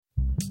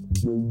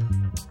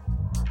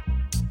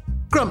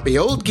Grumpy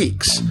Old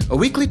Geeks, a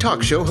weekly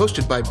talk show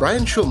hosted by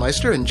Brian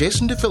Schulmeister and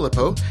Jason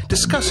DeFilippo,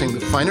 discussing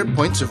the finer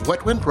points of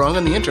what went wrong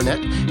on the internet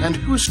and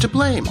who's to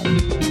blame.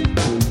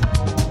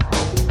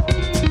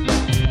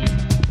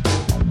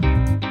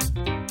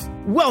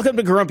 Welcome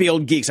to Grumpy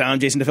Old Geeks.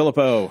 I'm Jason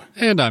DeFilippo.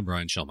 And I'm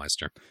Brian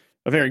Schulmeister.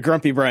 A very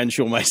grumpy Brian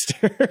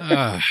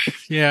Schulmeister.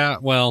 Yeah,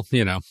 well,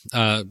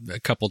 a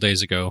couple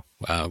days ago,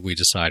 we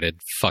decided,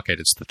 fuck it,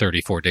 it's the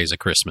 34 days of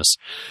Christmas.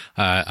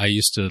 I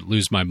used to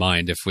lose my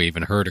mind if we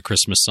even heard a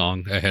Christmas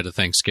song ahead of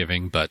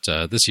Thanksgiving, but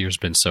this year's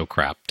been so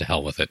crap, to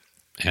hell with it.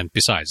 And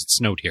besides, it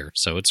snowed here,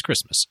 so it's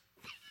Christmas.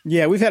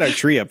 Yeah, we've had our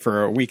tree up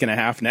for a week and a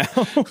half now.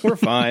 We're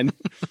fine.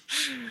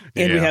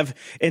 And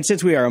and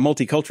since we are a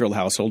multicultural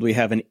household, we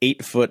have an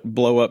 8-foot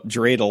blow-up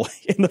dreidel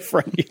in the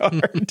front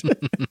yard.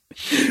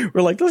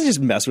 We're like, let's just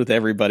mess with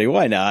everybody.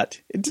 Why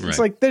not? It's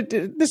like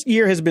this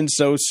year has been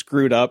so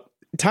screwed up.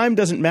 Time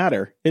doesn't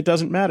matter. It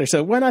doesn't matter.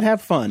 So why not have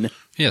fun?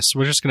 Yes,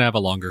 we're just going to have a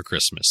longer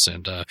Christmas.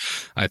 And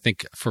I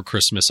think for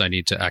Christmas, I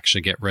need to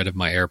actually get rid of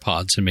my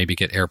AirPods and maybe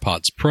get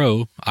AirPods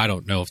Pro. I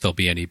don't know if they'll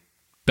be any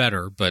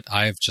better, but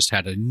I've just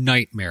had a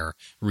nightmare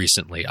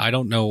recently. I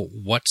don't know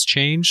what's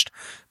changed,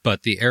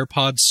 but the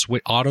AirPods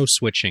auto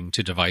switching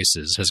to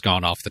devices has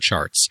gone off the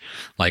charts.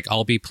 Like,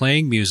 I'll be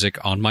playing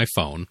music on my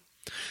phone,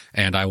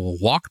 and I will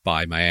walk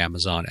by my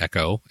Amazon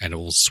Echo, and it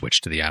will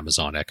switch to the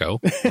Amazon Echo,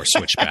 or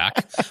switch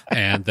back.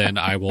 And then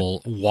I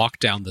will walk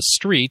down the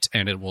street,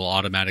 and it will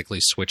automatically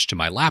switch to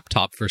my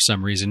laptop for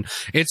some reason.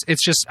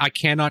 It's just, I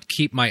cannot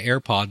keep my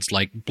AirPods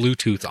like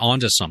Bluetooth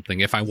onto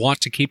something. If I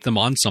want to keep them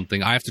on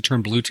something, I have to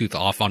turn Bluetooth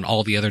off on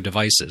all the other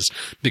devices,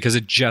 because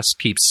it just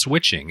keeps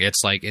switching.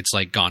 It's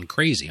like gone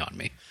crazy on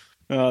me.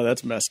 Oh,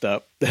 that's messed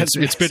up.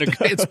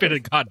 It's been a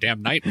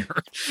goddamn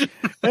nightmare.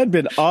 That'd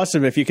been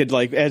awesome if you could,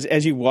 like,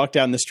 as you walk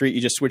down the street, you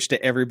just switch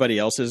to everybody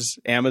else's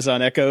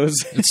Amazon Echoes.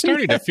 It's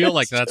starting to feel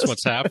like that's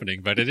what's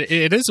happening, but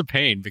it is a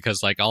pain, because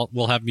like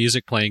we'll have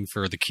music playing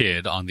for the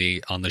kid on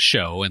the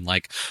show, and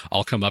like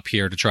I'll come up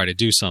here to try to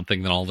do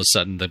something, then all of a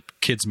sudden the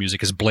kid's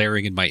music is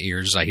blaring in my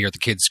ears. I hear the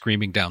kid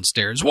screaming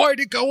downstairs, "Why'd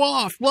it go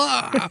off?"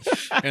 Blah!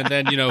 And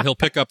then he'll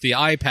pick up the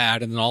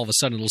iPad, and then all of a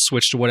sudden it'll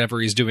switch to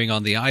whatever he's doing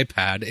on the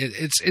iPad.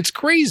 It's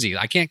crazy.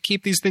 I can't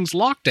keep these things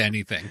locked to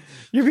anything.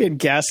 You're being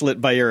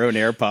gaslit by your own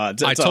AirPods.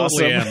 That's I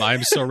totally awesome. am.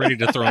 I'm so ready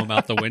to throw them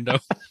out the window.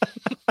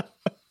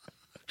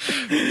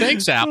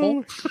 Thanks,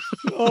 Apple.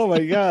 Oh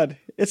my God.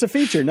 It's a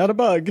feature, not a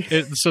bug.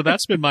 So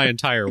that's been my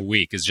entire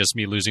week, is just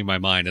me losing my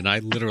mind. And I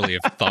literally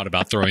have thought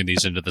about throwing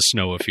these into the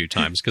snow a few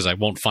times, because I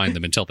won't find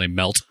them until they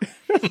melt.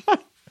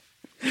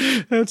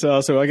 That's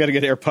awesome. I got to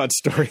get an AirPods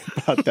story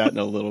about that in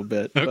a little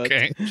bit.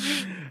 Okay.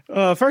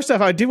 But, first off,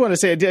 I do want to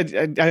say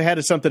I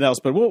had something else,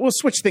 but we'll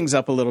switch things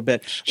up a little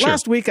bit. Sure.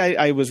 Last week,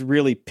 I was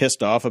really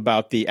pissed off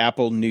about the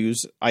Apple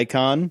News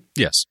icon.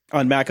 Yes.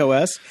 On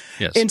macOS.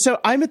 Yes. And so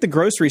I'm at the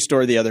grocery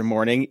store the other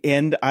morning,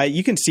 and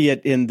you can see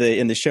it in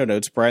the show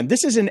notes, Brian.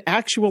 This is an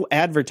actual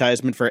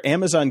advertisement for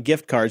Amazon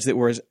gift cards that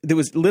was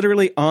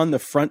literally on the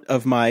front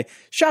of my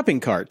shopping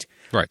cart.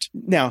 Right.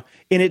 Now,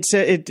 and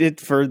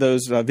it for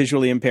those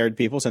visually impaired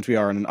people, since we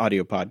are on an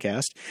audio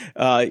podcast,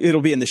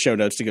 it'll be in the show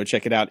notes to go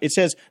check it out. It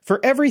says,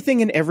 "For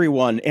everything and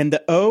everyone," and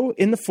the O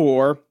in the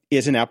 4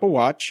 is an Apple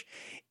Watch,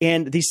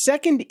 and the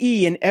second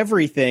E in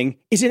everything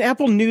is an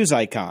Apple News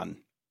icon.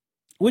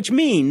 Which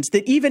means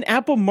that even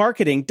Apple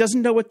marketing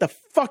doesn't know what the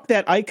fuck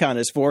that icon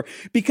is for,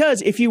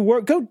 because if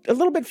you go a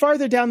little bit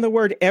farther down the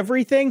word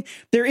everything,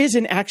 there is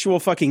an actual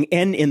fucking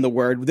N in the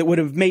word that would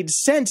have made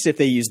sense if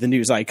they used the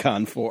news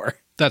icon for.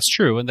 That's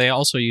true. And they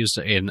also used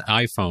an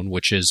iPhone,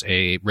 which is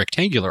a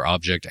rectangular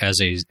object, as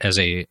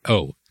a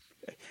O.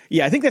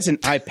 Yeah, I think that's an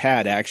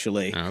iPad,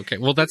 actually. Okay.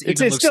 Well, it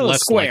looks still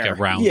less square. like a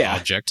round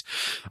object.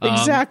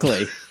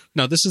 Exactly.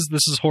 No, this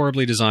is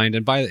horribly designed,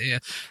 and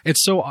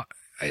it's so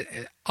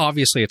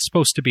obviously it's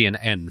supposed to be an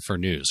N for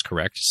news,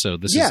 correct? So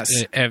this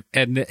is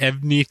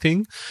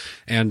anything,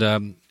 and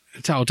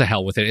to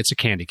hell with it. It's a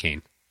candy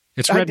cane.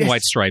 It's red and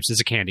white stripes. It's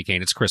a candy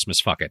cane. It's Christmas.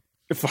 Fuck it.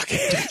 Fuck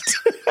it.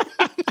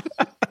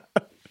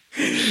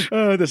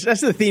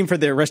 That's the theme for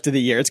the rest of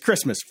the year. It's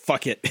Christmas.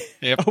 Fuck it.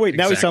 Yep, oh, wait.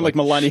 Now we sound like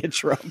Melania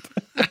Trump.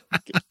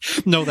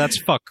 No, that's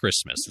fuck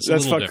Christmas.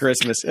 That's fuck different.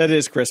 Christmas. It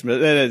is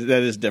Christmas.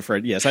 That is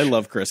different. Yes, I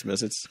love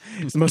Christmas. It's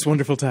the most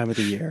wonderful time of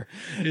the year.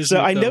 So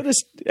I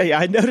noticed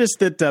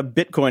that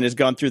Bitcoin has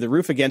gone through the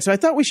roof again. So I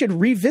thought we should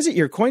revisit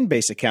your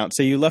Coinbase account.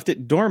 So you left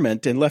it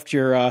dormant and left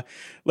your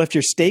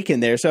stake in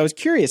there. So I was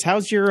curious,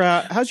 how's your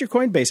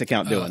Coinbase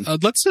account doing?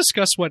 Let's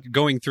discuss what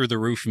going through the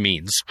roof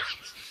means.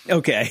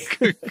 Okay.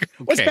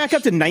 Let's back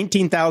up to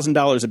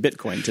 $19,000 a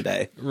Bitcoin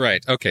today.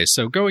 Right. Okay.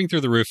 So going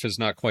through the roof is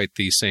not quite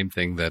the same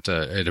thing that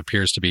it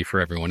appears to be for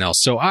everyone else.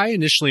 So I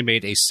initially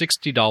made a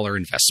 $60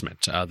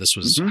 investment. This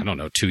was, I don't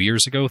know, 2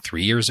 years ago,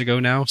 3 years ago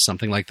now,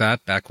 something like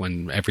that, back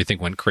when everything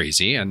went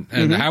crazy. And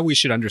how we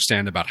should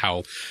understand about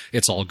how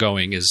it's all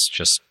going is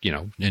just,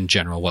 in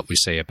general, what we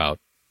say about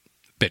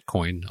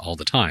Bitcoin all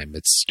the time.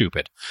 It's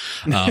stupid.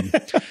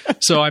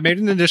 So I made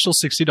an initial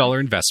 $60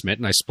 investment,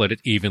 and I split it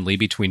evenly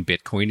between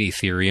Bitcoin,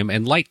 Ethereum,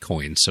 and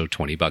Litecoin, so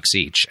 $20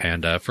 each.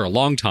 And for a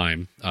long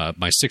time,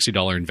 my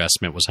 $60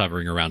 investment was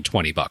hovering around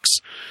 $20.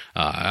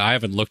 I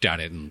haven't looked at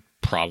it in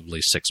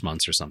probably 6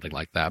 months or something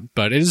like that,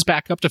 but it is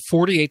back up to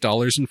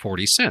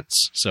 $48.40.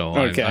 So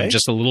okay. I'm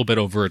just a little bit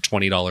over a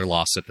 $20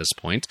 loss at this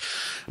point,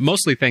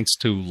 mostly thanks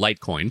to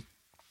Litecoin.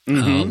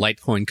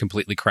 Litecoin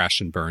completely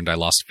crashed and burned. I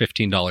lost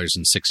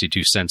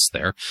 $15.62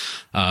 there.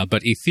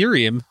 But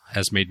Ethereum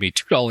has made me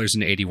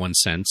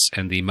 $2.81,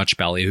 and the much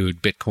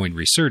ballyhooed Bitcoin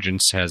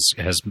resurgence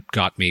has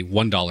got me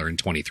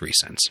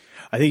 $1.23.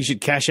 I think you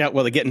should cash out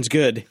while the getting's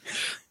good.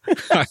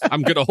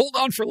 I'm going to hold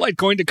on for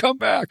Litecoin to come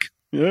back.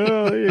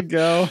 Oh, there you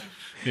go.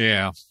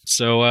 Yeah.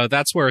 So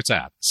that's where it's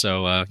at.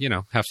 So,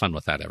 have fun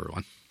with that,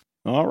 everyone.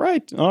 All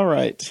right.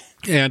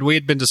 And we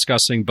had been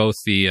discussing both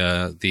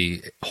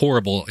the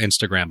horrible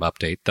Instagram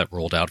update that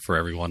rolled out for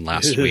everyone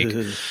last week,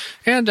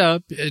 and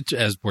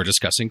as we're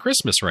discussing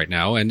Christmas right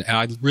now. And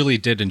I really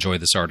did enjoy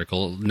this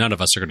article. None of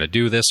us are going to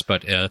do this,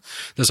 but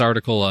this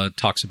article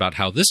talks about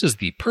how this is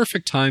the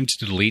perfect time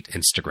to delete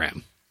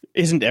Instagram.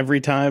 Isn't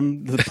every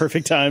time the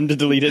perfect time to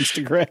delete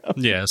Instagram?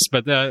 Yes,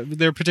 but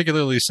they're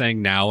particularly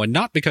saying now, and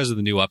not because of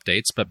the new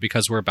updates, but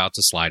because we're about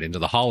to slide into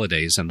the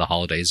holidays, and the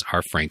holidays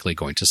are frankly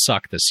going to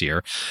suck this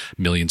year.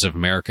 Millions of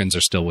Americans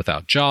are still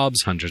without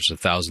jobs. Hundreds of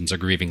thousands are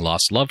grieving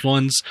lost loved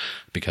ones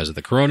because of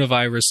the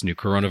coronavirus. New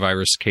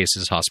coronavirus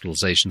cases,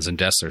 hospitalizations, and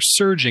deaths are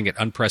surging at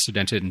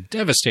unprecedented and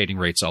devastating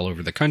rates all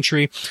over the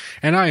country.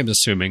 And I am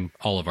assuming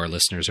all of our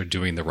listeners are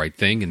doing the right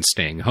thing and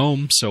staying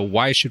home, so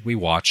why should we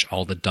watch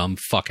all the dumb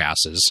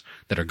fuckasses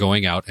that are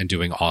going out and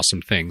doing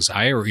awesome things?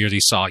 I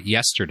already saw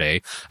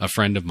yesterday a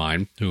friend of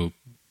mine, who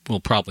will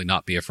probably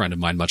not be a friend of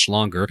mine much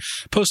longer,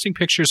 posting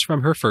pictures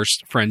from her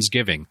first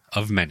Friendsgiving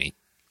of many.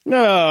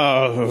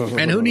 No.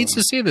 And who needs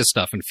to see this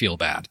stuff and feel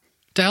bad?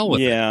 To hell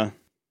with it.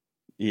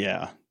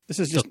 Yeah. This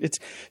is just,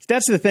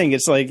 that's the thing.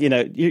 It's like,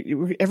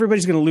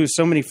 everybody's going to lose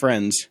so many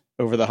friends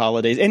over the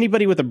holidays.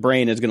 Anybody with a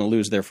brain is going to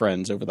lose their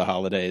friends over the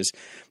holidays,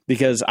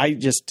 because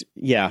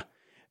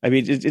I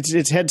mean,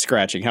 it's head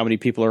scratching how many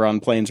people are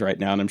on planes right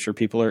now, and I'm sure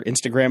people are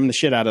Instagramming the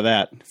shit out of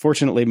that.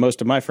 Fortunately, most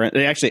of my friends,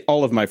 actually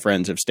all of my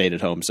friends, have stayed at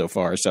home so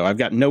far, so I've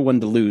got no one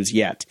to lose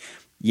yet.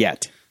 Yeah.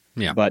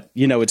 But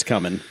it's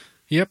coming.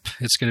 Yep,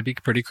 it's going to be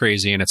pretty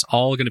crazy, and it's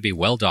all going to be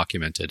well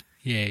documented.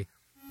 Yay.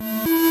 In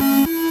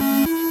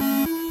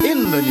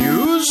the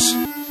news.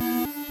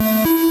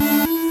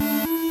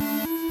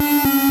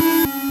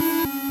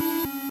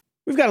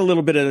 We've got a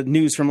little bit of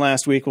news from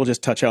last week we'll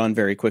just touch on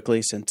very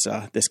quickly, since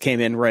this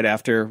came in right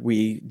after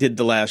we did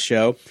the last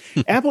show.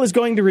 Apple is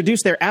going to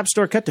reduce their App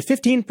Store cut to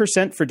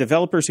 15% for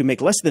developers who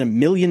make less than $1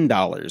 million.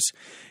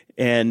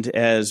 And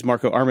as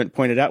Marco Arment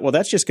pointed out, well,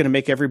 that's just going to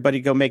make everybody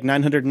go make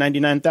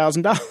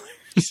 $999,000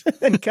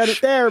 and cut it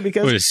there,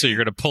 because Wait, so you're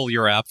going to pull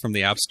your app from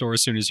the App Store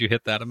as soon as you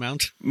hit that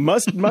amount?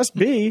 Must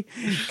be,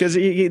 because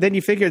then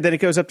you figure that it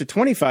goes up to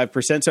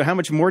 25%. So how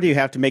much more do you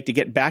have to make to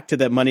get back to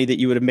that money that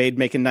you would have made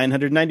making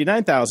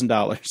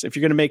 $999,000? If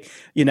you're going to make,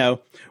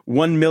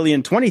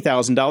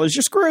 $1,020,000,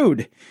 you're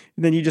screwed.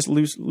 And then you just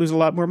lose a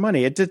lot more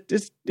money.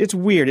 It's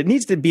weird. It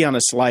needs to be on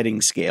a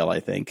sliding scale,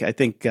 I think. I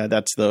think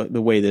that's the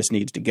way this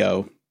needs to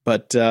go.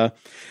 But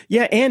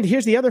and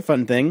here's the other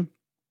fun thing.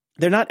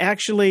 They're not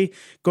actually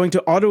going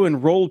to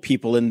auto-enroll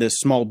people in this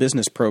small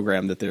business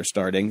program that they're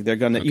starting. They're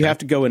going to, You have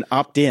to go and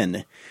opt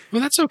in.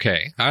 Well, that's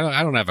okay.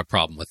 I don't have a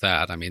problem with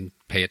that. I mean,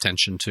 pay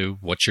attention to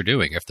what you're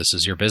doing. If this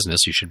is your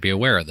business, you should be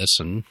aware of this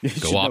and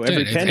go opt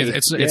in.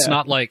 It's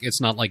not like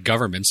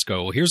governments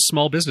go, here's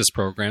small business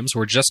programs,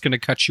 we're just going to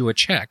cut you a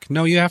check.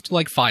 No, you have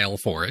to file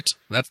for it.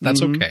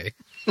 That's okay.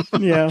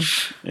 Yeah.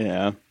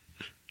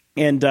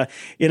 And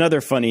in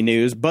other funny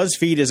news,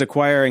 BuzzFeed is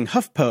acquiring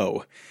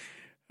HuffPo.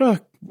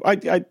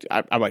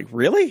 I'm like,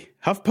 really?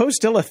 HuffPo's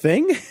still a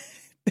thing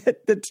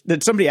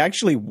that somebody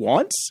actually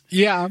wants?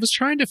 Yeah, I was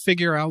trying to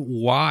figure out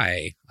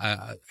why,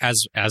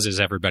 as is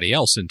everybody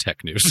else in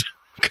tech news,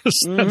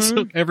 because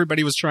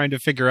everybody was trying to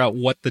figure out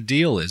what the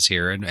deal is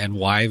here and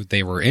why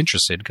they were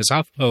interested, because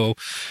HuffPo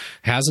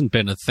hasn't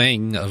been a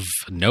thing of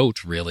note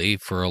really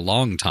for a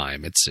long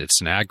time.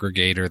 It's an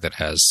aggregator that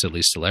has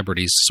silly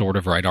celebrities sort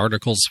of write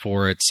articles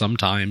for it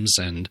sometimes,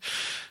 and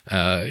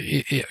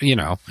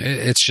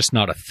it's just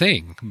not a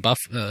thing.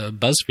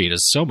 BuzzFeed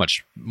is so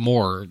much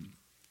more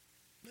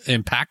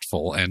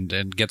impactful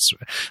and gets,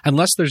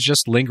 unless there's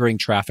just lingering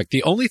traffic.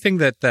 The only thing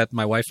that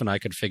my wife and I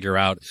could figure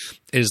out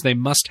is they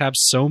must have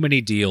so many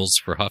deals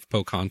for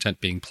HuffPo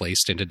content being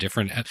placed into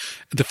different,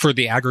 for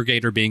the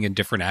aggregator being in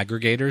different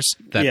aggregators,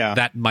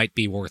 that might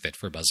be worth it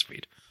for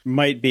BuzzFeed.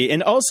 Might be.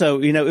 And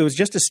also, it was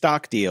just a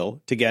stock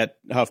deal to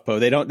get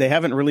HuffPo. They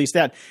haven't released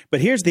that.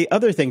 But here's the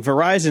other thing.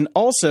 Verizon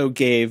also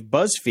gave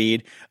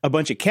BuzzFeed a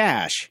bunch of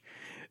cash.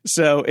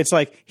 So it's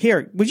like,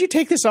 here, would you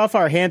take this off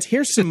our hands?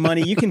 Here's some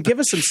money. You can give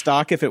us some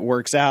stock if it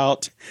works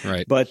out.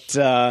 Right. But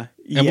and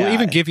we'll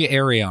even give you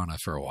Ariana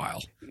for a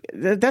while.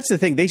 That's the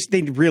thing. They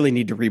really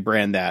need to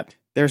rebrand that.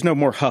 There's no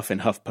more Huff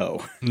and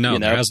HuffPo. No,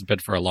 there hasn't been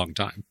for a long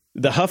time.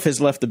 The huff has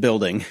left the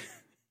building.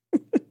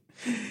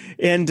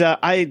 And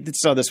I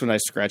saw this when I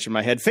was scratching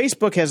my head.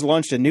 Facebook has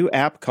launched a new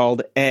app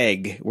called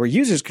Egg, where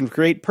users can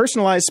create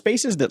personalized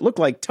spaces that look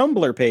like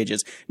Tumblr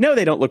pages. No,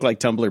 they don't look like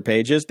Tumblr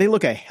pages. They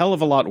look a hell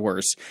of a lot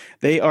worse.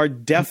 They are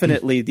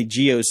definitely the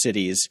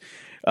GeoCities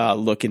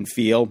look and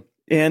feel.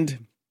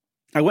 And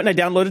I went and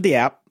I downloaded the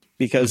app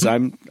because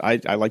I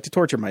like to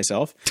torture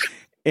myself.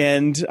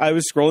 And I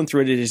was scrolling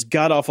through it. It is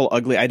god-awful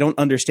ugly. I don't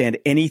understand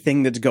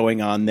anything that's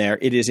going on there.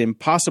 It is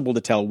impossible to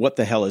tell what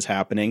the hell is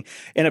happening.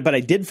 But I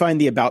did find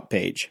the About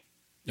page.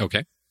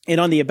 Okay.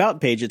 And on the About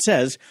page, it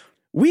says,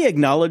 we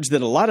acknowledge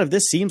that a lot of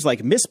this seems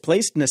like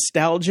misplaced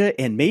nostalgia,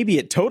 and maybe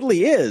it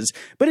totally is,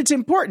 but it's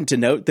important to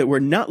note that we're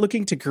not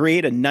looking to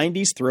create a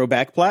 90s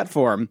throwback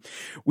platform.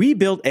 We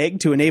built Egg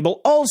to enable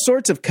all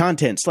sorts of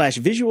content /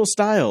 visual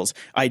styles,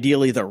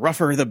 ideally the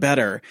rougher the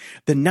better.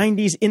 The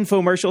 90s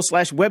infomercial /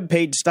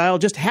 webpage style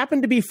just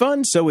happened to be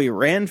fun, so we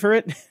ran for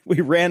it.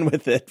 We ran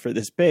with it for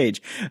this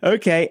page.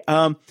 Okay,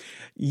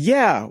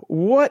 yeah,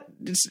 what?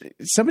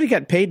 Somebody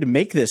got paid to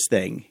make this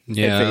thing at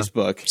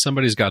Facebook.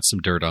 Somebody's got some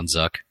dirt on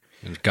Zuck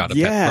and got a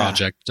pet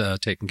project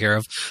taken care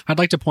of. I'd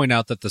like to point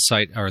out that the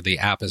site or the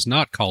app is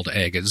not called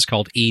Egg. It's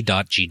called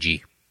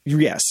e.gg.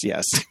 Yes.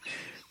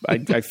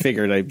 I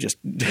figured I'd just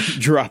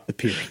drop the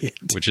period.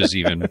 Which is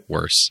even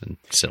worse and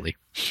silly.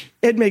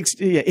 It makes,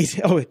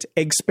 it's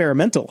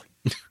experimental.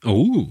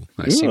 Oh,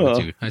 I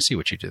see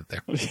what you did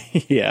there.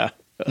 Yeah.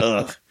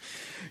 Ugh.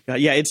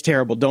 Yeah, it's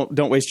terrible.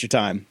 Don't waste your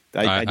time.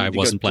 I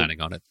wasn't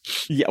planning on it.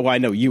 Yeah, well, I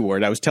know you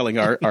weren't. I was telling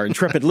our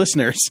intrepid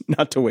listeners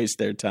not to waste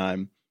their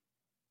time.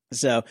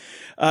 So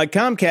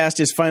Comcast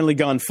has finally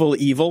gone full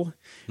evil.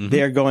 Mm-hmm.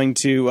 They're going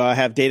to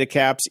have data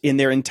caps in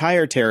their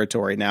entire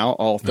territory now,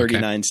 all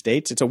 39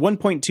 states. It's a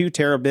 1.2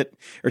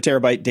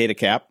 terabyte data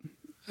cap.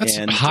 That's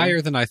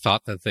higher than I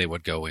thought that they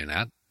would go in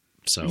at.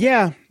 So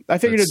yeah, I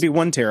figured it'd be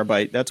 1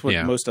 terabyte. That's what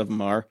most of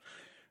them are.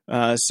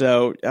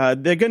 So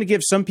they're going to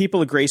give some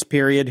people a grace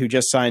period who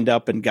just signed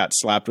up and got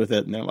slapped with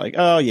it. And they're like,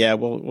 oh, yeah,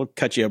 we'll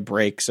cut you a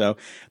break. So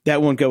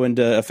that won't go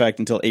into effect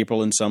until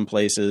April in some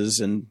places.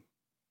 And,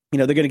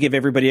 they're going to give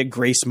everybody a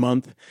grace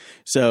month.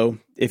 So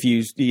if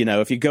you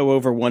go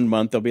over 1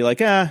 month, they'll be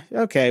like,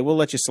 okay, we'll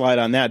let you slide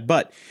on that.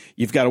 But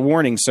you've got a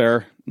warning,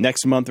 sir.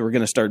 Next month, we're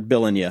going to start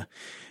billing you.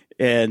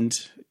 And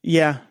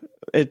yeah,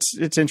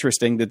 it's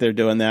interesting that they're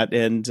doing that.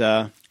 And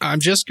I'm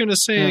just going to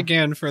say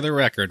again, for the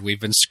record,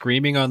 we've been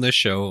screaming on this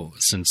show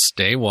since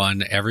day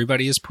one.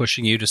 Everybody is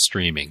pushing you to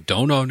streaming.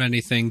 Don't own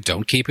anything.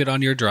 Don't keep it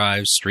on your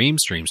drive. Stream.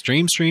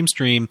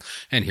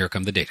 And here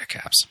come the data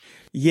caps.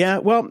 Yeah,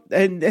 well,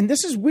 and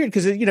this is weird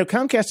because,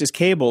 Comcast is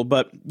cable,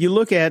 but you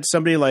look at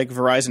somebody like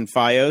Verizon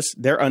Fios,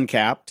 they're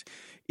uncapped.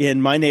 In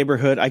my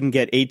neighborhood, I can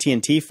get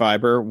AT&T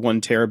fiber,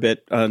 1 terabit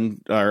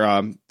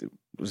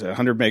was it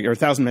 100 meg or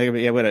 1,000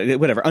 megabit,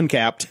 whatever,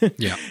 uncapped.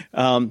 Yeah.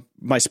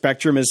 My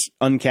Spectrum is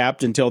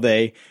uncapped until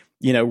they,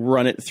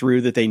 run it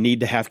through that they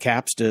need to have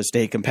caps to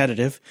stay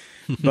competitive.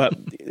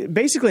 But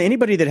basically,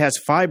 anybody that has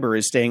fiber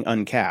is staying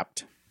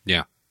uncapped.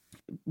 Yeah.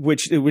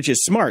 Which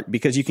is smart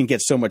because you can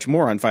get so much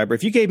more on fiber.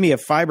 If you gave me a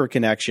fiber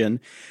connection,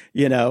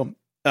 and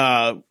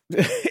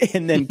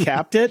then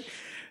capped it,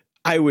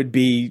 I would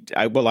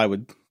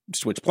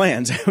switch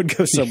plans. I would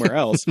go somewhere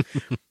else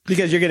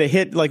because you're going to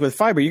hit, like with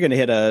fiber, you're going to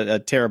hit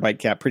a terabyte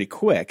cap pretty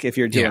quick if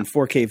you're doing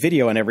 4K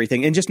video and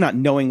everything and just not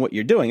knowing what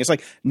you're doing. It's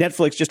like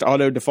Netflix just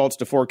auto defaults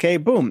to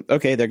 4K. Boom.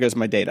 Okay. There goes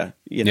my data,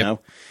 know?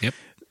 Yep.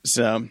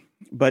 So,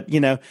 but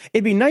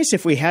it'd be nice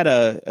if we had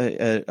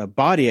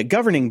a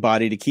governing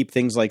body to keep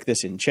things like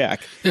this in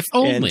check. If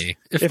only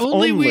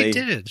we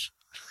did.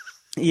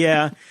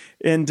 Yeah.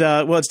 And,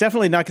 it's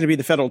definitely not going to be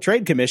the Federal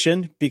Trade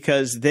Commission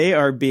because they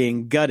are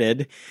being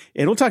gutted.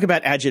 And we'll talk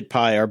about Ajit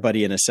Pai, our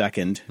buddy, in a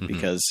second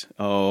because,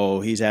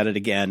 he's at it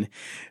again.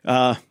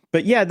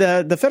 But yeah,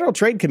 the Federal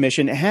Trade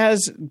Commission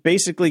has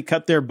basically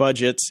cut their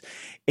budgets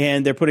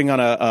and they're putting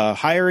on a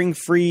hiring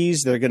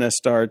freeze. They're going to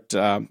start,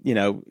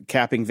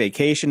 capping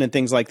vacation and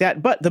things like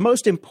that. But the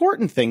most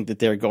important thing that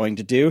they're going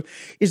to do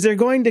is they're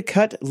going to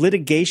cut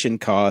litigation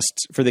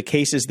costs for the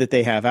cases that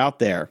they have out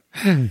there.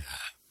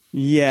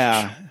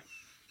 Yeah.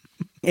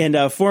 And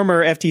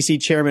former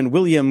FTC chairman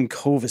William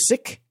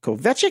Kovacic,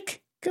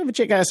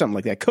 something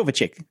like that.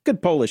 Kovacic,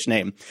 good Polish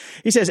name.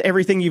 He says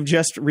everything you've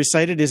just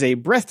recited is a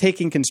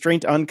breathtaking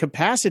constraint on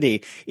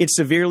capacity. It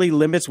severely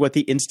limits what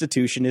the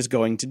institution is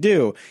going to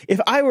do. If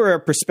I were a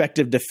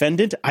prospective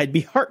defendant, I'd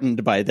be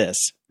heartened by this.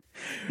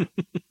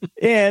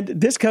 And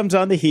this comes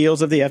on the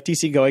heels of the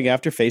FTC going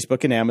after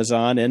Facebook and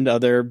Amazon and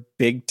other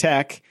big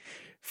tech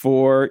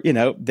for,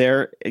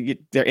 their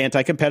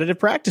anti-competitive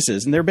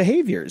practices and their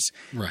behaviors.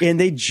 Right. And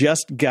they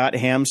just got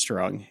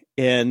hamstrung.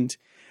 And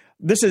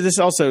this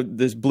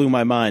blew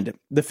my mind.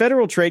 The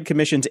Federal Trade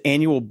Commission's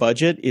annual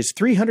budget is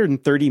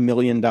 $330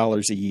 million a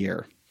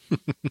year.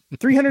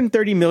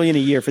 $330 million a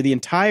year for the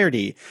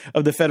entirety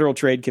of the Federal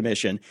Trade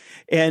Commission.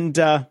 And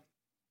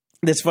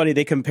that's funny.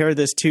 They compare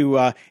this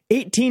to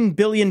 $18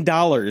 billion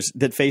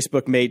that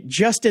Facebook made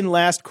just in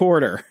last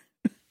quarter.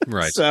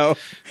 Right. So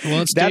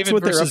it's that's David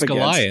what they're versus up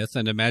Goliath, against.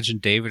 and imagine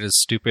David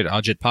is stupid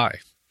Ajit Pai.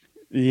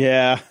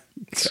 Yeah.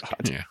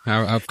 God. Yeah.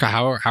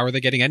 How are they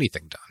getting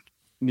anything done?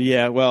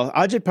 Yeah, well,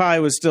 Ajit Pai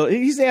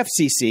he's the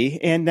FCC,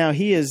 and now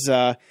he's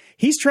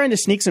trying to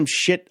sneak some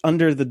shit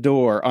under the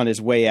door on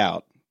his way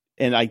out.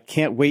 And I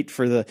can't wait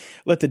for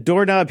let the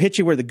doorknob hit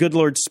you where the good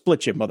Lord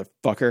split you,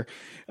 motherfucker.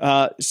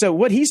 So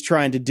what he's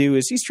trying to do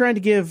is he's trying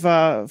to give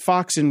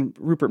Fox and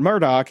Rupert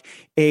Murdoch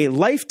a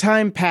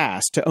lifetime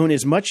pass to own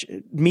as much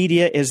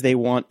media as they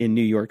want in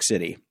New York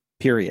City,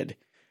 period.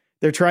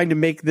 They're trying to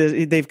make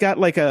they've got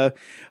like a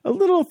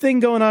little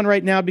thing going on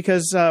right now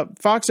because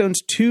Fox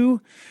owns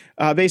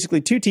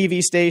basically two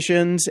TV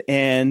stations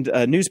and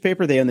a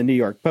newspaper. They own the New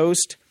York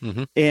Post.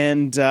 Mm-hmm.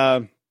 And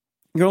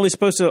you're only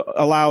supposed to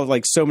allow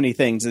like so many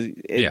things.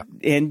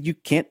 And you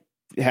can't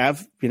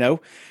have,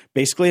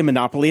 basically a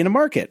monopoly in a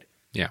market.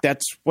 Yeah.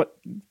 That's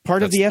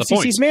part of the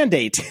FCC's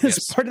mandate. Yes.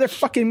 It's part of their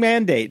fucking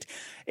mandate.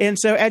 And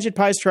so Ajit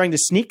Pai is trying to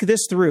sneak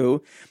this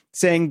through,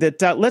 saying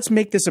that let's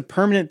make this a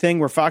permanent thing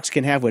where Fox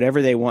can have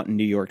whatever they want in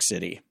New York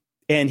City.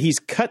 And he's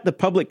cut the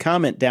public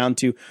comment down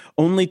to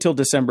only till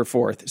December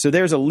 4th. So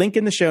there's a link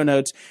in the show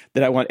notes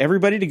that I want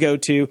everybody to go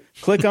to.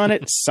 Click on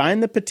it,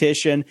 sign the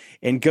petition,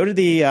 and go to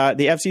the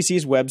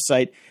FCC's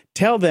website.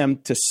 Tell them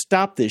to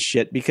stop this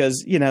shit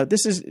because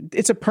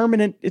it's a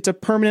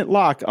permanent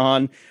lock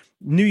on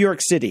New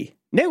York City.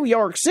 New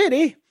York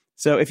City.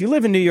 So if you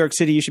live in New York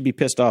City, you should be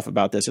pissed off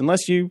about this,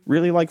 unless you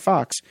really like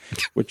Fox,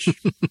 which,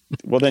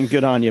 well, then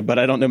good on you. But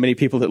I don't know many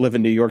people that live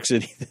in New York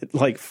City that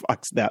like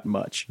Fox that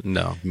much.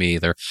 No, me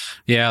either.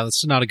 Yeah,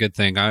 that's not a good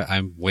thing.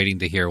 I'm waiting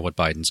to hear what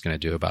Biden's going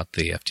to do about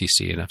the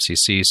FTC and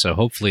FCC. So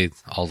hopefully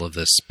all of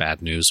this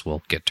bad news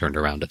will get turned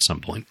around at some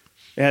point.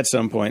 At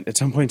some point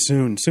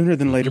soon, sooner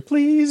than later,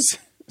 please.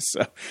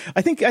 So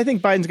I think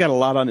Biden's got a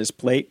lot on his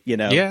plate,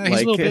 Yeah,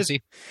 he's a little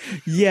busy.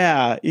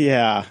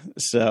 Yeah.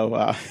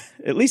 So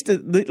at least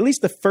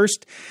the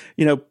first,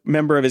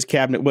 member of his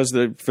cabinet was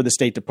for the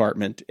State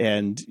Department,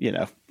 and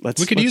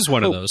we could use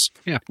one of those.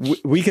 Yeah,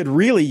 we could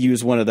really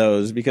use one of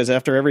those because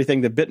after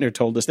everything that Bittner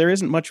told us, there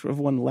isn't much of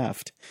one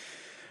left.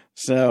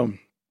 So.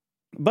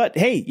 But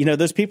hey,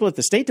 those people at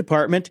the State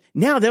Department,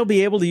 now they'll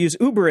be able to use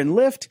Uber and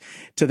Lyft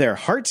to their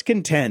heart's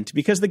content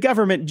because the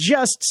government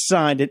just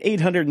signed an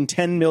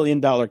 $810 million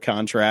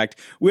contract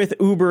with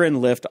Uber and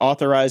Lyft,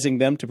 authorizing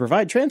them to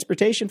provide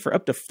transportation for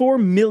up to 4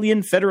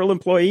 million federal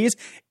employees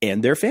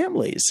and their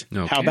families.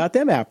 Okay. How about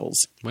them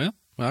apples? Well,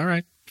 all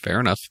right. Fair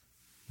enough.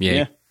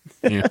 Yay.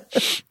 Yeah.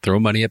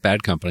 Throw money at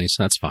bad companies.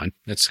 That's fine.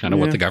 That's kind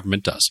of what the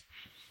government does.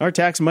 Our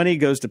tax money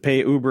goes to pay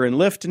Uber and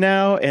Lyft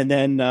now, and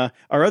then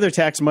our other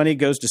tax money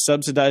goes to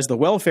subsidize the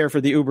welfare for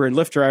the Uber and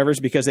Lyft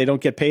drivers because they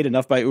don't get paid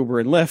enough by Uber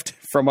and Lyft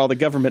from all the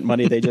government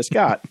money they just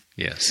got.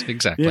 Yes,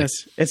 exactly. Yes,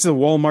 it's the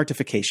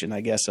Walmartification,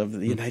 I guess, of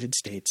the United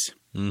States.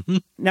 Mm-hmm.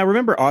 Now,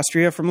 remember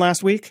Austria from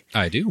last week?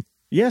 I do.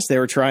 Yes, they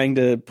were trying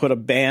to put a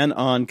ban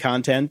on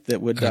content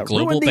that would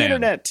ruin the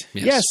internet.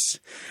 Yes.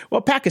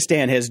 Well,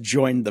 Pakistan has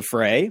joined the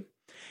fray.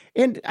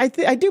 And I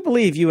do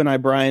believe you and I,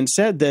 Brian,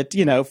 said that,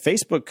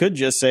 Facebook could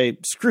just say,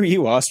 screw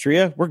you,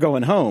 Austria, we're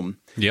going home.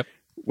 Yep.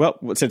 Well,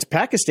 since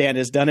Pakistan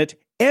has done it,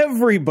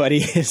 everybody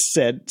has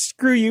said,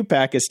 screw you,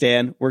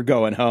 Pakistan, we're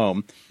going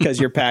home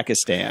because you're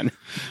Pakistan.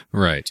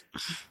 Right.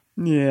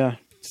 Yeah.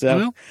 So,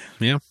 well,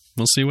 yeah.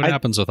 We'll see what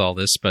happens with all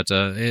this, but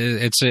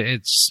it's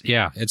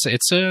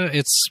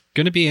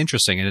going to be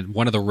interesting, and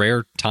one of the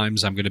rare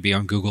times I'm going to be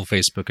on Google,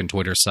 Facebook, and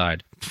Twitter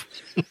side.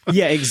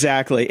 Yeah,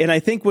 exactly. And I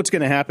think what's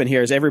going to happen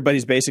here is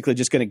everybody's basically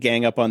just going to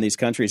gang up on these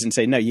countries and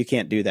say, no, you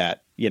can't do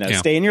that.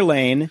 Stay in your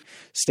lane.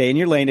 Stay in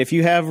your lane. If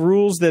you have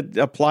rules that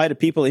apply to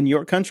people in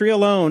your country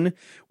alone,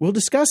 we'll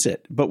discuss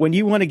it. But when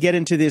you want to get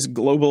into this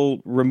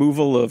global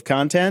removal of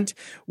content,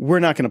 we're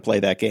not going to play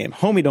that game.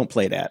 Homie, don't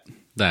play that.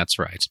 That's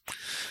right.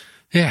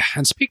 Yeah,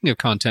 and speaking of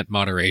content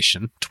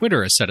moderation,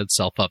 Twitter has set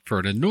itself up for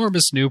an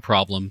enormous new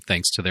problem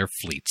thanks to their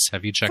fleets.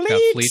 Have you checked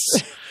out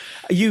fleets?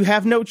 You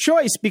have no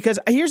choice because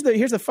here's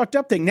the fucked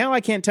up thing. Now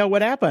I can't tell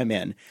what app I'm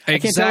in. I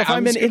can't tell if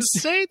I'm in. I was going to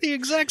say the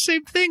exact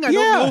same thing. I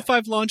don't know if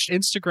I've launched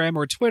Instagram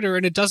or Twitter,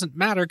 and it doesn't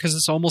matter because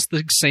it's almost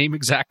the same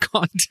exact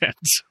content.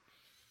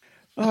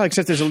 Oh,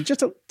 except there's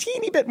just a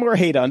teeny bit more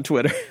hate on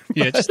Twitter.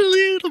 Yeah, just a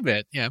little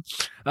bit. Yeah.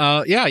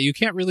 You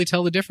can't really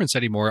tell the difference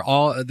anymore.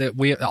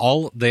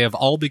 They have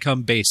all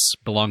become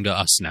belong to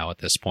us now at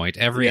this point.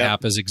 Every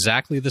app is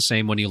exactly the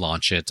same when you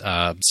launch it.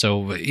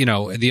 So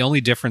the only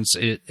difference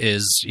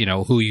is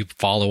who you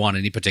follow on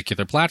any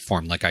particular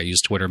platform. Like I use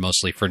Twitter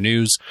mostly for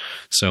news.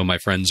 So my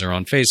friends are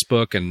on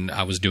Facebook, and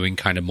I was doing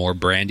kind of more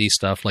brandy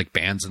stuff like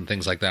bands and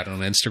things like that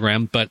on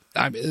Instagram. But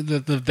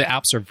the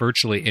apps are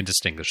virtually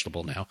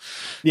indistinguishable now.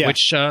 Yeah.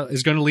 Which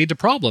is going to lead to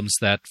problems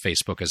that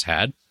Facebook has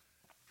had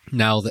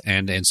now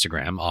and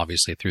Instagram,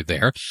 obviously, through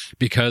there,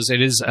 because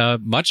it is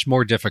much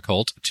more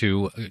difficult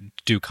to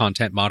do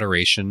content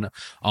moderation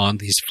on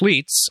these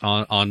fleets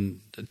on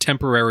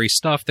temporary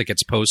stuff that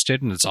gets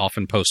posted, and it's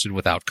often posted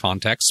without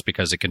context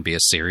because it can be a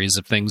series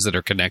of things that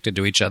are connected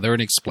to each other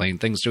and explain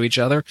things to each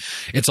other.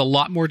 It's a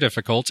lot more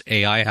difficult.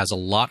 AI has a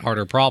lot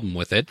harder problem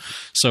with it.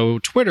 So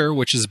Twitter,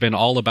 which has been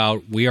all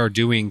about we are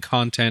doing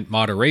content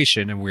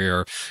moderation and we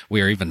are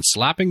even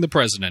slapping the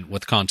president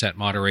with content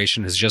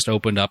moderation, has just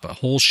opened up a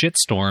whole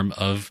shitstorm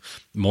of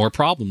more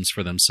problems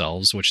for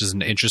themselves, which is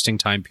an interesting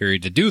time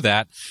period to do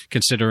that,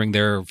 considering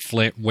they're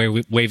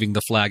waving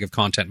the flag of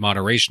content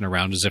moderation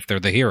around as if they're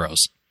the heroes.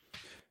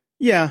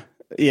 Yeah.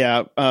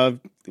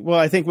 Well,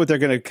 I think what they're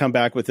going to come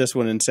back with this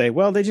one and say,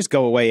 well, they just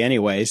go away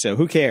anyway, so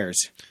who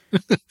cares?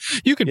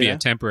 You can be a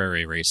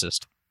temporary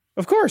racist.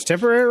 Of course,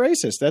 temporary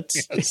racist. That's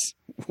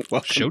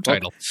show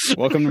title.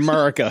 Welcome to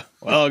America.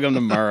 Welcome to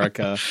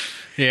America.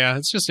 Yeah,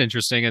 it's just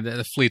interesting, and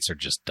the fleets are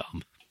just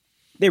dumb.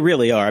 They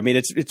really are. I mean,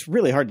 it's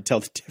really hard to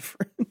tell the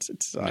difference.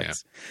 It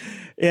sucks.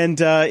 Yeah.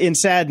 And in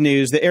sad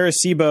news, the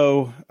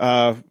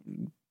Arecibo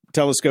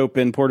telescope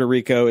in Puerto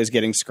Rico is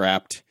getting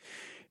scrapped.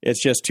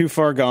 It's just too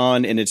far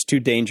gone, and it's too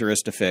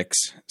dangerous to fix.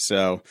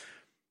 So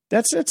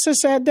it's a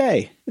sad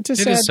day. It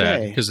is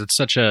sad because it's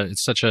such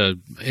a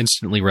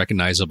instantly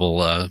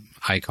recognizable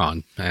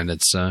icon, and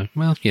it's out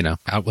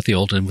with the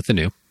old and with the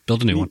new.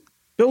 Build a new one.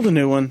 Build a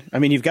new one. I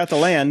mean, you've got the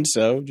land,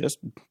 so just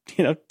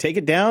take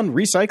it down,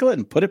 recycle it,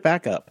 and put it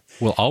back up.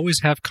 We'll always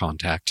have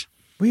Contact.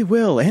 We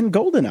will, and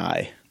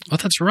GoldenEye. Oh,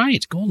 that's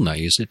right. GoldenEye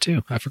used it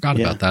too. I forgot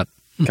about that.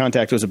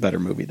 Contact was a better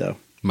movie, though.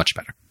 Much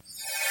better.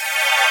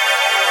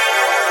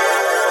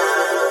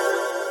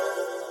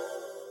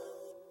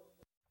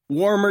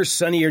 Warmer,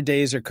 sunnier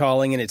days are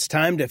calling, and it's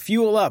time to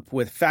fuel up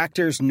with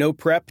Factor's no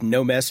prep,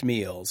 no mess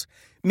meals.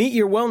 Meet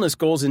your wellness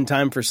goals in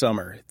time for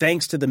summer,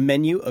 thanks to the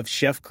menu of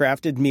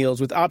chef-crafted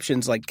meals with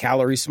options like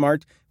Calorie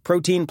Smart,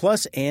 Protein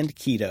Plus, and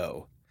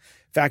Keto.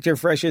 Factor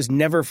Fresh's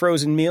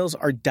never-frozen meals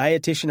are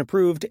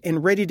dietitian-approved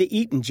and ready to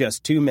eat in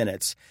just 2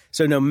 minutes.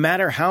 So no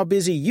matter how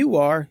busy you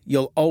are,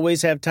 you'll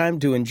always have time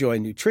to enjoy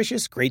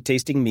nutritious,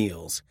 great-tasting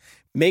meals.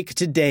 Make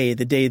today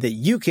the day that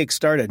you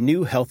kickstart a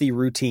new healthy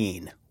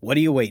routine. What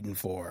are you waiting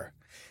for?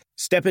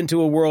 Step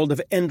into a world of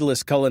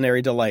endless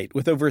culinary delight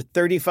with over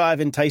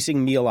 35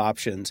 enticing meal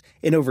options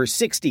and over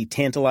 60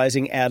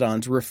 tantalizing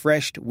add-ons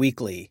refreshed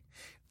weekly.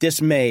 This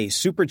May,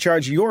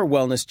 supercharge your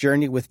wellness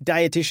journey with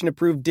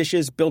dietitian-approved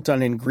dishes built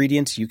on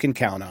ingredients you can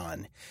count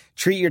on.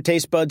 Treat your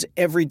taste buds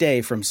every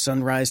day from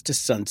sunrise to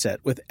sunset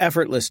with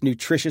effortless,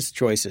 nutritious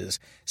choices,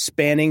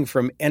 spanning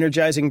from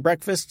energizing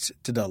breakfasts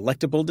to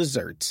delectable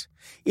desserts.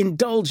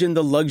 Indulge in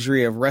the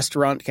luxury of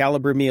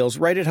restaurant-caliber meals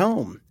right at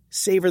home.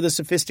 Savor the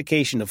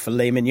sophistication of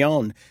filet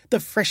mignon, the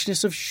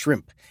freshness of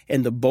shrimp,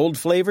 and the bold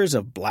flavors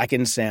of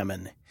blackened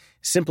salmon.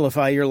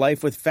 Simplify your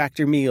life with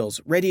Factor meals,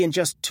 ready in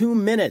just 2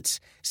 minutes.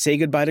 Say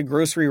goodbye to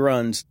grocery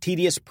runs,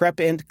 tedious prep,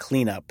 and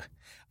cleanup.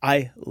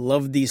 I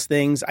love these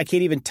things. I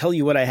can't even tell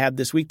you what I had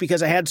this week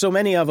because I had so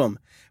many of them.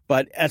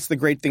 But that's the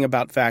great thing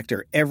about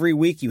Factor. Every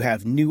week you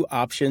have new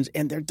options,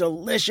 and they're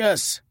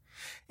delicious.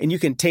 And you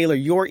can tailor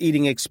your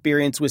eating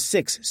experience with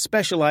 6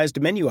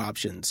 specialized menu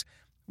options.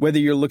 Whether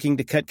you're looking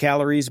to cut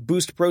calories,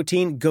 boost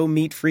protein, go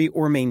meat-free,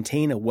 or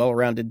maintain a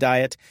well-rounded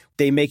diet,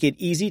 they make it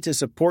easy to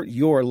support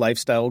your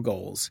lifestyle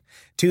goals.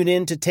 Tune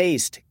in to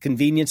taste,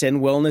 convenience, and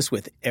wellness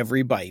with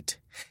every bite.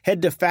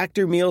 Head to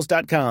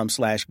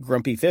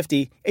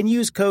factormeals.com/grumpy50 and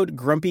use code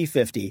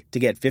grumpy50 to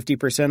get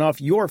 50% off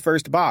your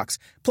first box,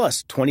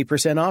 plus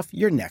 20% off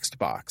your next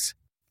box.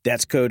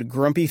 That's code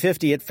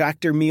grumpy50 at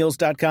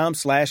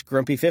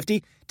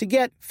factormeals.com/grumpy50 to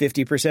get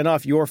 50%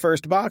 off your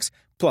first box,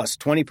 plus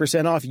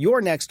 20% off your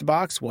next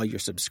box while your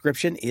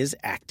subscription is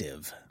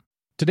active.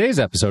 Today's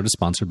episode is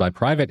sponsored by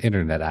Private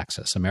Internet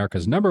Access,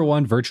 America's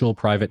 #1 virtual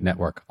private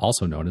network,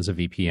 also known as a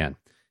VPN.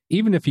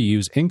 Even if you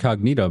use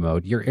incognito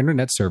mode, your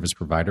internet service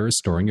provider is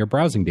storing your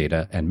browsing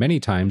data and many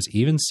times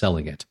even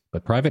selling it.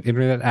 But Private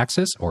Internet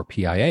Access, or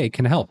PIA,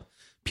 can help.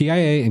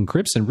 PIA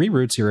encrypts and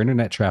reroutes your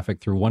internet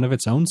traffic through one of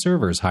its own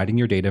servers, hiding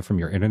your data from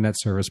your internet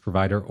service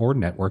provider or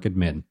network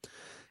admin.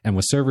 And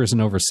with servers in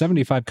over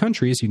 75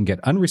 countries, you can get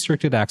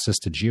unrestricted access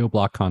to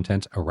geo-block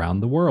content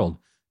around the world.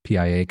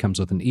 PIA comes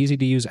with an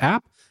easy-to-use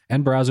app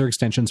and browser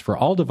extensions for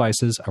all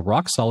devices, a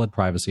rock-solid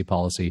privacy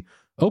policy,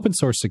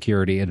 open-source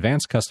security,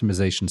 advanced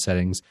customization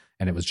settings,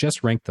 and it was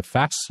just ranked the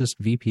fastest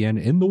VPN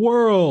in the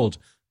world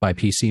by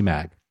PC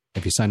Mag.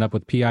 If you sign up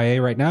with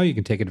PIA right now, you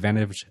can take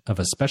advantage of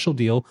a special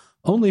deal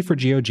only for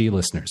GOG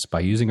listeners.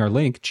 By using our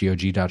link,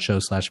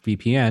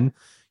 gog.show/VPN,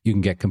 you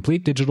can get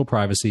complete digital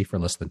privacy for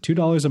less than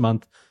 $2 a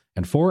month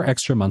and 4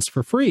 extra months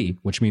for free,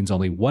 which means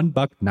only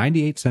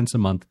 $1.98 a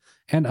month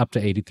and up to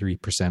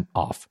 83%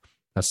 off.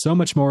 That's so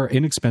much more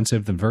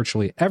inexpensive than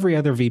virtually every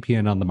other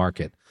VPN on the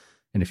market.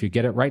 And if you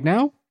get it right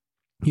now,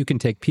 you can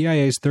take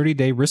PIA's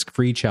 30-day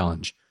risk-free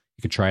challenge.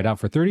 You can try it out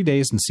for 30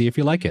 days and see if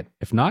you like it.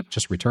 If not,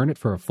 just return it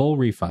for a full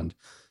refund.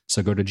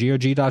 So go to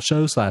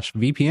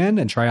gog.show/VPN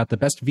and try out the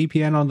best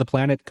VPN on the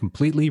planet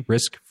completely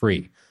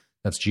risk-free.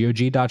 That's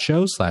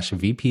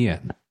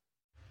gog.show/VPN.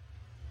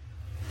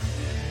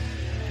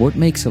 What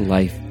makes a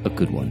life a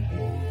good one?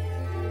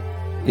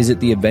 Is it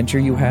the adventure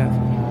you have?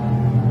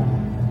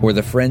 or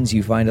the friends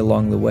you find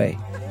along the way.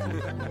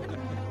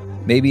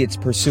 Maybe it's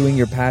pursuing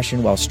your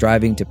passion while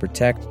striving to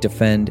protect,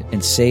 defend,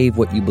 and save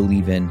what you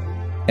believe in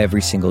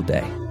every single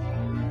day.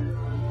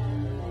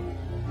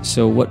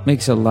 So what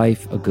makes a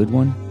life a good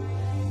one?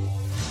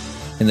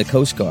 In the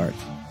Coast Guard,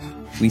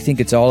 we think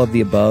it's all of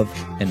the above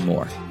and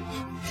more.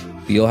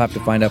 But you'll have to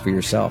find out for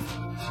yourself.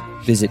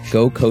 Visit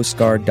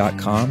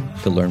gocoastguard.com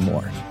to learn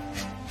more.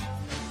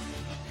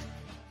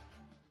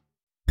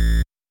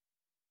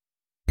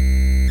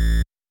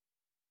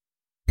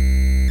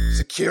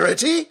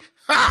 Security?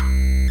 Ha!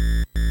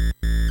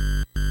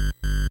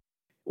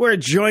 We're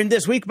joined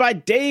this week by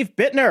Dave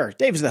Bittner.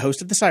 Dave is the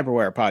host of the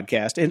Cyberware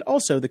podcast and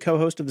also the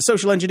co-host of the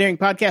social engineering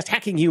podcast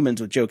Hacking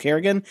Humans with Joe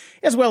Kerrigan,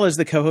 as well as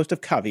the co-host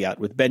of Caveat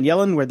with Ben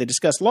Yellen, where they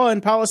discuss law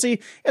and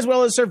policy, as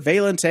well as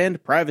surveillance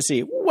and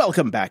privacy.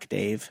 Welcome back,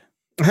 Dave.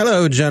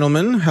 Hello,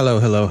 gentlemen. Hello,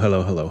 hello,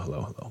 hello, hello,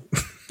 hello, hello.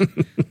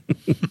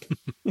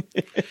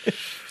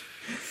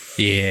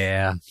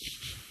 Yeah.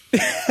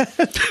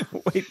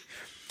 Wait.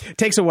 It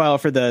takes a while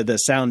for the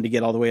sound to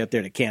get all the way up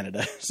there to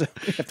Canada, so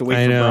we have to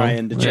wait for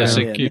Brian to Yes,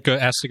 chime in. it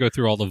has to go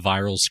through all the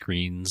viral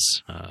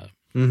screens.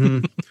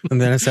 And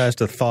then it has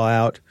to thaw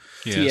out.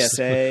 Yes.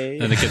 TSA.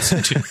 Then it gets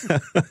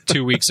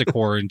 2 weeks of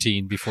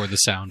quarantine before the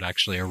sound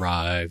actually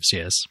arrives.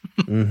 Yes.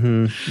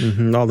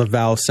 All the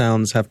vowel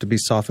sounds have to be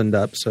softened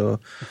up, so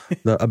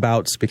the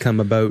abouts become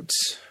aboats.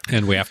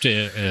 And we have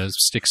to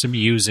stick some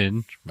U's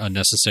in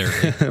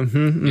unnecessarily.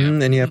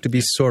 And you have to be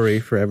sorry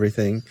for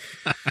everything.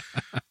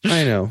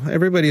 I know.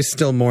 Everybody's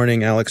still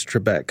mourning Alex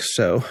Trebek,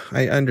 so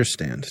I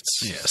understand.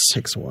 It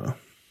takes a while.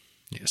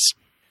 Yes.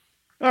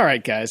 All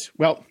right, guys.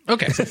 Well,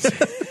 Okay.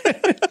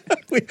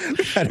 We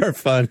had our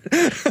fun.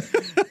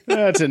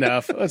 that's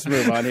enough. Let's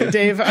move on here.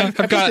 Dave, I've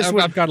got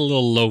a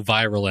little low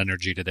viral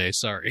energy today.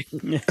 Sorry.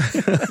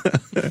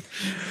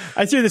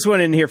 I threw this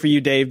one in here for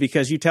you, Dave,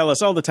 because you tell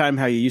us all the time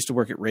how you used to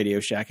work at Radio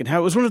Shack and how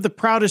it was one of the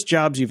proudest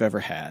jobs you've ever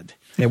had.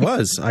 It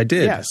was. I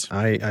did. Yes.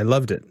 I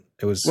loved it.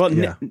 It was, Well,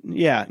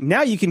 yeah.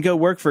 Now you can go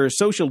work for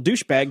social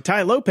douchebag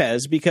Ty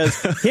Lopez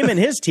because him and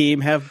his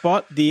team have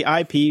bought the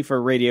IP for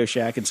Radio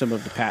Shack and some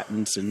of the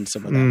patents and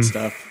some of that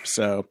stuff.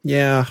 So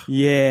Yeah.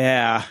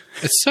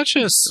 It's such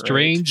a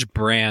strange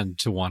brand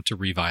to want to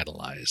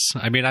revitalize.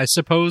 I mean, I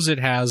suppose it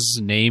has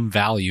name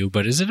value,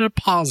 but is it a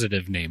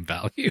positive name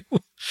value?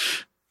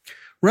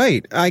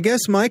 Right. I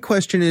guess my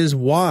question is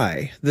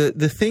why?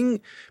 The thing,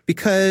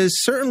 because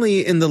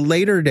certainly in the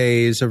later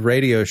days of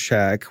Radio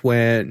Shack,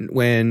 when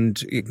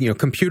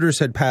computers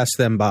had passed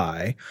them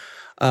by,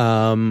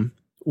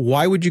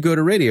 why would you go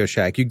to Radio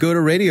Shack? You go to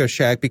Radio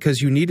Shack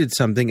because you needed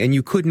something and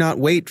you could not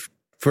wait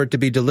for it to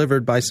be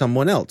delivered by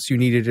someone else. You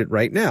needed it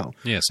right now.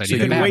 Yes, I So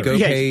need you a wait-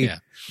 battery. yeah.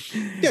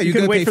 You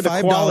couldn't go wait pay for the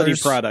 $5. quality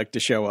product to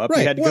show up. You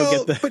Right. had to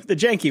Well, go get the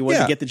janky one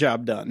to get the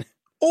job done.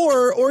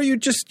 Or you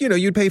just,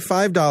 you'd pay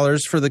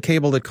 $5 for the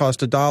cable that cost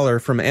 $1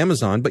 from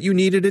Amazon, but you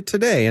needed it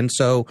today. And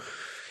so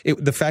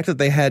the fact that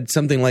they had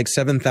something like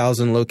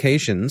 7,000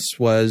 locations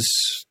was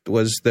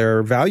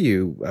their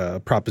value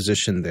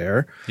proposition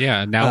there.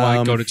 Yeah, now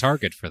I go to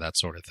Target for that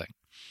sort of thing.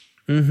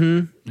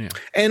 Mm-hmm. Yeah.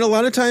 And a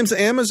lot of times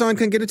Amazon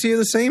can get it to you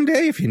the same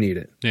day if you need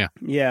it. Yeah.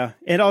 Yeah.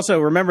 And also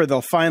remember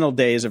the final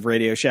days of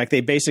Radio Shack,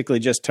 they basically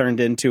just turned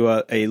into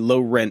a low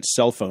rent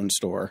cell phone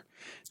store.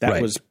 That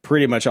Right. was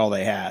pretty much all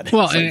they had.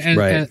 Well,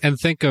 Right. and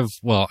think of,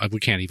 well, we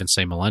can't even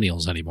say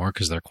millennials anymore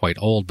because they're quite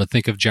old, but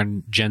think of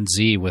Gen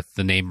Z with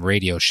the name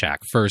Radio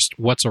Shack. First,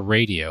 what's a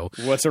radio?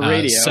 What's a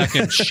radio?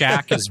 Second,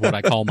 shack is what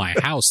I call my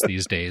house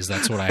these days.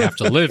 That's what I have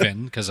to live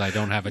in because I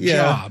don't have a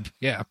job.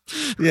 Yeah.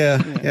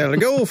 Yeah.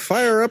 Go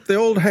fire up the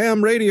old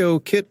ham radio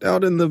kit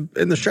out in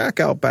the shack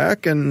out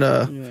back and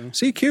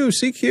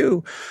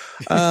CQ.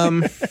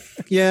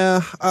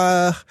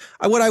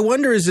 What I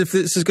wonder is if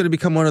this is going to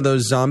become one of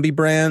those zombie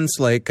brands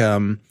like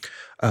Bell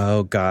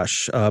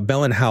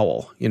and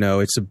Howell.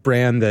 It's a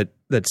brand that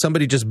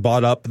somebody just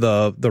bought up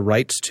the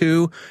rights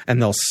to,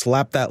 and they'll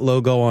slap that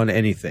logo on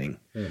anything.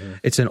 Mm-hmm.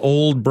 It's an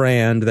old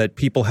brand that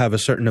people have a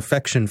certain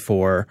affection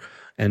for.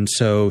 And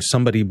so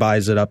somebody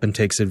buys it up and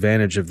takes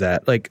advantage of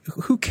that. Like,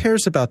 who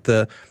cares about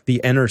the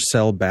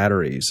Enercell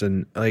batteries?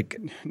 And like,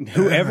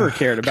 whoever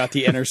cared about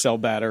the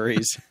Enercell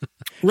batteries?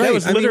 Right. That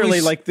was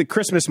literally like the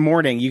Christmas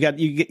morning. You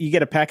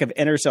get a pack of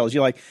Enercells.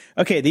 You're like,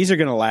 okay, these are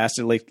going to last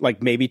at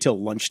like maybe till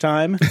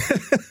lunchtime.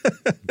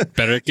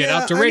 Better get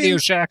out to Radio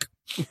Shack.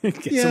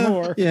 Get some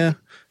more. Yeah.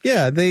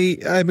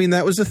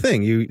 That was the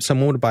thing.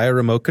 Someone would buy a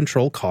remote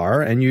control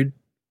car and you'd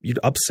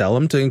upsell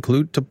them to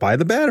buy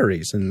the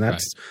batteries. And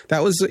that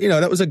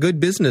was a good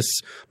business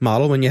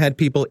model when you had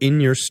people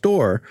in your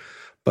store.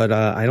 But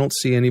I don't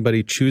see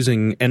anybody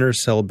choosing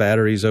Enercell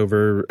batteries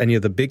over any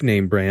of the big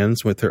name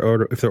brands if they're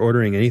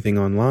ordering anything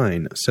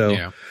online. So,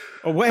 yeah.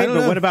 Oh, wait,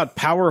 but what about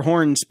Power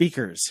Horn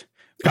speakers?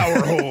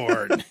 Power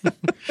Horn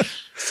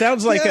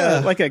sounds like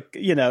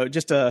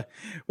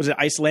was it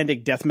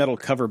Icelandic death metal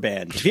cover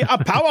band?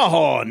 A Power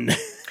Horn.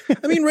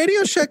 I mean,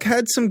 Radio Shack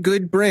had some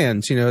good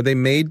brands. You know, they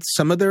made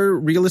some of their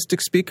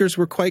realistic speakers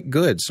were quite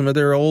good. Some of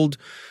their old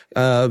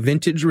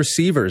vintage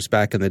receivers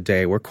back in the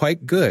day were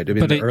quite good. I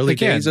mean, the early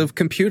days of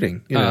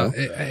computing, you know.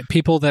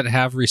 People that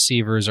have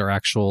receivers or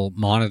actual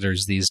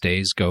monitors these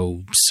days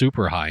go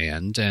super high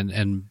end,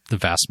 and the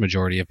vast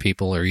majority of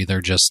people are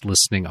either just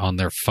listening on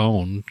their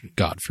phone,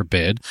 God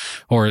forbid,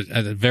 or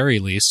at the very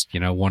least, you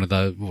know,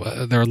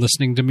 they're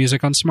listening to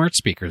music on smart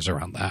speakers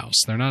around the house.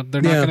 They're not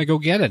going to go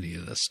get any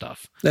of this stuff.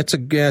 That's a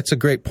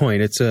great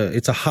point. It's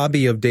a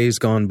hobby of days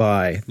gone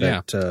by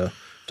that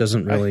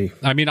doesn't really.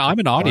 I mean, I'm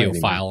an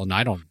audiophile, and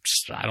I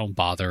don't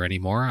bother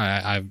anymore.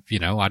 I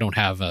don't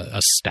have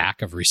a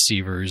stack of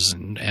receivers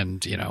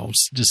and you know,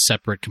 just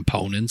separate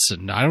components,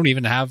 and I don't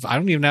even have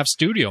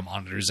studio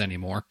monitors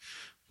anymore.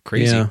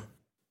 Crazy. Yeah.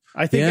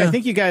 I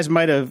think you guys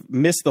might have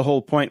missed the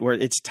whole point where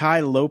it's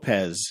Ty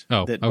Lopez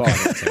that bought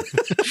it.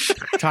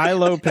 Ty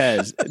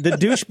Lopez, the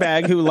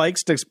douchebag who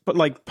likes to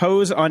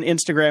pose on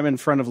Instagram in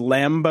front of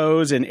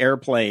Lambos and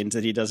airplanes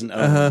that he doesn't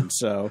own.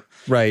 So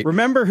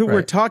remember who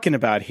we're talking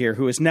about here,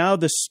 who is now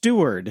the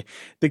steward,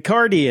 the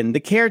guardian, the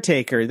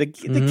caretaker, the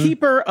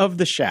keeper of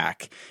the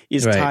shack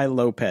is Ty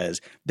Lopez.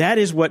 That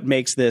is what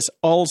makes this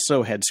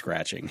also head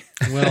scratching.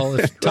 Well,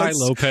 if Ty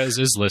Lopez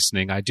is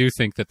listening, I do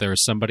think that there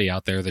is somebody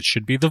out there that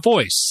should be the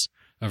voice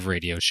of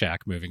Radio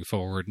Shack moving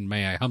forward, and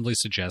may I humbly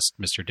suggest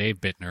Mr. Dave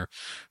Bittner,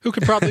 who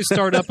could probably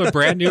start up a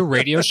brand new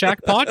Radio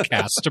Shack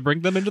podcast to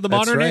bring them into the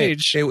modern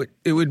age.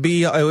 It would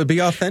be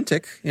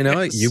authentic. You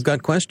know, You've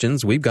got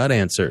questions, we've got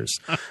answers,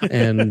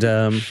 and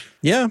I'm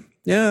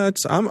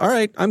all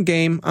right. I'm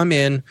game. I'm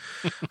in.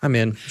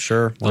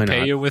 Sure, why not? They'll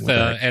pay you with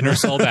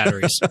Enercell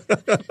batteries.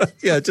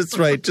 Yeah, that's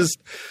right.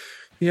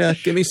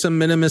 Give me some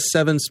Minimus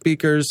 7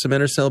 speakers, some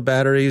Enercell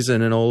batteries,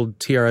 and an old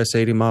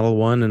TRS-80 Model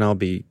 1, and I'll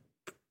be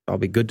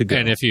good to go.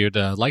 And if you'd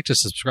like to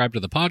subscribe to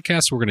the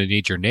podcast, we're going to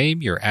need your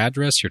name, your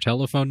address, your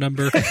telephone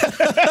number.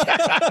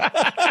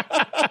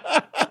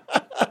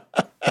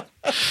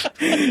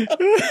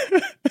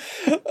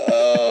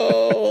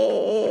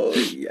 Oh,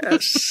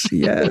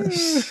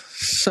 yes.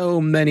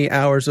 So many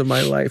hours of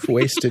my life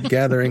wasted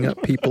gathering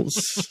up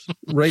people's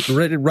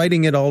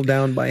writing it all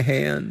down by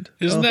hand.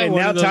 And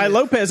now Ty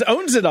Lopez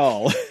owns it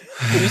all.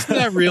 Isn't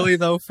that really,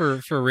 though,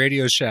 for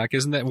Radio Shack?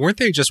 Weren't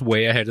they just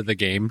way ahead of the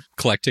game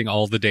collecting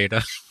all the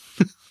data?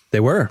 They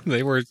were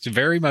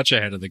very much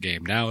ahead of the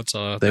game. Now it's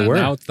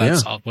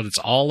that's what it's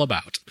all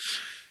about.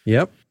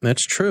 Yep,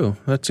 that's true.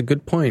 That's a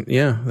good point.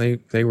 Yeah,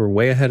 they were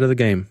way ahead of the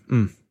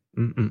game.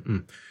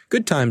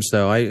 Good times,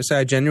 though.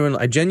 I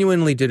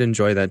genuinely did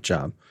enjoy that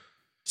job.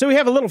 So we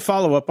have a little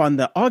follow-up on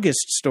the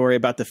August story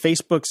about the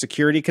Facebook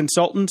security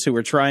consultants who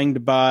were trying to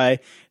buy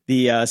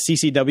the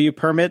CCW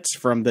permits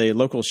from the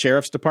local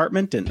sheriff's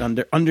department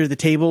and under the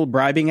table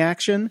bribing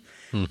action.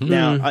 Mm-hmm.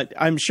 Now,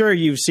 I'm sure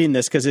you've seen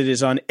this because it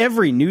is on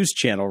every news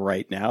channel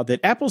right now that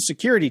Apple's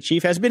security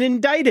chief has been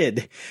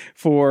indicted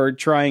for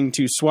trying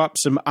to swap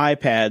some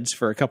iPads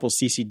for a couple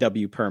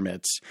CCW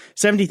permits.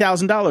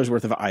 $70,000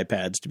 worth of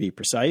iPads, to be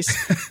precise.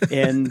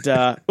 And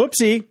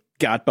whoopsie,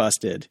 got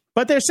busted.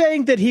 But they're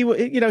saying that he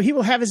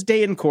will have his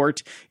day in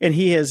court, and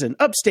he is an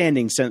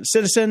upstanding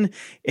citizen,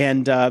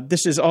 and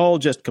this is all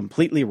just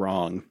completely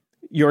wrong.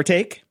 Your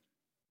take?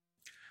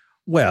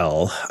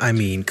 Well, I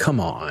mean, come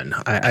on.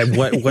 Why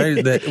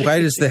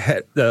does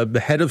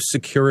the head of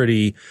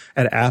security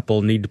at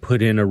Apple need to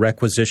put in a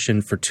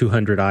requisition for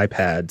 200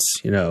 iPads?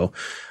 You know,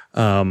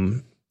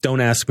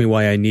 don't ask me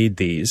why I need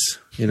these.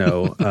 You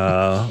know,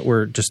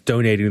 we're just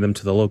donating them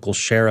to the local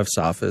sheriff's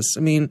office.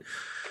 I mean,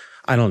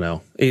 I don't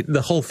know.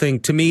 The whole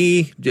thing, to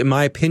me, in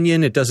my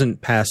opinion, it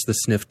doesn't pass the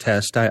sniff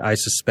test. I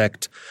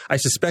suspect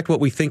what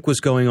we think was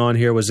going on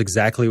here was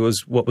exactly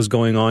what was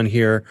going on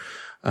here.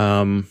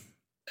 And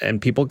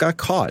people got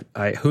caught.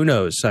 Who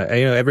knows?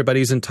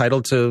 Everybody's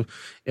entitled to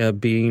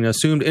being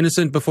assumed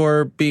innocent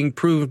before being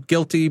proved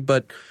guilty,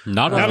 but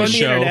not on the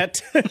show.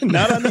 Internet.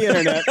 Not on the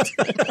internet.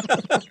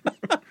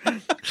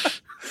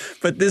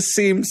 But this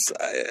seems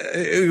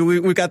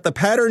we got the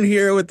pattern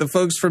here with the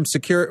folks from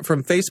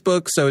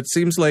Facebook. So it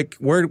seems like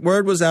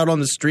word was out on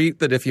the street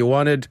that if you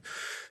wanted,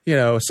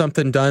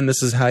 something done,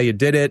 this is how you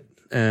did it.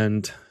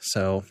 And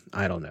so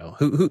I don't know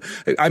who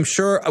I'm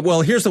sure.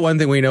 Well, here's the one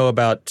thing we know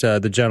about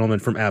the gentleman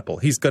from Apple.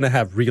 He's going to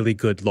have really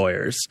good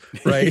lawyers,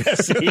 right?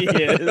 Yes, he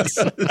is.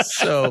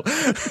 So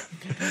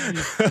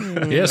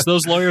yes,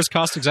 those lawyers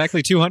cost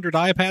exactly 200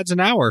 iPads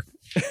an hour.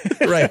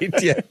 Right.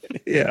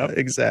 Yeah,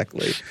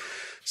 exactly.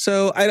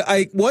 So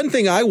I one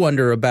thing I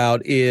wonder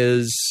about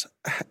is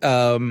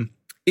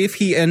if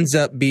he ends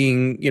up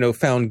being,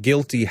 found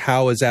guilty,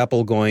 how is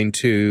Apple going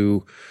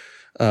to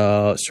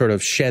sort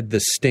of shed the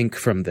stink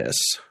from this?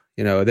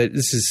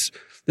 That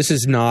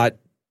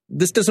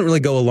this doesn't really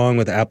go along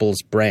with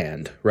Apple's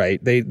brand,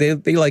 right? They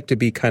like to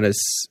be kind of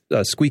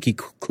squeaky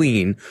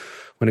clean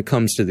when it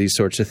comes to these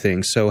sorts of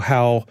things. So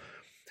how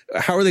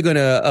are they going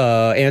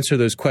to answer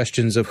those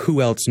questions of who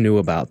else knew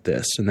about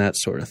this and that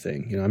sort of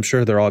thing? I'm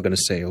sure they're all going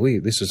to say, "Oh,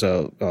 this is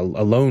a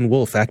lone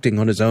wolf acting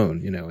on his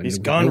own." And he's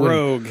gone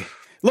rogue.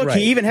 Look, Right.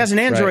 he even has an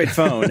Android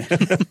phone.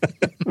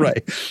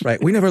 Right.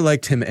 We never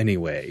liked him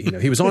anyway.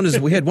 He was on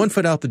we had one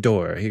foot out the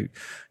door.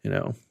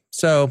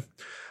 So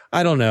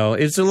I don't know.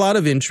 It's a lot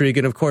of intrigue.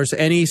 And of course,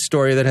 any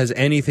story that has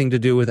anything to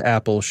do with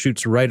Apple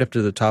shoots right up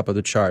to the top of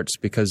the charts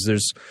because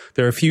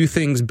there are a few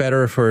things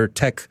better for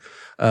tech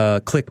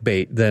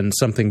clickbait than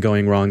something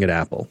going wrong at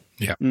Apple.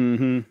 Yeah.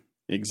 Mm-hmm.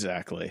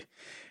 Exactly.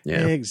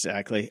 Yeah.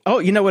 Exactly. Oh,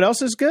 you know what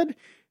else is good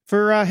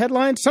for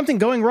headlines? Something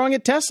going wrong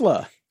at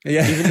Tesla.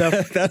 Yeah. Even though,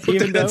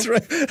 That's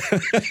right.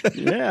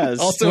 yes.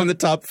 Also in the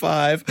top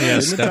 5.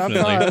 Yes, in the top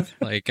definitely. 5.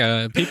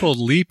 Like people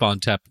leap on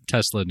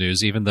Tesla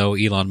news, even though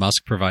Elon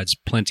Musk provides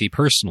plenty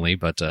personally.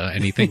 But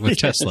anything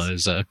with Yes.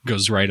 Tesla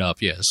goes right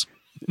up. Yes.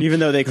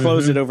 Even though they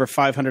closed it over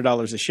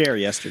 $500 a share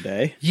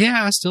yesterday.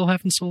 Yeah, I still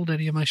haven't sold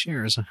any of my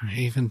shares.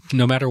 Even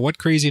no matter what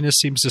craziness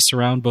seems to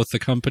surround both the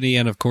company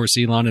and, of course,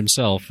 Elon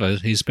himself,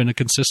 he's been a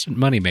consistent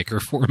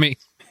moneymaker for me.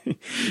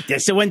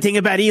 That's the one thing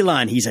about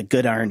Elon. He's a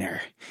good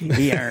earner.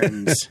 He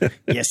earns.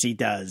 Yes, he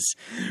does.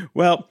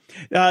 Well,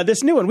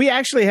 this new one, we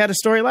actually had a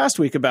story last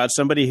week about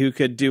somebody who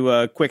could do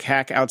a quick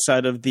hack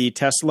outside of the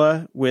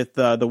Tesla with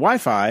the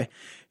Wi-Fi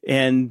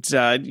and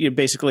you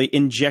basically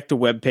inject a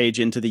web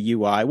page into the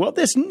UI. Well,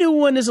 this new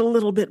one is a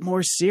little bit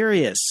more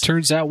serious.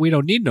 Turns out we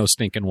don't need no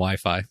stinking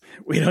Wi-Fi.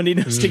 We don't need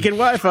no stinking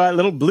Wi-Fi. A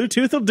little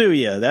Bluetooth will do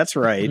you. That's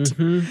right.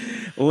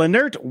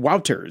 Leonard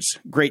Wouters,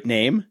 great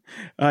name.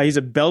 He's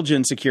a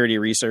Belgian security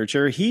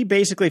researcher. He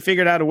basically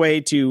figured out a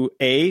way to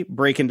A,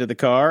 break into the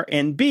car,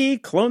 and B,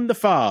 clone the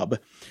fob.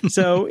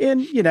 So,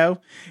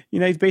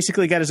 he's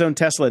basically got his own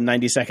Tesla in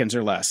 90 seconds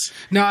or less.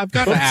 Now, I've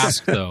got to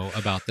ask, though,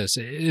 about this.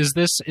 Is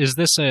this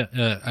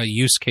a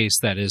use case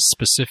that is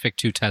specific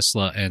to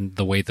Tesla and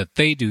the way that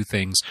they do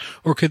things,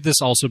 or could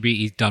this also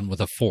be done with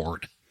a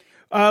Ford?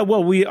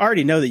 Well, we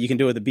already know that you can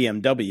do it with a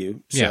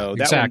BMW, so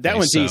Yeah, exactly. that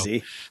one's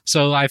easy.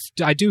 So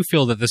I do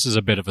feel that this is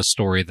a bit of a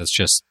story that's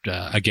just,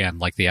 again,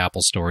 like the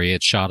Apple story.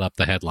 It shot up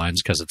the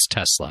headlines because it's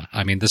Tesla.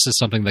 I mean, this is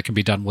something that can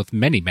be done with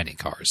many, many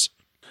cars.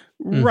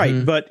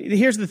 Right, but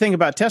here's the thing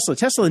about Tesla.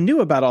 Tesla knew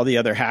about all the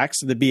other hacks,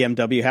 the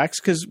BMW hacks,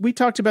 because we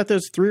talked about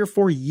those 3 or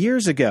 4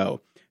 years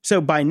ago.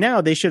 So by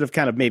now, they should have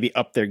kind of maybe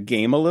upped their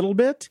game a little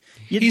bit.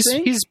 He's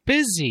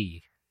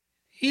busy.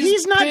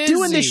 He's not busy.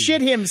 doing the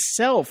shit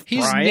himself,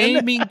 He's Brian.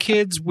 naming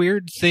kids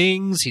weird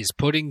things. He's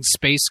putting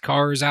space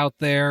cars out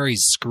there.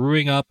 He's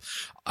screwing up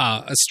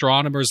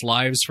astronomers'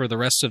 lives for the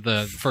rest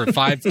of for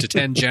 5 to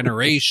 10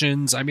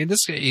 generations. I mean,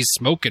 he's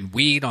smoking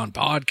weed on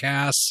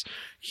podcasts.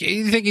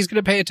 You think he's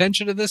going to pay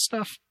attention to this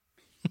stuff?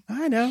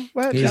 I know.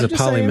 Well, He's I'm a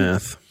just saying.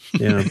 polymath.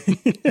 Yeah.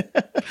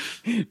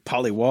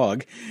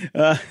 Polywog.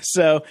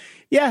 So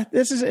yeah,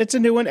 it's a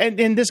new one.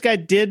 And this guy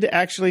did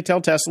actually tell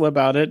Tesla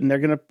about it, and they're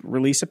going to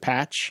release a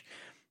patch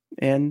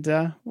and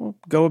we'll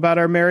go about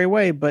our merry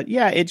way. But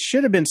yeah, it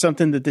should have been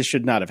something that this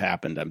should not have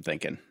happened, I'm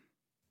thinking.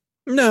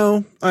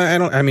 No, I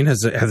don't. I mean,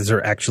 has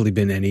there actually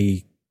been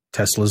any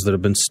Teslas that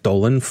have been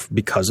stolen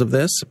because of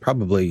this?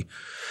 Probably.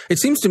 It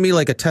seems to me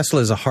like a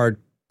Tesla is a hard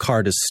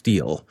car to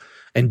steal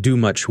and do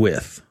much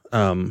with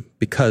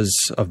because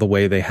of the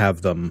way they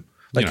have them.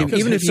 Like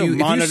even if it's so you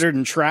monitored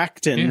and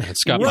tracked, and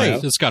it's got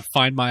Right. it's got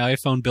Find My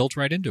iPhone built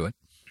right into it.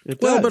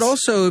 well, but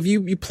also if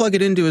you plug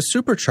it into a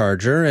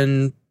supercharger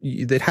and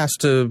it has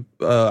to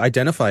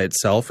identify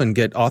itself and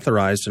get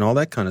authorized and all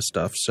that kind of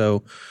stuff.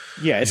 So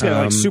yeah, it's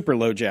got like super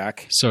low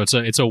jack. So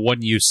it's a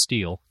one-use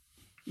steal.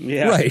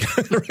 Yeah, right,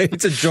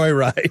 it's a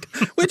joyride,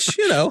 which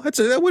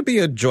that would be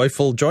a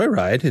joyful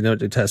joyride,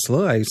 to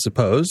Tesla, I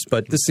suppose.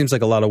 But this seems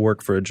like a lot of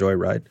work for a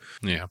joyride.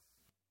 Yeah.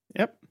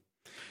 Yep.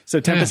 So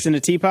Tempest in a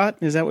teapot,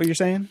 is that what you're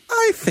saying?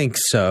 I think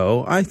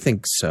so. I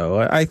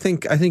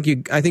think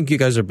you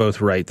guys are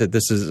both right that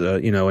this is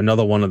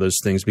another one of those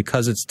things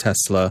because it's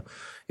Tesla.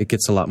 It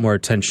gets a lot more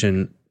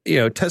attention.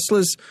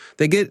 Teslas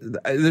they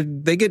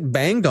get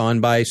banged on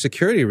by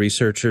security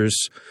researchers.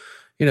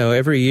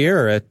 Every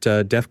year at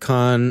DEF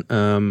CON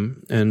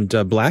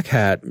and Black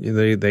Hat,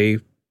 they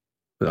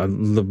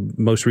the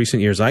most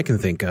recent years I can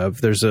think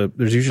of, there's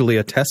usually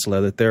a Tesla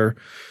that they're.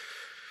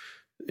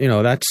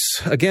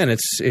 That's again,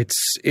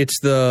 it's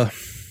the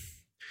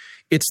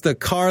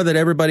car that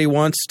everybody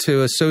wants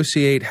to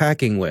associate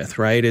hacking with,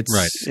 right?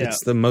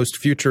 It's the most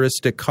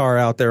futuristic car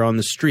out there on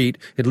the street,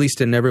 at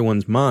least in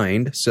everyone's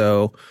mind.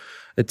 So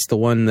it's the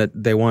one that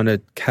they want to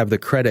have the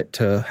credit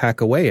to hack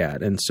away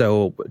at. And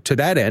so to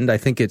that end, I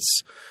think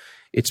it's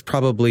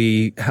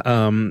probably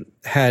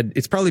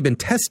been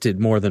tested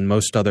more than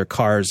most other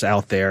cars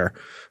out there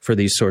for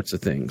these sorts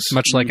of things.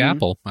 Much like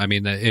Apple. I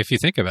mean, if you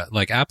think of it,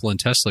 like Apple and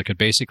Tesla could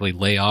basically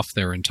lay off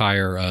their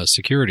entire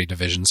security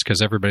divisions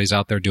because everybody's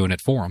out there doing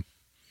it for them.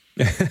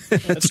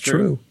 That's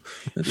true.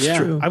 That's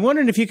true. I'm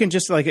wondering if you can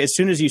just as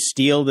soon as you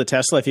steal the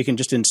Tesla, if you can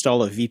just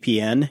install a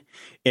VPN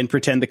and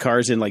pretend the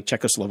car's in like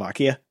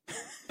Czechoslovakia.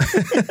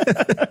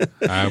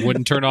 I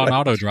wouldn't turn on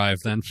auto drive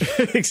then.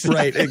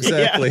 Right,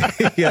 exactly.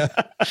 Yeah.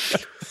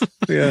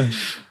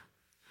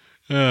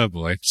 Oh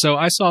boy! So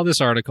I saw this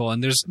article,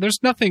 and there's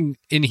nothing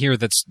in here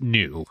that's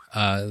new.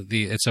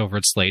 It's over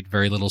at Slate.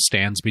 Very little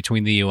stands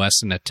between the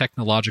U.S. and a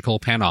technological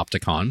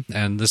panopticon,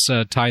 and this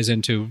ties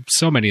into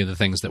so many of the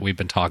things that we've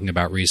been talking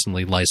about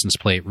recently: license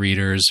plate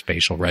readers,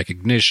 facial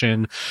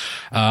recognition,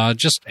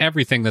 just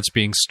everything that's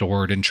being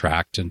stored and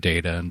tracked and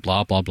data and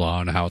blah blah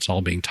blah, and how it's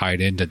all being tied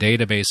into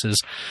databases.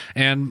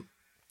 And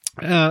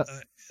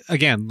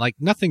again, like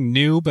nothing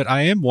new, but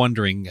I am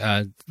wondering,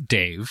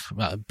 Dave,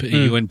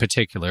 you in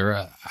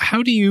particular,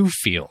 how do you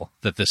feel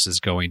that this is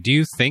going? Do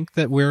you think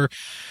that we're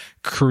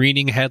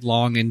careening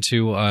headlong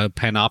into a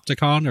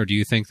panopticon, or do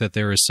you think that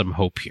there is some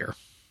hope here?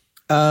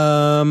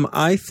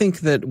 I think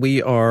that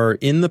we are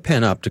in the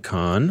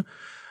panopticon.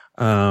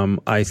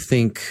 I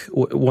think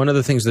one of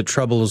the things that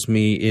troubles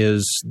me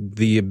is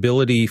the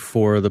ability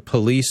for the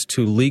police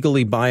to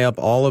legally buy up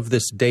all of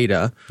this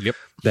data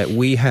that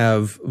we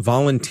have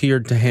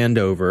volunteered to hand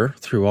over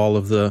through all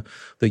of the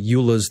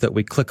EULAs that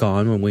we click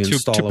on when we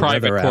install a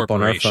weather app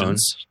on our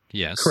phones.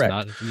 Yes,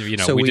 correct.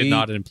 So we did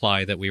not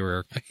imply that we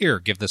were here.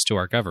 Give this to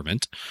our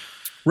government.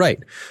 Right.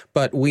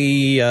 But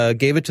we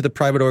gave it to the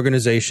private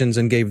organizations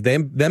and gave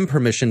them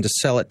permission to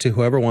sell it to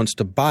whoever wants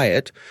to buy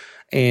it.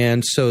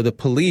 And so the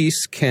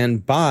police can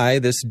buy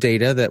this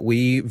data that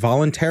we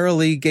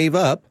voluntarily gave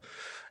up,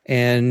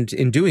 and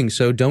in doing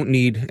so don't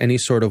need any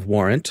sort of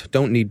warrant,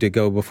 don't need to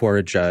go before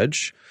a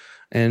judge.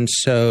 And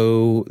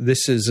so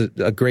this is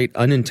a great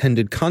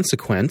unintended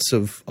consequence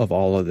of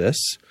all of this.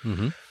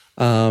 Mm-hmm.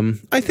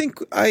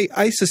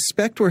 I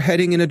suspect we're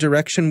heading in a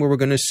direction where we're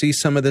going to see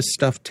some of this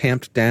stuff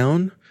tamped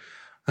down.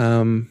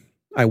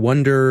 I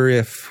wonder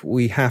if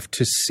we have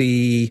to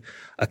see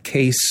a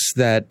case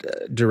that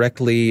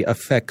directly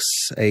affects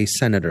a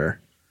senator.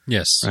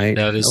 Yes, right?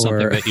 That is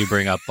something that you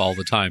bring up all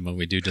the time when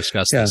we do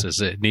discuss this, is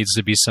it needs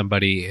to be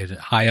somebody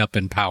high up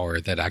in power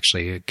that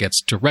actually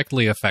gets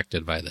directly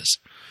affected by this.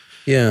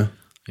 Yeah.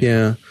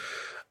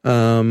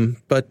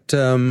 But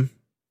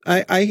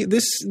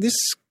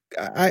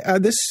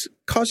this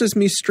causes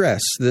me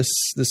stress.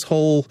 This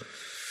whole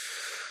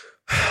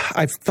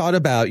I've thought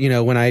about,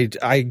 when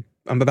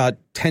I'm about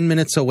 10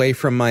 minutes away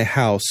from my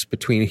house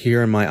between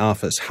here and my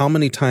office. How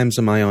many times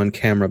am I on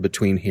camera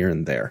between here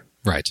and there?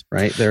 Right.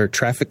 There are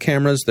traffic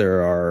cameras.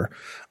 There are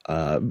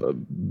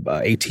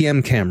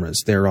ATM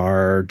cameras. There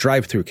are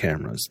drive-through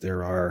cameras.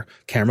 There are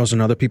cameras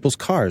on other people's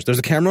cars. There's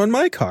a camera on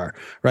my car,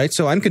 right?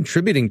 So I'm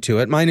contributing to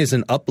it. Mine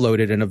isn't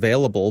uploaded and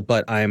available,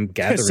 but I'm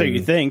gathering. So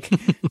you think.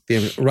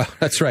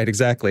 That's right,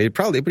 exactly.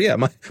 Probably, but yeah,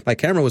 my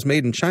camera was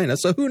made in China,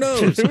 so who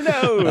knows? Who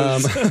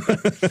knows?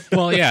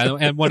 Well, yeah,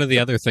 and one of the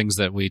other things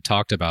that we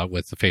talked about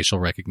with the facial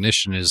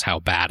recognition is how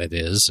bad it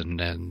is,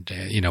 and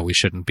we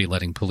shouldn't be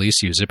letting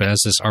police use it. But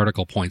as this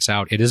article points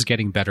out, it is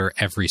getting better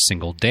every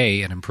single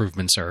day, and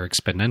improvements are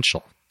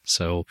exponential.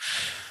 So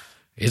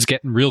it's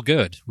getting real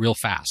good, real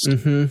fast.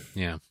 Mm-hmm.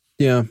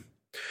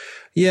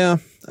 Yeah.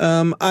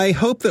 I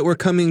hope that we're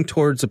coming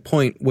towards a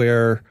point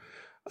where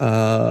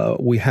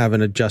we have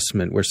an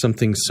adjustment, where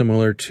something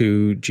similar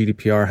to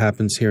GDPR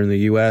happens here in the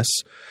U.S.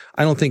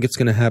 I don't think it's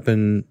going to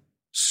happen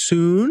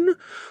soon.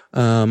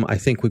 I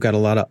think we've got a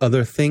lot of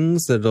other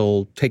things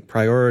that'll take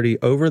priority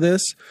over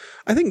this.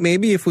 I think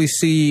maybe if we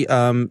see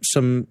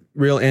some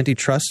real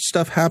antitrust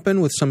stuff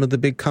happen with some of the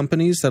big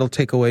companies, that'll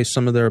take away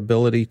some of their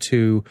ability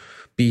to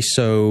be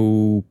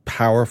so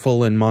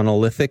powerful and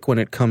monolithic when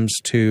it comes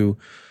to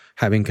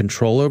having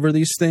control over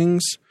these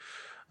things.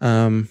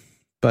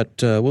 But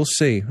we'll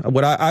see.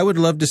 What I would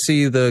love to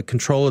see the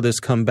control of this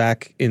come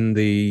back in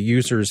the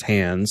user's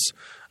hands.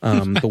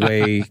 The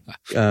way,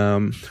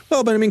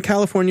 but I mean,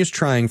 California's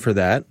trying for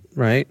that,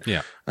 right?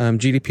 Yeah.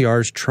 GDPR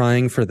is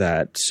trying for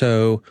that.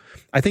 So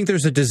I think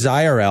there's a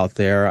desire out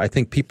there. I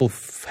think people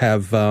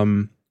have,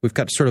 we've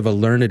got sort of a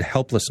learned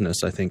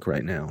helplessness, I think,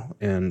 right now.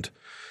 And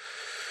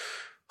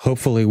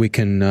hopefully we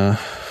can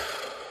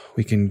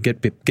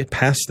get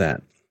past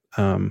that.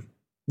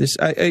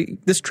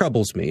 This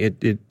troubles me.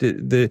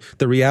 The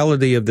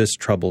reality of this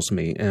troubles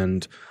me.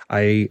 And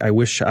I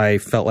wish I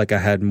felt like I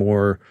had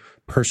more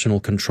personal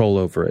control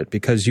over it,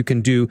 because you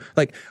can do,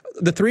 like,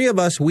 the three of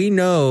us, we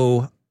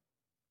know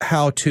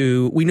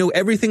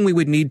everything we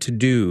would need to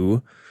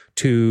do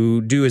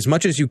as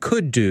much as you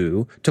could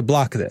do to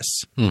block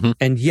this. Mm-hmm.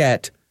 And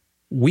yet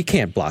we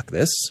can't block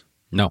this.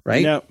 No.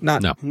 Right? No.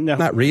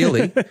 Not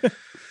really.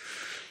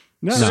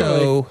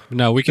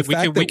 No, we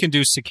can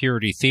do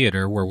security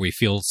theater where we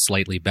feel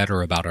slightly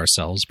better about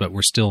ourselves, but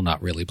we're still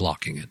not really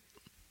blocking it.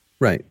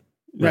 Right.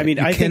 I mean,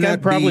 I think I'm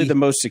probably the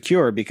most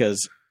secure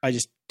because I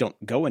just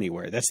don't go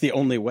anywhere. That's the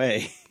only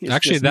way.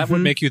 Actually, that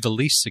would make you the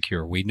least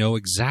secure. We know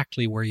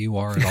exactly where you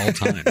are at all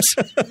times.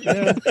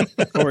 Yeah.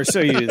 Or so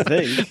you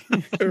think.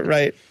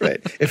 Right.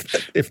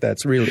 If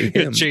that's really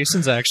him.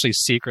 Jason's actually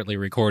secretly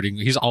recording.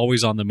 He's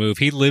always on the move.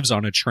 He lives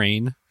on a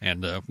train,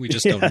 and we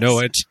just don't know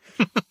it.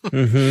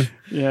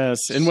 Mm-hmm.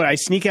 Yes. And when I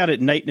sneak out at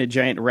night in a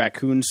giant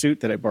raccoon suit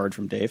that I borrowed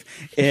from Dave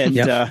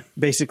and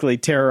basically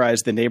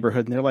terrorize the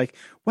neighborhood, and they're like,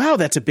 wow,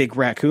 that's a big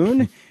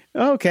raccoon.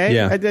 Okay.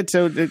 Yeah. I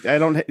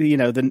don't,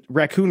 the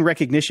raccoon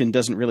recognition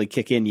doesn't really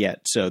kick in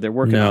yet. So they're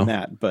working on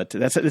that. But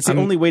that's the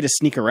only way to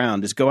sneak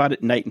around is go out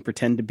at night and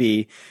pretend to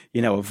be,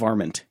 a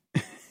varmint.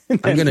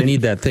 I'm going to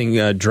need that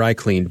thing dry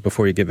cleaned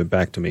before you give it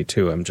back to me,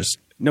 too. I'm just...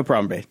 No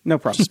problem, babe. No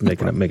problem. Just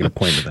making a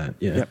point of that.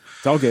 Yeah. Yep.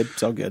 It's all good.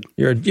 It's all good.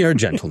 You're a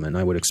gentleman.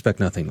 I would expect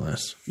nothing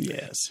less.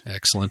 Yes.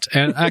 Excellent.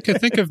 And I could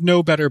think of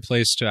no better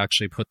place to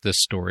actually put this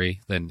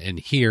story than in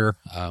here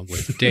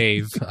with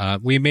Dave.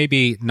 We may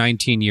be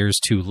 19 years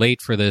too late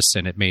for this,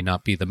 and it may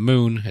not be the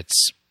moon.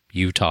 It's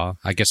Utah.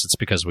 I guess it's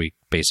because we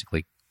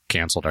basically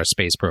canceled our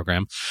space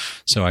program.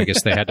 So I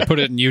guess they had to put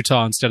it in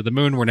Utah instead of the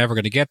moon. We're never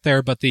going to get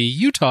there. But the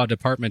Utah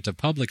Department of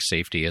Public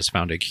Safety has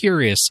found a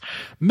curious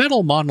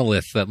metal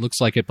monolith that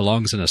looks like it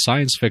belongs in a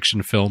science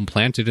fiction film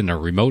planted in a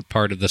remote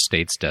part of the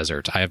state's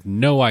desert. I have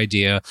no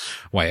idea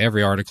why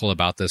every article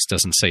about this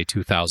doesn't say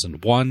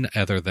 2001,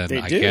 other than,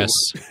 I guess...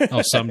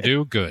 Oh, some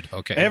do? Good.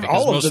 Okay.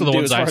 Because most of the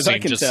ones I've seen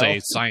just say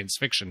science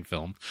fiction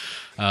film.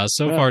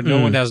 So far,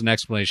 no one has an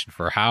explanation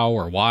for how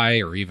or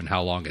why or even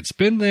how long it's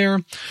been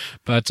there.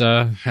 But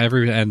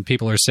and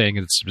people are saying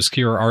it's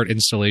obscure art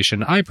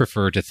installation. I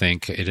prefer to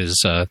think it is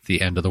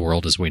the end of the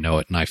world as we know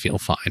it, and I feel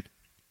fine.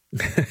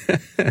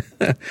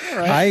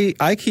 Right.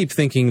 I keep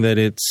thinking that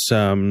it's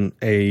a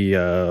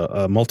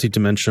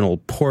multidimensional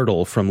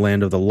portal from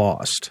Land of the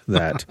Lost.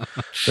 That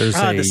there's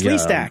the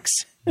Sleestaks.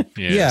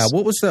 Yes. Yeah,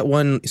 what was that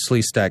one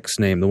Sleestak's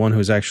name? The one who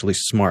was actually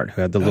smart,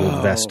 who had the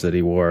little vest that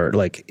he wore.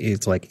 Like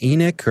it's like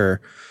Enoch or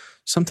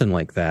something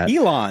like that.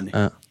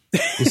 Elon.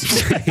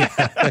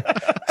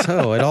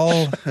 So it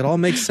all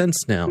makes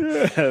sense now.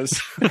 Yes.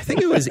 I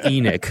think it was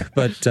Enoch,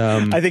 but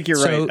I think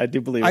you're right. I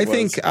do believe it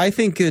was. I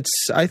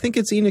think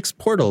it's Enoch's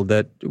portal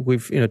that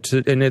we've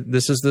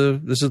this is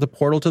the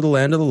portal to the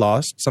Land of the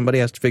Lost. Somebody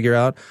has to figure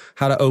out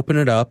how to open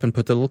it up and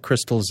put the little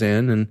crystals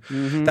in,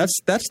 and that's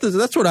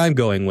what I'm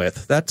going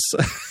with. That's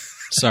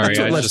Sorry, that's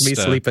what lets me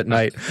sleep at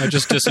night. I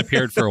just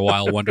disappeared for a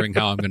while, wondering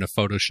how I'm going to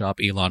Photoshop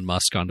Elon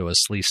Musk onto a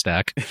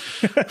Sleestack.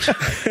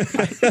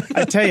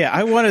 I tell you,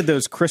 I wanted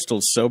those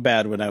crystals so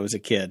bad when I was a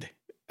kid.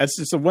 That's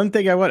just the one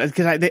thing I wanted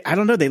because I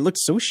don't know, they looked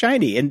so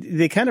shiny and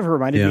they kind of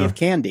reminded me of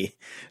candy.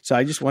 So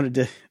I just wanted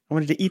to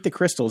eat the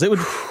crystals.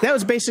 That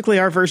was basically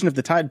our version of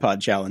the Tide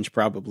Pod challenge.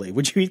 Probably.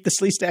 Would you eat the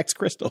Sleestaks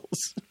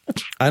crystals?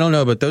 I don't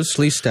know, but those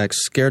Sleestaks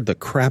scared the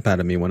crap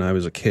out of me when I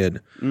was a kid.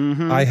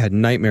 Mm-hmm. I had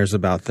nightmares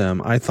about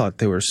them. I thought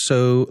they were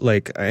so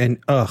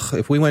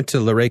if we went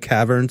to Luray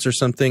Caverns or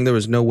something, there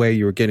was no way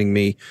you were getting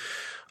me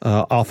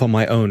off on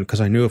my own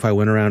because I knew if I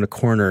went around a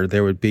corner,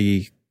 there would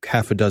be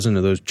half a dozen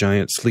of those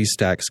giant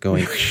Sleestaks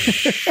going.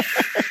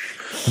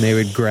 And they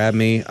would grab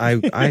me.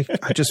 I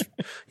just,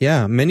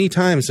 many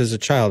times as a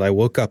child, I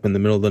woke up in the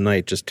middle of the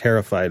night just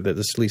terrified that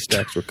the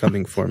Sleestaks were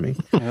coming for me.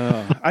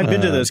 I've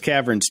been to those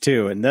caverns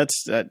too, and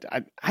that's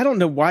I don't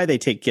know why they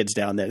take kids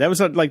down there. That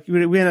was like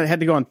we had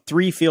to go on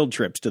 3 field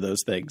trips to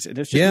those things, and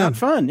it's just not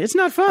fun. It's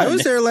not fun. I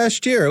was there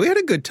last year. We had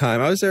a good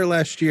time. I was there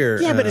last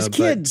year. Yeah, but as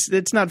kids,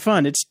 it's not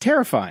fun. It's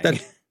terrifying.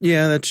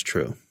 That's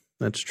true.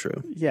 That's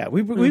true. Yeah,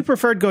 we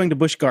preferred going to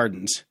Busch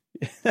Gardens.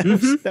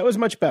 That was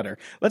much better.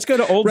 Let's go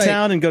to Old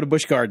Town and go to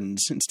Busch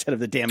Gardens instead of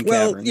the damn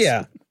caverns. Well,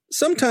 yeah.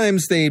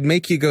 Sometimes they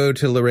make you go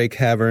to Luray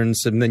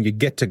Caverns and then you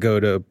get to go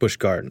to Busch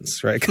Gardens,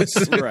 right?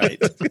 Right.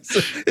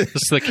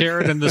 It's the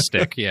carrot and the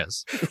stick,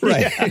 yes.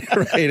 Right,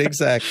 right,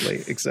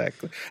 exactly.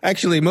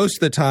 Actually, most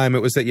of the time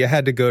it was that you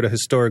had to go to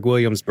Historic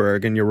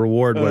Williamsburg and your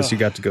reward was you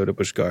got to go to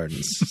Busch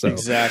Gardens. So.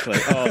 Exactly.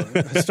 Oh,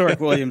 Historic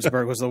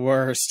Williamsburg was the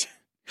worst.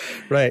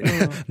 Right.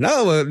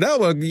 Now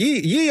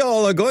ye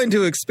all are going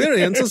to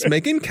experience us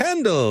making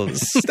candles.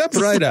 Step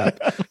right up.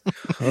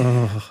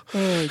 Oh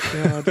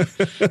God.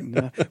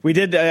 No. We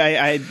did.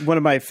 I one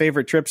of my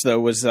favorite trips though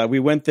was we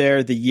went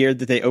there the year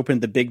that they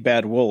opened the Big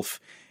Bad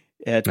Wolf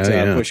at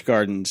Busch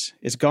Gardens.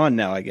 It's gone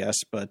now, I guess,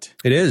 but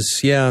it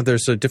is. Yeah,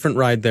 there's a different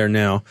ride there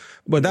now.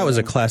 But that was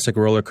a classic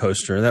roller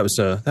coaster. That was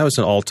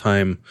an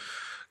all-time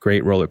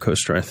great roller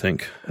coaster, I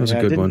think. That was a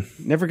good one.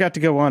 Never got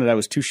to go on it. I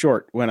was too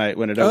short when it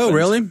opened. Oh,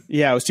 really?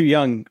 Yeah, I was too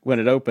young when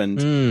it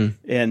opened.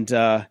 And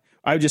I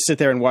would just sit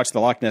there and watch the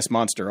Loch Ness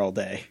Monster all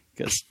day.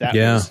 Is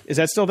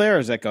that still there or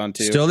is that gone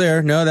too? Still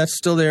there. No, that's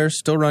still there.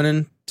 Still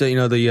running.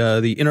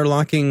 The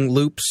interlocking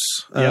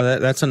loops.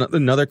 That's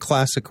another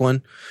classic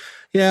one.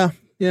 Yeah.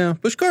 Yeah,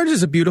 Busch Gardens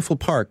is a beautiful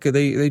park.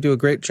 They do a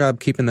great job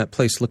keeping that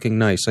place looking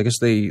nice. I guess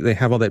they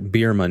have all that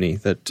beer money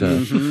that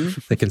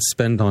they can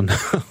spend on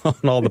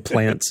all the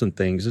plants and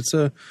things. It's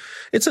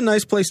a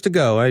nice place to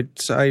go. I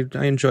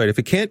enjoy it.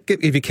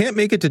 If you can't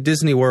make it to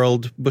Disney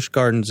World, Busch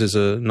Gardens is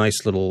a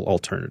nice little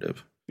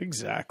alternative.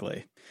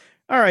 Exactly.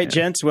 All right,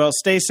 gents. Well,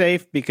 stay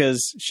safe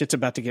because shit's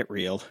about to get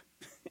real.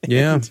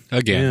 Yeah.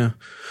 Again.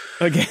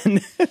 Yeah.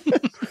 Again.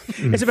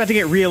 It's about to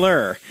get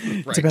realer.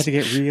 Right. It's about to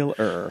get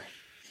realer.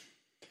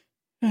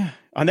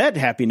 On that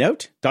happy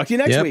note, talk to you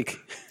next week.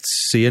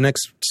 See you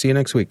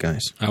next week,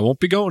 guys. I won't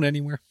be going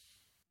anywhere.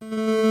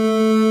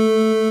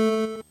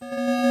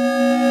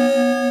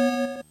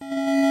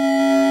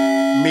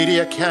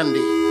 Media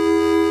Candy.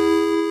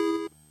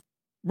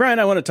 Brian,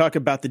 I want to talk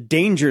about the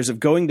dangers of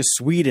going to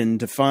Sweden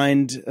to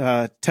find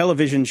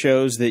television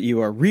shows that you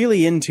are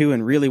really into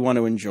and really want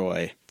to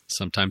enjoy.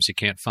 Sometimes you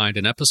can't find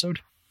an episode.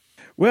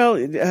 Well,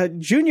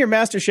 Junior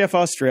MasterChef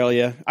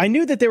Australia, I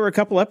knew that there were a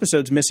couple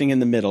episodes missing in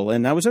the middle,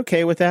 and I was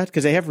okay with that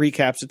because they have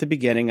recaps at the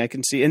beginning. I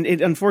can see, and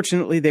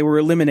unfortunately, they were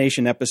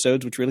elimination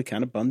episodes, which really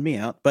kind of bummed me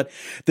out. But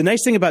the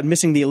nice thing about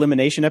missing the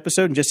elimination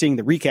episode and just seeing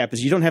the recap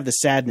is you don't have the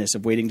sadness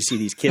of waiting to see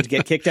these kids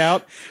get kicked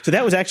out. So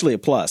that was actually a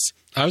plus.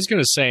 I was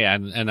going to say,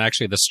 and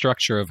actually the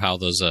structure of how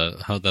those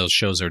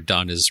shows are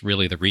done is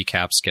really the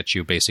recaps get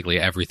you basically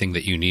everything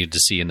that you needed to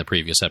see in the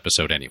previous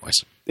episode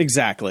anyways.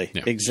 Exactly.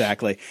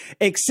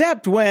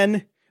 Except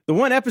when the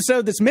one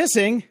episode that's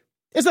missing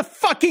is the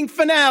fucking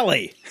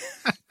finale.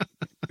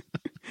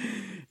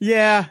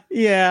 Yeah.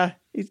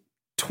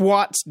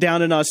 Twats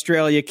down in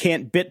Australia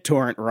can't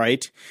BitTorrent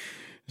right.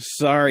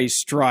 Sorry,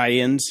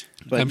 Strians.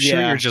 But I'm sure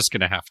you're just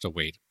going to have to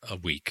wait a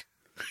week.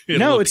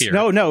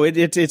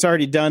 It's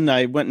already done.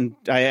 I went and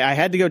I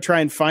had to go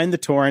try and find the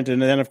torrent,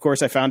 and then of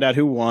course I found out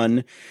who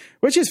won,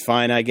 which is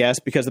fine, I guess,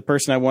 because the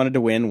person I wanted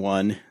to win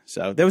won.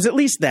 So there was at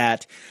least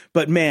that.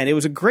 But man, it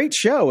was a great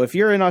show. If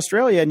you're in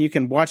Australia and you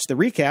can watch the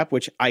recap,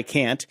 which I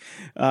can't,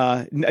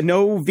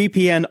 no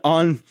VPN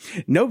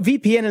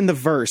in the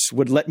verse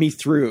would let me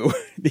through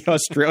the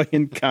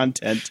Australian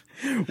content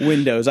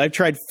windows. I've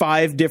tried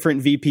 5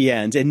 different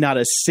VPNs and not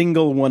a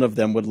single one of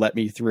them would let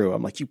me through.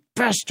 I'm like, you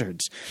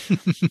bastards.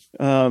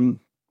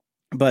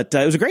 But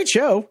it was a great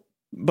show.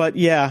 But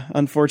yeah,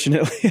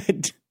 unfortunately, I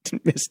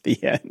didn't miss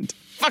the end.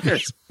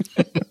 Fuckers.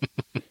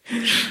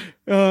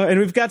 And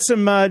we've got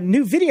some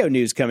new video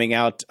news coming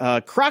out.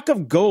 Crock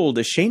of Gold,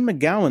 a Shane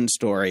MacGowan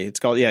story. It's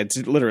called, it's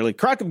literally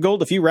Crock of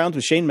Gold, a few rounds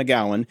with Shane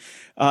MacGowan,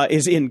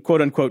 is in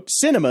quote unquote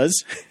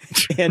cinemas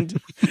and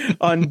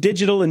on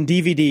digital and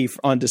DVD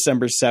on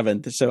December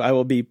 7th. So I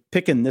will be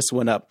picking this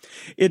one up.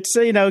 It's,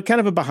 kind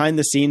of a behind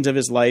the scenes of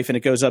his life, and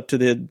it goes up to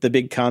the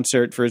big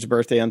concert for his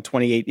birthday in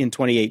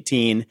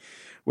 2018.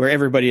 Where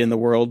everybody in the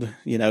world,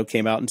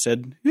 came out and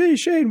said, "Hey,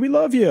 Shane, we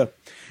love you."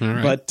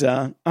 Right. But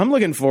I'm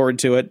looking forward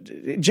to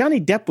it.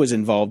 Johnny Depp was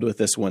involved with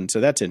this one,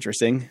 so that's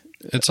interesting.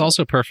 It's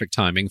also perfect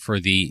timing for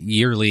the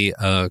yearly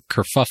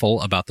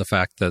kerfuffle about the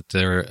fact that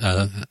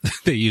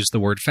they use the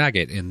word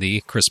faggot in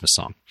the Christmas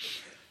song.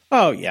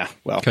 Oh, yeah.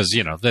 Well, because,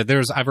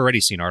 I've already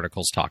seen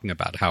articles talking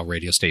about how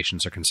radio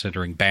stations are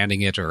considering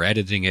banning it or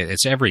editing it.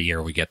 It's every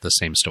year we get the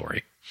same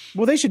story.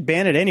 Well, they should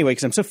ban it anyway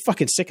because I'm so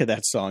fucking sick of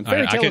that song.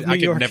 I could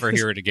never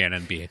hear it again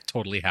and be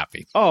totally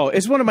happy. Oh,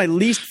 it's one of my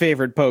least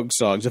favorite Pogue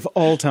songs of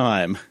all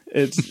time.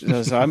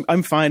 So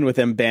I'm fine with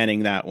them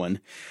banning that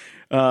one.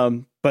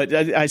 But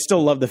I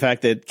still love the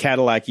fact that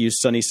Cadillac used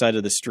Sunny Side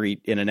of the Street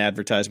in an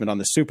advertisement on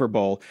the Super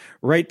Bowl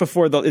right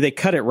before they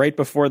cut it right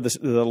before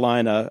the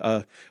line,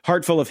 a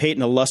heart full of hate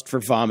and a lust for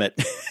vomit.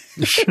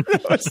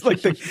 It's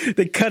like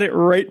they cut it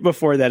right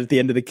before that at the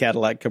end of the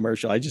Cadillac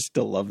commercial. I just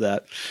still love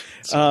that.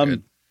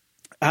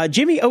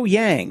 Jimmy O.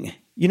 Yang,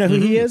 you know who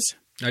he is?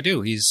 I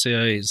do. He's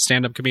a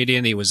stand-up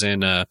comedian. He was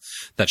in that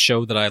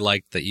show that I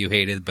liked that you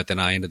hated, but then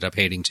I ended up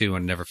hating too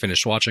and never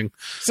finished watching.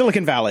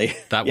 Silicon Valley.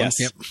 That yes.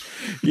 one? Yep.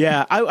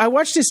 Yeah. I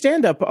watched his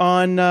stand-up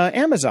on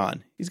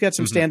Amazon. He's got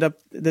some stand-up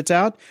that's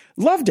out.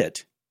 Loved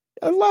it.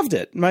 I loved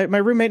it. My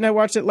roommate and I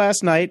watched it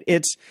last night.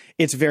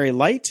 It's very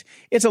light.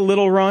 It's a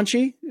little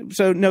raunchy.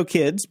 So no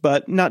kids,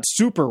 but not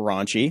super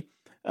raunchy.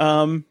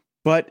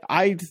 But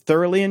I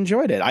thoroughly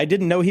enjoyed it. I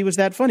didn't know he was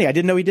that funny. I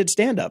didn't know he did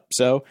stand up.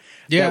 So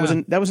that was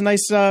a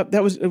nice.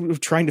 That was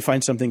trying to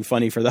find something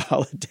funny for the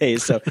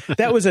holidays. So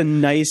that was a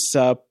nice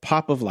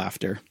pop of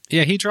laughter.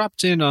 Yeah, he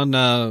dropped in on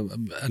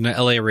an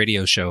LA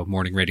radio show,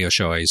 morning radio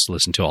show I used to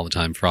listen to all the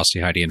time, Frosty,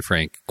 Heidi, and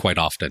Frank, quite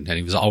often, and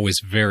he was always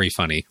very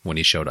funny when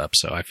he showed up.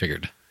 So I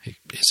figured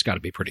he's got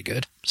to be pretty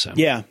good. So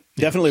yeah,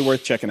 definitely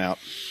worth checking out.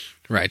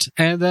 Right.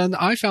 And then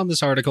I found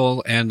this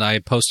article and I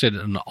posted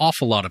an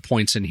awful lot of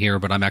points in here,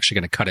 but I'm actually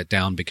going to cut it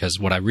down because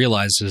what I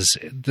realized is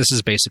this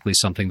is basically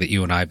something that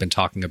you and I have been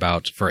talking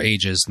about for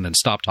ages and then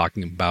stopped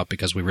talking about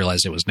because we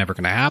realized it was never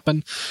going to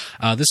happen.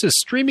 This is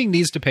streaming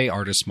needs to pay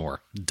artists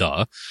more.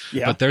 Duh.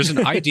 Yeah. But there's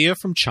an idea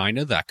from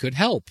China that could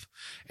help.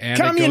 And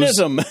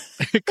communism.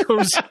 It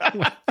goes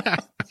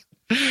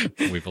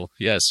we will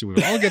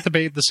all get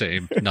paid the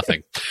same.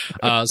 Nothing.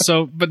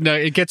 But no,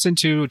 it gets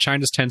into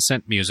China's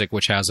Tencent Music,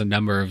 which has a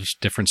number of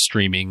different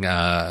streaming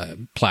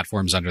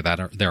platforms under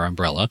their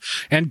umbrella.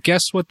 And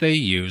guess what they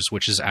use,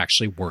 which is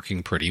actually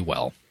working pretty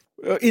well.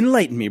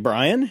 Enlighten me,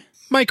 Brian.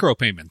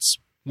 Micropayments.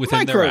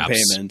 Within their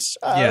apps. Micropayments.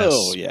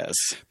 Oh, yes.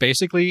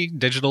 Basically,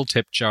 digital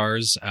tip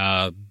jars,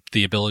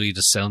 the ability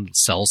to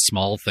sell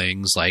small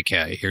things like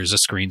here's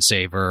a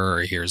screensaver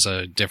or here's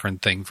a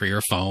different thing for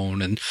your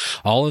phone and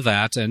all of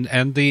that. And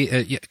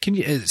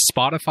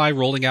Spotify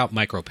rolling out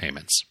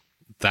micropayments.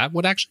 That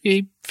would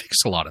actually fix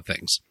a lot of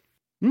things.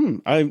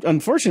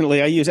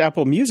 Unfortunately, I use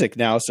Apple Music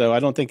now, so I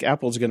don't think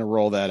Apple's going to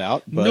roll that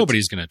out. But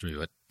Nobody's going to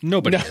do it.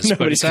 Nobody is.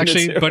 But it's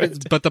actually,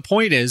 but the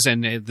point is,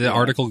 and the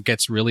article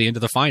gets really into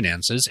the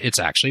finances, it's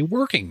actually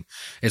working.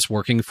 It's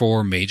working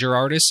for major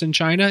artists in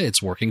China.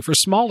 It's working for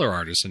smaller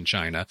artists in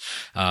China.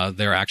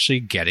 They're actually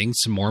getting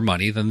some more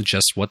money than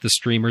just what the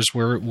streamers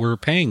were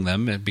paying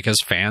them, because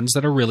fans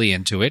that are really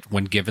into it,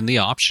 when given the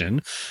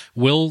option,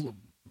 will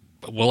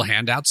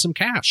hand out some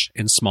cash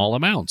in small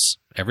amounts.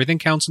 Everything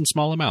counts in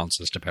small amounts,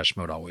 as Depeche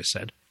Mode always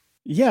said.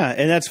 Yeah,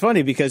 and that's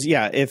funny because,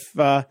 if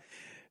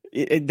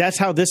that's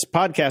how this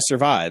podcast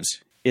survives,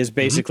 is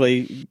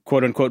basically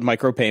quote unquote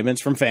micropayments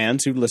from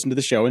fans who listen to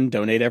the show and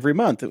donate every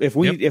month.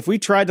 If we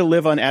tried to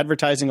live on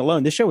advertising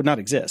alone, this show would not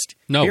exist.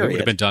 No, it would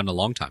have been done a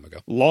long time ago.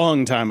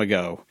 Long time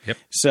ago. Yep.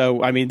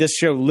 So, I mean, this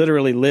show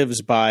literally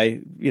lives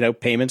by,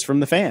 payments from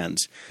the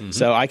fans.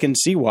 So I can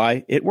see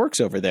why it works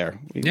over there.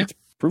 Yeah. It's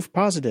proof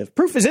positive.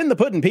 Proof is in the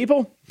pudding,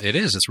 people. It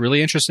is. It's a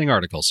really interesting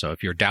article. So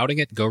if you're doubting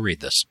it, go read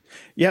this.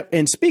 Yep.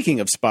 And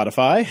speaking of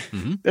Spotify,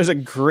 there's a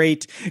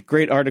great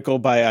article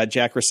by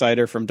Jack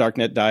Reciter from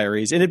Darknet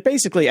Diaries. And it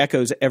basically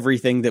echoes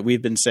everything that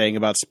we've been saying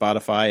about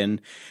Spotify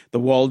and the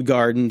walled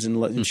gardens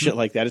and shit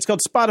like that. It's called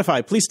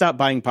Spotify, Please Stop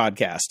Buying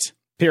Podcasts.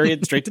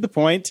 Period. Straight to the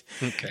point.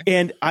 Okay.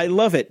 And I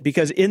love it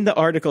because in the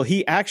article,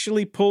 he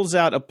actually pulls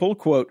out a pull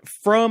quote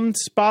from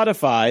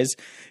Spotify's,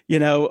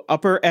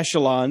 upper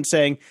echelon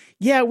saying,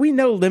 yeah, we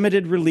know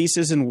limited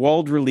releases and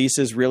walled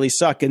releases really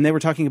suck. And they were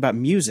talking about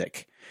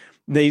music.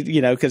 They,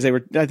 because I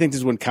think this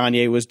is when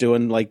Kanye was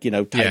doing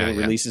Tidal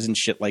releases and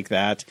shit like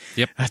that.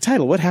 Yep.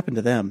 Tidal, what happened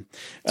to them?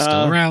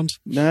 Still around.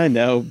 I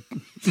know.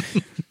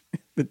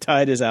 The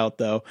tide is out,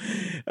 though.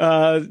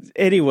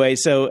 Anyway,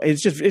 so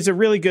it's a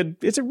really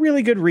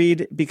good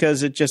read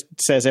because it just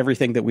says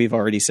everything that we've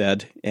already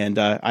said, and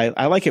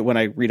I like it when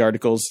I read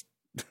articles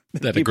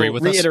that agree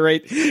with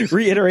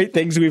reiterate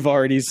things we've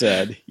already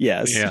said.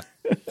 Yes. Yeah.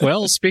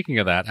 Well, speaking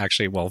of that,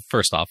 actually,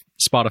 first off,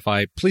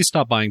 Spotify, please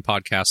stop buying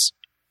podcasts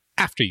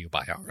after you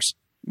buy ours.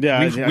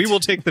 Yeah, we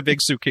will take the big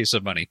suitcase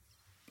of money.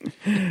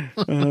 I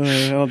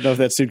don't know if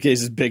that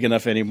suitcase is big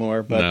enough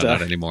anymore. But no,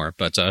 not anymore.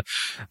 But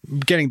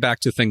getting back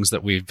to things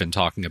that we've been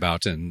talking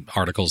about and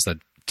articles that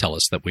tell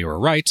us that we were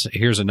right,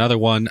 here's another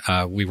one.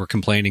 We were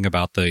complaining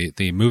about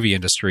the movie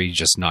industry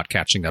just not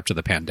catching up to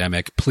the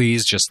pandemic.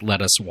 Please just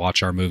let us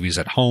watch our movies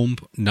at home.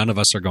 None of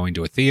us are going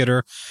to a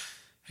theater,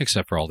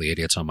 except for all the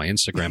idiots on my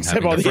Instagram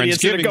having their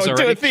Friendsgivings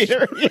already. To a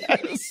theater.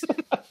 Yes.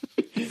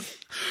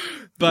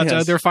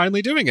 But they're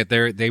finally doing it.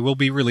 They will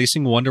be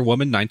releasing Wonder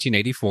Woman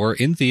 1984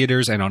 in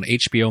theaters and on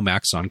HBO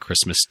Max on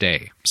Christmas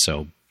Day.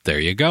 So there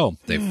you go.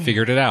 They've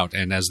figured it out.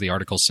 And as the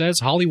article says,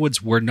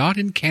 Hollywood's "we're not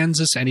in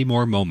Kansas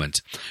anymore"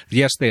 moment.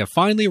 Yes, they have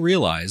finally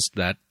realized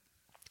that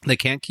they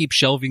can't keep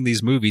shelving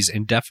these movies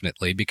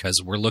indefinitely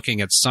because we're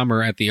looking at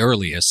summer at the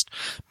earliest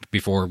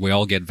before we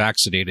all get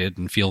vaccinated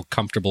and feel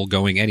comfortable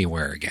going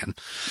anywhere again.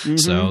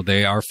 So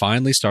they are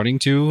finally starting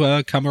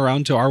to come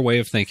around to our way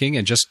of thinking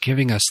and just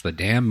giving us the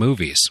damn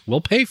movies.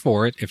 We'll pay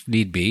for it if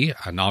need be.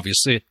 And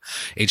obviously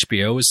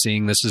HBO is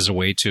seeing this as a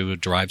way to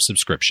drive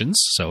subscriptions.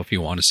 So if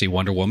you want to see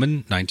Wonder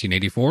Woman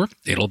 1984,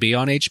 it'll be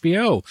on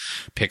HBO.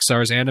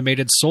 Pixar's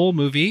animated Soul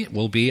movie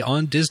will be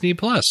on Disney+.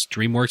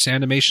 DreamWorks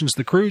Animation's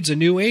The Croods: A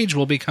New Age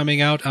will be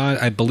coming out,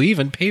 I believe,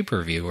 in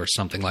pay-per-view or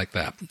something like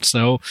that.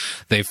 So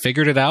they've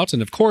figured it out.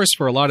 And of course,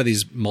 for a lot of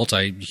these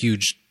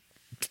multi-huge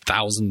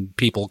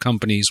 1,000-people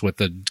companies with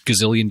a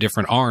gazillion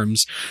different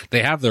arms,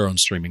 they have their own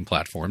streaming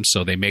platforms.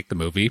 So they make the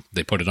movie,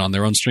 they put it on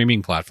their own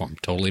streaming platform.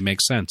 Totally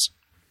makes sense.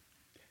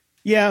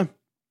 Yeah.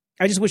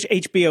 I just wish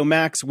HBO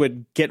Max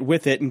would get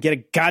with it and get a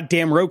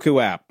goddamn Roku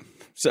app.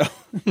 So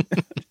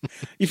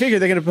you figure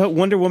they're going to put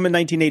Wonder Woman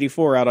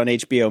 1984 out on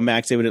HBO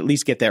Max. They would at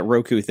least get that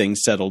Roku thing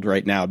settled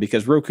right now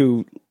because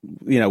Roku,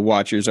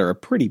 watchers are a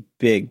pretty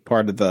big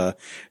part of the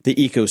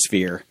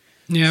ecosphere.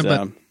 Yeah,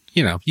 so,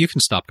 but, you can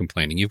stop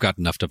complaining. You've got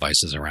enough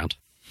devices around.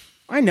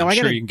 I know. I'm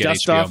sure you can get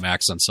HBO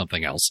Max on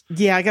something else.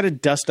 Yeah, I got to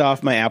dust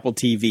off my Apple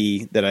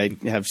TV that I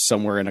have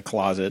somewhere in a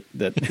closet.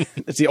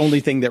 That's the only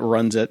thing that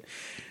runs it.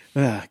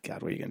 God,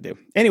 what are you going to do?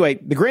 Anyway,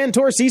 the Grand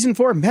Tour Season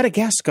 4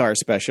 Madagascar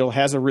special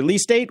has a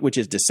release date, which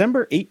is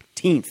December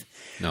 18th.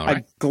 All right.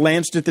 I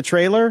glanced at the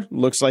trailer.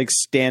 Looks like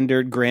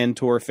standard Grand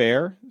Tour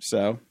fare.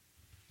 So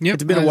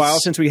it's been a while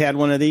since we had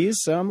one of these,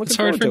 so I'm looking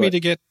forward to it. It's hard for me to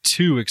get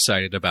too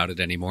excited about it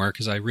anymore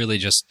because I really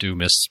just do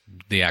miss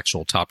the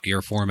actual Top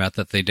Gear format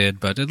that they did.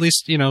 But at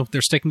least,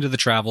 they're sticking to the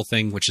travel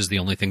thing, which is the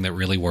only thing that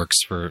really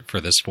works for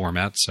this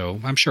format.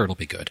 So I'm sure it'll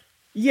be good.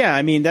 Yeah,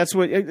 I mean, that's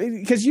what –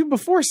 because you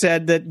before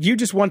said that you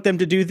just want them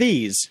to do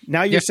these.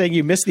 Now you're saying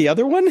you miss the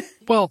other one?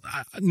 Well,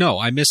 no,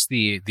 I miss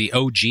the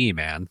OG,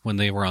 man, when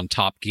they were on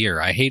Top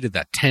Gear. I hated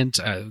that tent.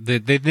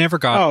 They never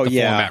got the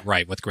format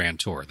right with Grand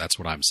Tour. That's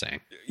what I'm saying.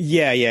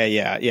 Yeah.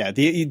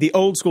 The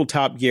old school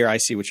Top Gear, I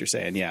see what you're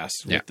saying, yes.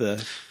 Yeah.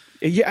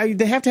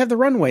 They have to have the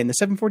runway in the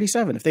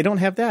 747. If they don't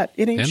have that,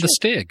 it ain't and shit. The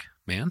Stig,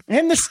 man.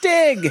 And the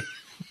Stig!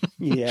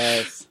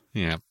 Yes.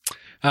 Yeah.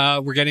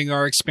 We're getting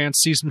our Expanse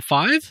Season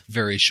 5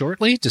 very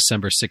shortly,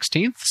 December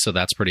 16th, so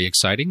that's pretty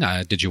exciting.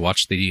 Did you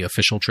watch the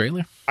official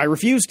trailer? I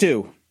refuse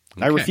to.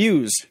 Okay. I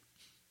refuse.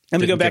 I'm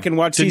going to go back and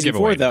watch Season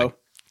 4, though.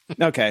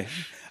 Okay.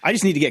 I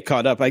just need to get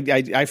caught up.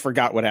 I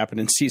forgot what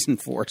happened in Season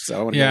 4,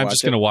 so I'm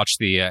just going to watch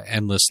the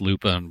endless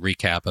loop and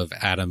recap of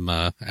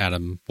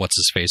Adam,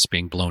 what's-his-face,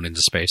 being blown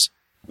into space.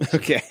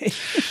 Okay.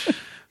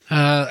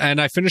 And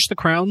I finished The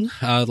Crown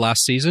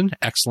last season.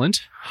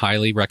 Excellent.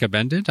 Highly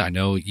recommended. I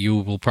know you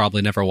will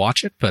probably never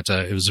watch it, but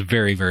it was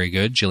very, very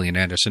good. Gillian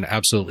Anderson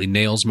absolutely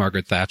nails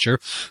Margaret Thatcher.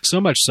 So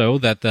much so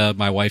that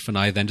my wife and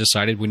I then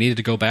decided we needed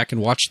to go back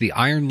and watch The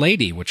Iron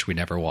Lady, which we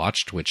never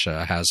watched, which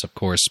has, of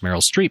course,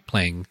 Meryl Streep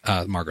playing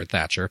Margaret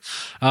Thatcher.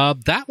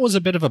 That was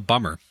a bit of a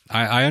bummer.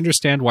 I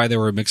understand why there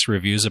were mixed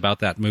reviews about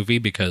that movie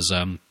because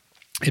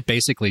it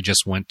basically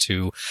just went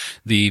to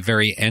the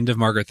very end of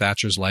Margaret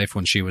Thatcher's life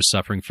when she was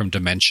suffering from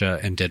dementia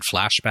and did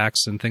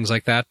flashbacks and things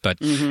like that. But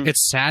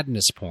it's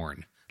sadness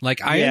porn.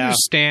 Like, I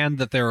understand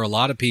that there are a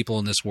lot of people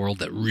in this world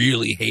that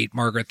really hate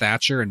Margaret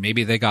Thatcher, and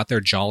maybe they got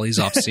their jollies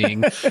off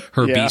seeing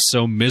her be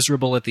so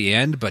miserable at the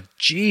end. But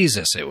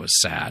Jesus, it was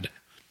sad.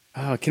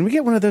 Can we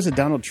get one of those of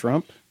Donald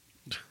Trump?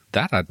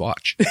 That I'd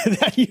watch.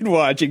 That you'd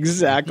watch,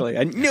 exactly.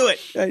 I knew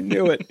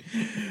it.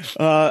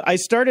 I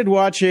started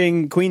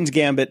watching Queen's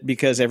Gambit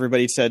because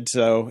everybody said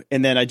so.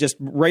 And then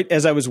right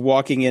as I was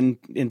walking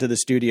into the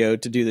studio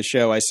to do the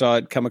show, I saw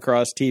it come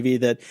across TV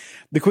that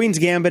The Queen's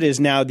Gambit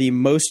is now the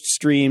most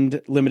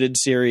streamed limited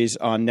series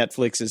on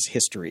Netflix's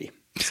history.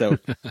 So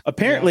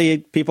apparently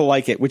people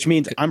like it, which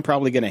means I'm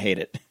probably going to hate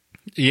it.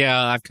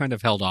 Yeah, I've kind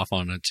of held off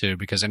on it too,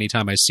 because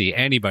anytime I see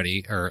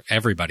anybody or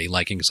everybody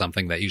liking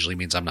something, that usually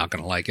means I'm not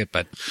going to like it.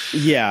 But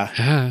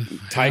yeah,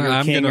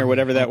 Tiger King or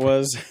whatever that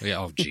was. Yeah,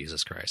 oh,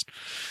 Jesus Christ.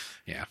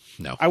 Yeah,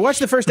 no. I watched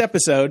the first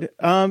episode.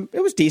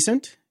 It was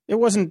decent. It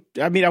wasn't.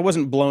 I mean, I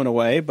wasn't blown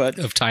away, but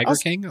of Tiger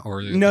King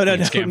or no.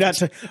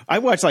 I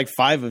watched like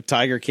 5 of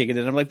Tiger King, and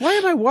then I'm like, why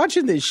am I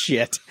watching this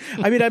shit?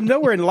 I mean, I'm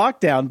nowhere in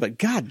lockdown, but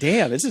god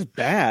damn, this is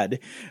bad.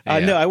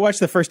 No, I watched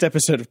the first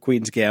episode of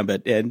Queen's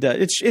Gambit, and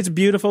it's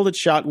beautiful. It's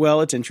shot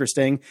well. It's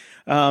interesting.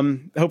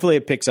 Hopefully,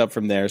 it picks up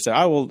from there. So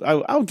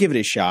I'll give it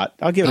a shot.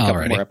 I'll give it a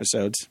couple more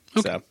episodes.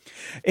 Okay. So,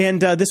 and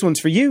this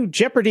one's for you.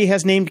 Jeopardy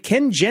has named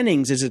Ken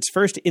Jennings as its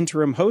first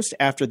interim host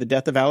after the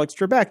death of Alex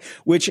Trebek,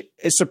 which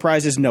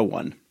surprises no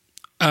one.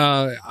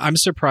 I'm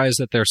surprised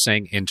that they're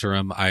saying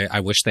interim. I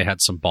wish they had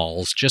some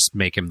balls. Just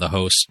make him the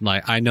host.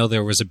 Like, I know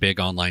there was a big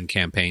online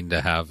campaign to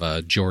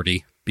have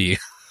Geordie be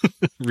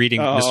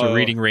Mr.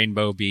 Reading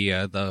Rainbow be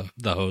the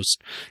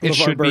host. It LeVar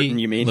should Burton,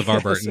 be you mean?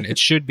 LeVar Burton. It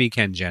should be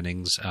Ken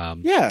Jennings.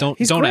 Don't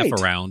great.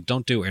 F around.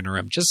 Don't do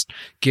interim. Just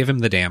give him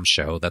the damn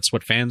show. That's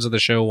what fans of the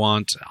show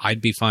want. I'd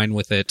be fine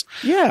with it.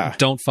 Yeah.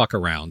 Don't fuck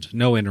around.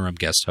 No interim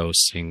guest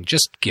hosting.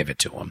 Just give it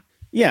to him.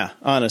 Yeah,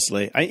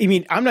 honestly. I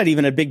mean, I'm not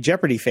even a big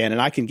Jeopardy fan,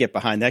 and I can get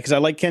behind that because I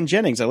like Ken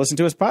Jennings. I listen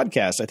to his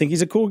podcast. I think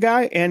he's a cool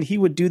guy, and he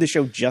would do the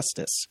show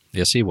justice.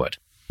 Yes, he would.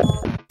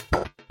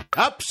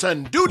 Ups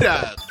and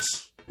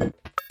doodads.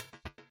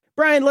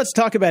 Brian, let's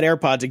talk about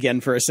AirPods again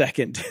for a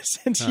second,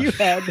 since you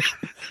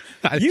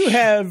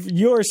have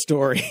your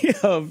story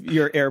of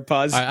your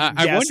AirPods.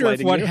 I wonder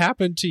if what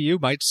happened to you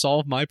might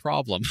solve my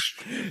problem.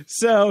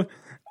 So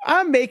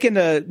I'm making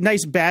a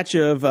nice batch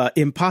of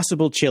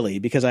Impossible Chili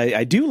because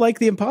I do like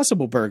the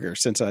Impossible Burger.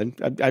 Since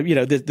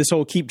this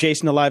whole Keep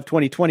Jason Alive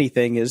 2020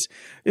 thing is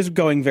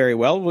going very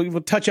well.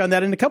 We'll touch on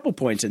that in a couple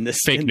points in this.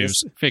 Fake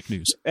news.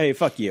 Hey,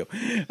 fuck you.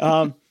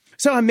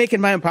 So I'm making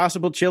my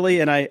Impossible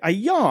Chili, and I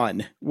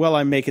yawn while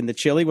I'm making the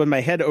chili with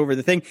my head over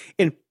the thing,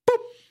 and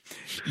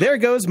boop, there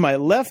goes my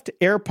left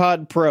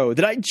AirPod Pro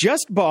that I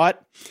just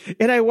bought,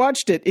 and I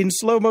watched it in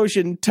slow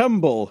motion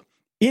tumble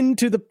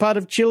into the pot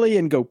of chili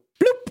and go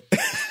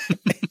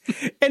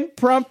bloop, and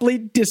promptly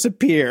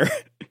disappear.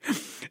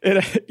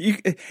 And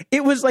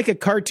it was like a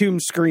cartoon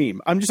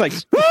scream. I'm just like,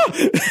 ah!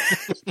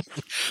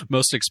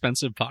 Most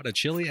expensive pot of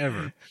chili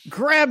ever.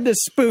 Grabbed a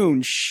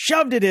spoon,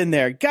 shoved it in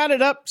there, got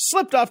it up,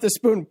 slipped off the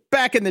spoon,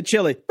 back in the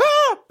chili.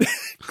 Ah!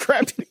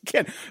 Grabbed it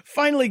again,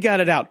 finally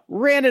got it out,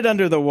 ran it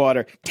under the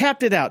water,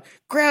 tapped it out,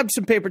 grabbed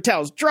some paper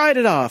towels, dried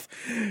it off.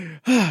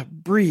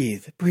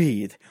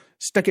 Breathe.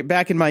 Stuck it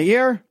back in my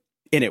ear.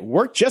 And it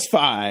worked just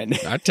fine.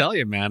 I tell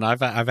you, man,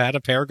 I've had a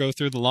pair go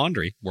through the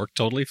laundry. Worked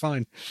totally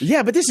fine.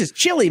 Yeah, but this is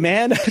chili,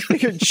 man. I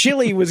figured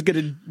chili was going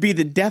to be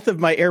the death of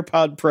my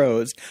AirPod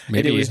Pros, and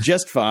it was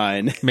just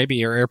fine. Maybe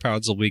your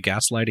AirPods will be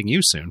gaslighting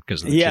you soon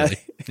because of the chili.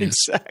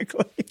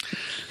 Exactly.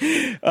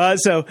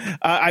 So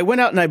I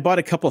went out and I bought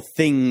a couple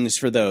things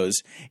for those.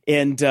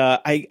 And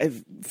I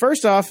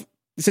first off,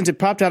 since it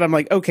popped out, I'm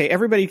like, okay,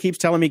 everybody keeps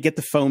telling me get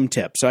the foam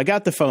tip. So I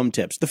got the foam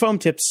tips. The foam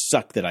tips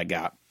suck that I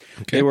got.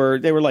 Okay.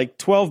 They were like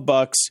 $12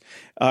 or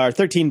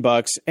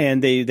 $13,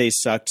 and they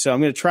sucked. So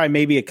I'm going to try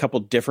maybe a couple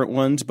different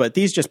ones, but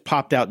these just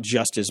popped out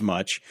just as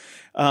much.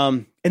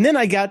 And then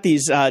I got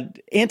these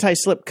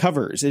anti-slip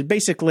covers. It's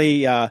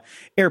basically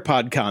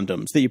AirPod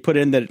condoms that you put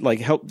in that like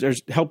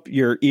help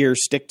your ear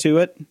stick to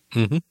it.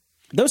 Mm-hmm.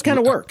 Those kind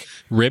of work.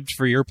 Ribbed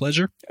for your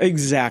pleasure?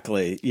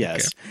 Exactly.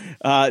 Yes.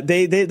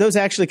 Okay. They those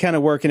actually kind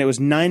of work, and it was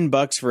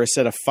 $9 for a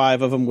set of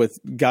 5 of them with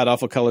god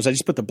awful colors. I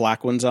just put the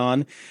black ones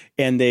on,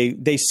 and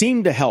they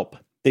seem to help.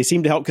 They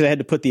seem to help because I had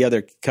to put the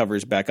other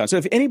covers back on. So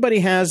if anybody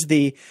has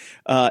the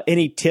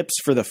any tips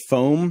for the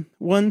foam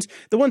ones,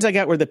 the ones I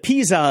got were the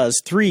Pizas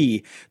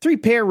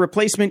 3-pair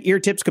replacement ear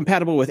tips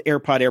compatible with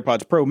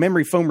AirPods Pro,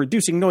 memory foam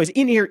reducing noise,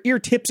 in-ear ear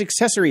tips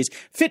accessories,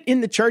 fit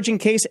in the charging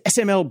case,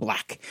 SML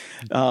black.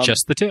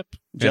 Just the tip.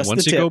 And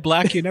once you go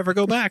black, you never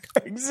go back.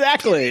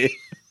 Exactly.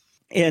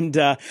 And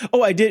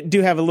I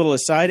do have a little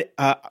aside.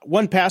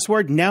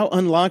 1Password now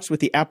unlocks with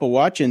the Apple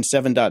Watch in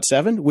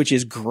 7.7, which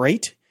is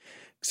great.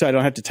 So I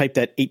don't have to type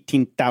that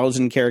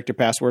 18,000 character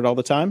password all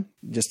the time.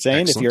 Just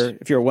saying, Excellent.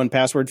 if you're a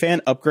 1Password fan,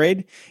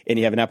 upgrade, and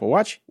you have an Apple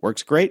Watch,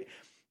 works great.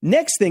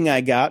 Next thing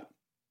I got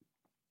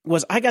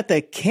was I got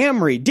the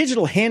Camry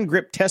digital hand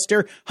grip tester,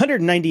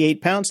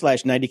 198 pounds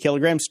 / 90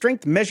 kilograms,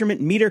 strength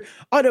measurement meter,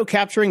 auto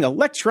capturing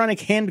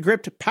electronic hand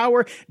gripped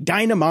power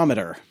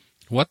dynamometer.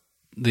 What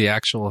the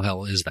actual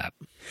hell is that?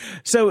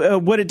 So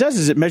what it does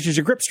is it measures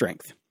your grip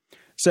strength.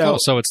 So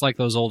it's like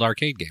those old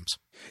arcade games.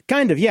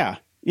 Kind of, yeah.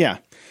 Yeah.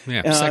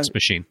 Yeah, Sex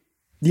Machine.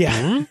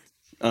 Yeah.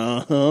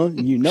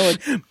 You know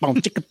it.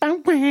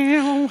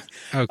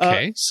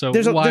 Okay, so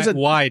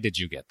why did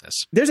you get this?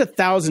 There's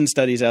 1,000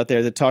 studies out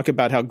there that talk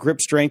about how grip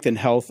strength and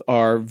health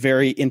are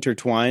very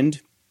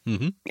intertwined.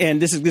 Mm-hmm.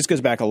 And this goes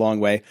back a long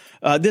way.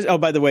 By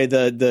the way,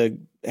 the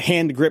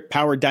hand grip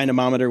power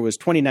dynamometer was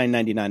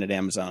 $29.99 at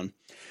Amazon.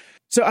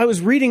 So I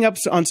was reading up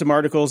on some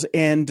articles,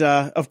 and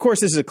of course,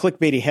 this is a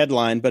clickbaity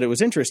headline, but it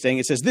was interesting.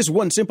 It says, this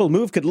one simple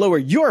move could lower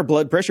your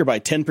blood pressure by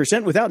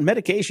 10% without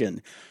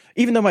medication.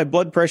 Even though my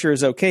blood pressure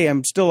is okay,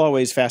 I'm still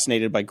always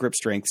fascinated by grip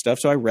strength stuff,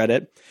 so I read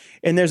it.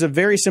 And there's a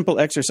very simple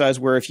exercise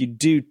where if you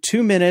do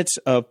 2 minutes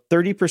of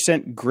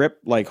 30% grip,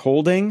 like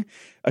holding,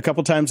 a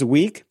couple times a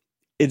week,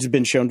 it's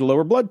been shown to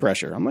lower blood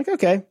pressure. I'm like,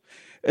 okay.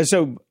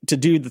 So to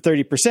do the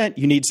 30%,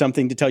 you need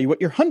something to tell you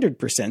what your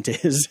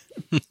 100% is.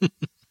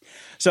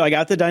 So I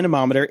got the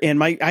dynamometer,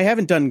 and I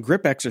haven't done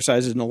grip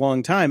exercises in a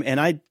long time, and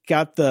I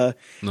got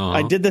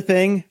I did the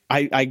thing,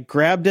 I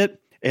grabbed it,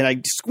 and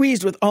I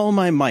squeezed with all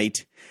my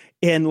might,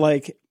 and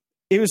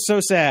it was so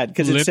sad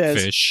because it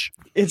says fish.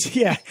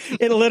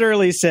 It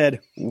literally said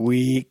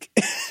weak.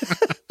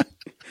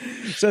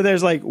 So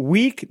there's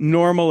weak,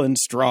 normal, and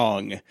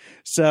strong.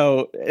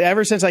 So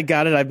ever since I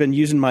got it, I've been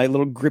using my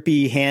little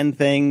grippy hand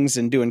things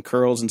and doing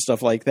curls and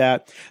stuff like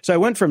that. So I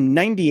went from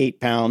 98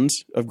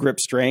 pounds of grip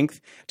strength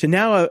to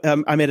now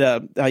I'm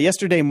at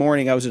yesterday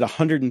morning, I was at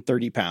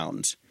 130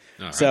 pounds.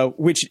 Right. So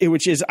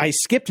which is I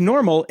skipped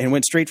normal and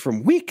went straight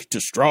from weak to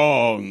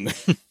strong.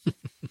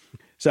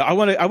 So I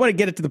want to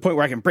get it to the point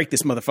where I can break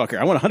this motherfucker.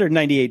 I want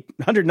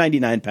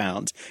 199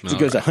 pounds. It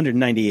goes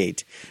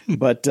 198.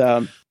 But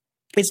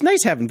it's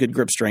nice having good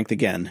grip strength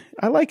again.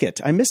 I like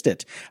it. I missed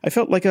it. I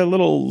felt like a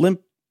little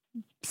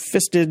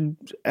limp-fisted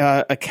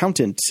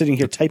accountant sitting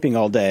here typing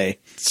all day.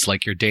 It's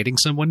like you're dating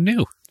someone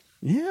new.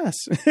 Yes.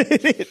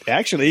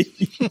 Actually,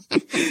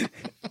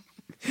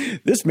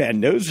 this man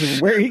knows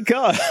where he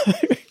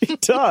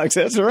talks.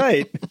 That's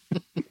right.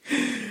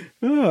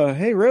 Oh,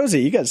 hey,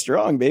 Rosie, you got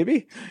strong,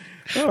 baby.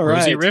 All right.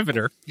 Rosie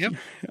Riveter. Yep.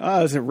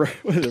 Was it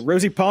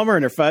Rosie Palmer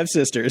and her 5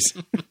 sisters.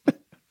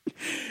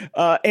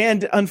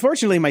 And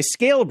unfortunately, my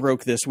scale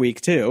broke this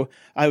week too.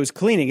 I was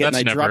cleaning it and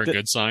I dropped it. That's never a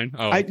good sign.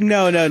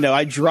 Oh, no.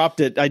 I dropped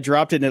it.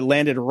 And it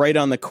landed right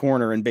on the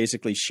corner and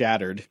basically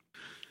shattered.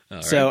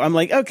 So I'm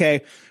like,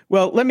 okay,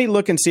 well, let me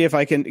look and see if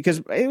I can,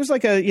 because it was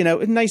like a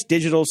nice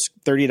digital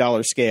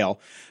 $30 scale.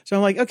 So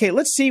I'm like, okay,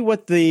 let's see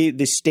what the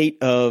state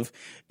of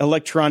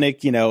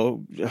electronic,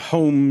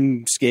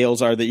 home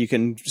scales are that you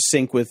can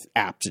sync with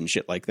apps and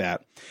shit like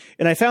that.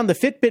 And I found the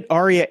Fitbit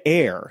Aria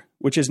Air,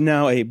 which is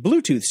now a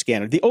Bluetooth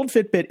scanner. The old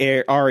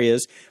Fitbit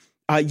Arias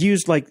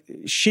used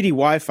shitty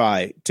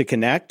Wi-Fi to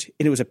connect,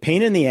 and it was a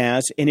pain in the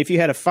ass. And if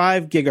you had a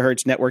 5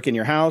 gigahertz network in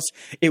your house,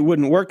 it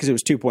wouldn't work because it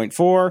was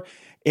 2.4.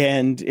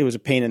 And it was a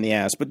pain in the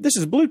ass. But this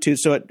is Bluetooth,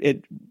 so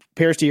it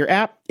pairs to your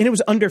app, and it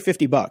was under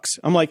 $50.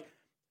 I'm like,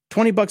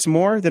 $20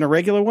 more than a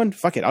regular one?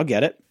 Fuck it, I'll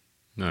get it.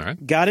 All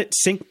right. Got it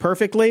synced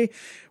perfectly.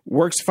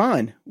 Works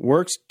fine.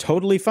 Works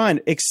totally fine.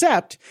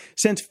 Except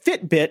since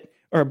Fitbit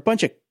are a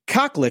bunch of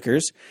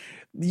cocklickers,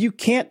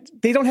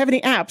 they don't have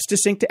any apps to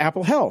sync to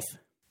Apple Health.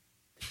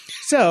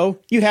 So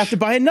you have to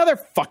buy another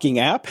fucking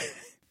app.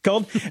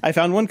 I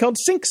found one called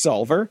Sync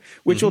Solver,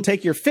 which will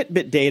take your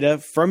Fitbit data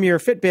from your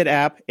Fitbit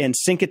app and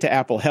sync it to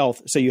Apple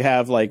Health. So you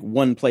have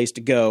one place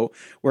to go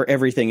where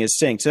everything is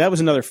synced. So that was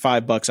another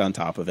 $5 on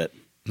top of it.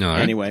 All right.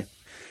 Anyway,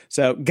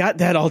 so got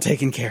that all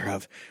taken care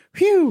of.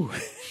 Phew.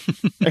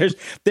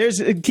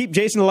 there's Keep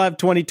Jason Alive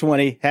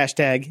 2020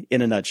 hashtag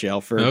in a nutshell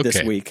for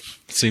this week.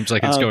 Seems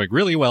like it's going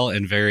really well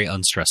and very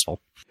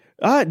unstressful.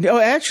 No,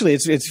 actually,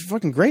 it's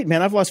fucking great,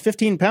 man. I've lost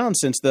 15 pounds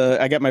since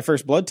I got my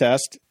first blood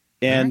test.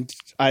 And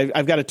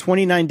I've got a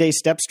 29-day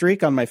step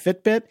streak on my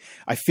Fitbit.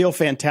 I feel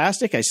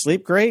fantastic. I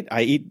sleep great.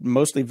 I eat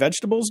mostly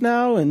vegetables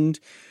now. And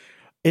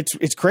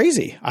It's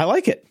crazy. I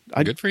like it.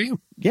 Good for you.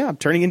 Yeah, I'm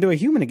turning into a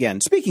human again.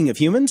 Speaking of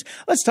humans,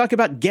 let's talk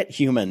about Get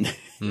Human.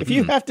 If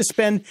you have to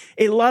spend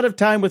a lot of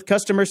time with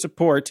customer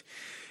support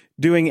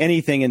doing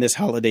anything in this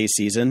holiday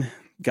season,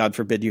 God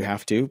forbid you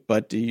have to,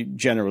 but you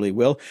generally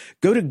will,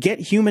 go to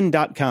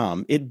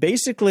gethuman.com. It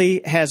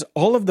basically has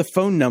all of the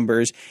phone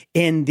numbers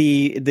and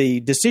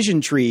the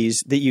decision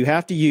trees that you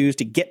have to use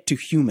to get to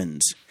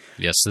humans.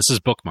 Yes, this is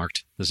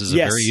bookmarked. This is a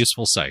very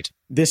useful site.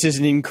 This is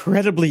an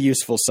incredibly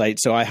useful site,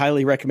 so I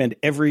highly recommend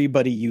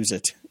everybody use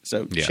it.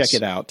 So check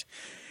it out.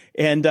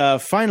 And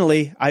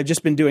finally, I've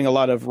just been doing a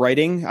lot of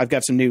writing. I've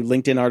got some new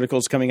LinkedIn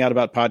articles coming out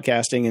about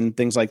podcasting and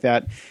things like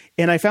that.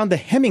 And I found the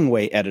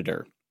Hemingway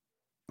editor,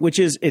 which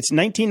is, it's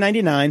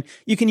 $19.99.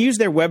 You can use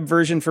their web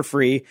version for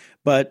free,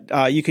 but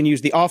you can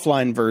use the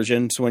offline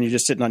version. So when you're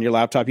just sitting on your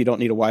laptop, you don't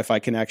need a Wi-Fi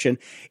connection.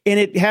 And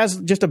it has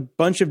just a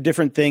bunch of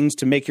different things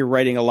to make your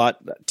writing a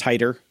lot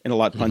tighter and a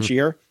lot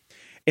punchier.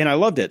 And I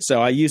loved it.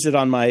 So I used it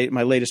on my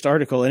latest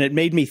article, and it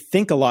made me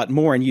think a lot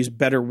more and use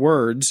better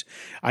words.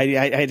 I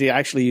had to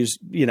actually use,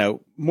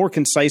 more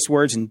concise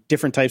words and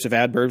different types of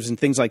adverbs and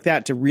things like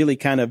that to really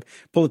kind of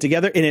pull it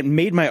together. And it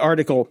made my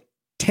article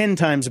 10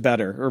 times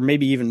better, or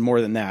maybe even more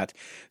than that.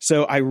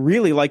 So I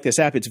really like this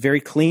app. It's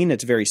very clean.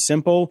 It's very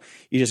simple.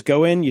 You just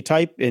go in, you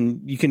type,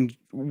 and you can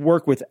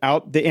work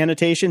without the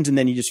annotations, and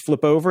then you just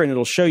flip over and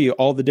it'll show you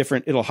all the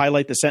different, it'll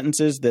highlight the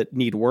sentences that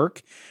need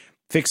work,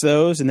 fix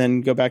those, and then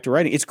go back to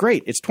writing. It's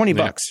great. It's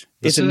 $20.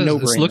 It's a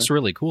no-brainer. This looks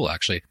really cool,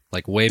 actually.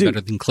 Like way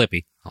better than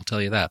Clippy. I'll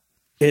tell you that.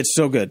 It's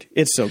so good.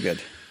 It's so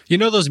good. You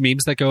know those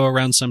memes that go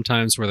around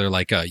sometimes where they're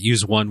like,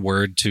 use one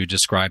word to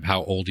describe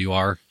how old you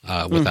are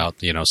without,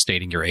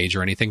 stating your age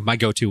or anything? My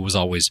go-to was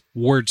always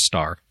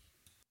WordStar.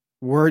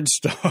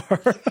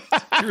 WordStar.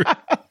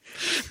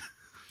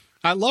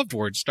 I loved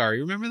WordStar.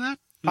 You remember that?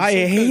 I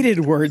hated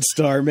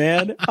WordStar,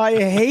 man. I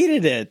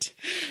hated it.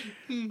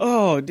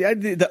 Oh,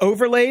 the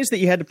overlays that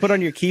you had to put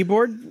on your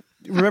keyboard.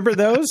 Remember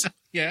those?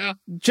 Yeah.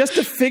 Just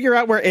to figure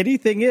out where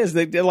anything is.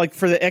 Like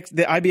for the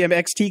IBM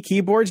XT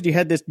keyboards, you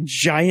had this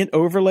giant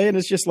overlay, and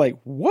it's just like,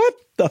 what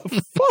the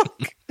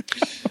fuck?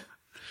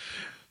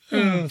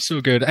 Oh, so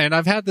good. And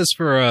I've had this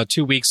for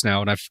 2 weeks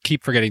now, and I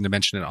keep forgetting to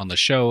mention it on the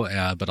show,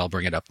 but I'll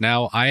bring it up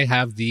now. I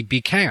have the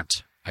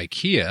Becant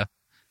IKEA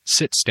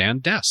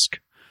sit-stand desk.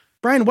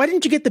 Brian, why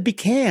didn't you get the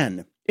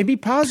Becan and be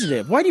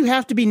positive? Why do you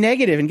have to be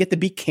negative and get the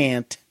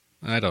Becant?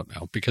 I don't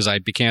know, because I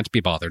can't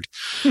be bothered.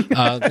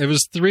 It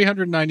was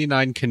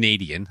 $399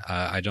 Canadian.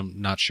 I'm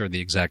not sure the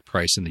exact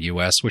price in the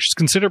U.S., which is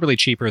considerably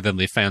cheaper than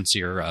the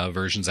fancier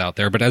versions out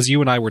there. But as you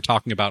and I were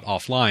talking about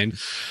offline,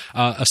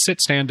 a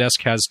sit-stand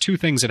desk has two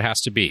things it has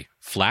to be: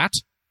 flat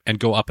and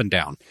go up and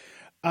down.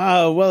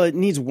 Well, it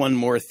needs one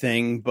more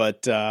thing,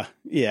 but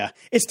yeah.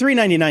 It's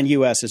 $399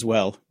 US as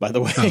well, by the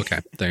way. Oh,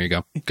 okay, there you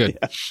go. Good.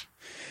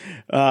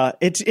 Yeah.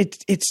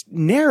 It's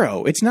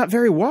narrow. It's not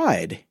very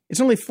wide. It's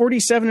only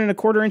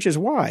 47.25 inches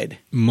wide.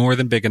 More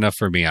than big enough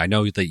for me. I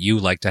know that you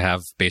like to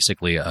have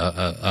basically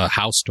a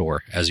house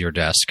door as your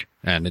desk,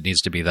 and it needs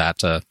to be that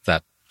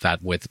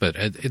width. But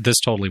this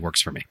totally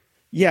works for me.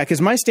 Yeah,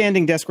 because my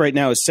standing desk right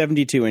now is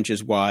 72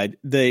 inches wide.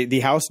 The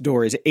house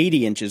door is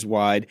 80 inches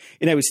wide.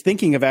 And I was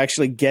thinking of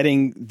actually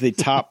getting the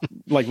top,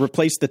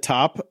 replace the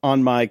top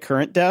on my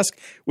current desk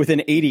with an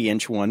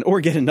 80-inch one,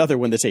 or get another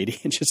one that's 80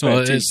 inches wide.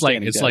 Well, it's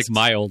like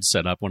my old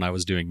setup when I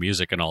was doing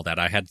music and all that.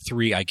 I had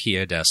 3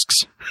 IKEA desks,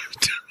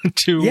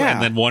 two and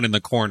then one in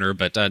the corner.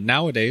 But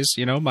nowadays,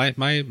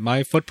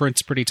 my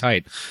footprint's pretty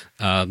tight.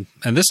 And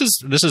this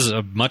is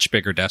a much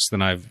bigger desk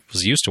than I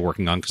was used to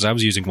working on, because I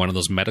was using one of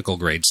those medical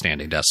grade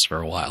standing desks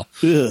for a while.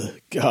 Ugh,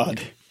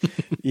 God.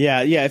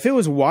 Yeah. If it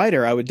was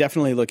wider, I would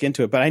definitely look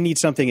into it. But I need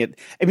something.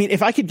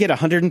 If I could get a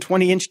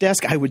 120-inch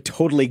desk, I would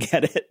totally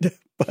get it.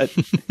 But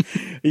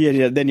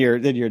then you're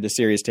into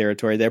serious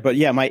territory there. But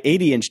yeah, my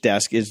 80-inch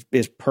desk is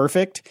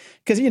perfect,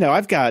 because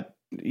I've got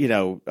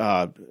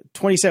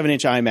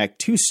 27-inch iMac,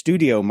 2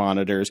 studio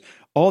monitors,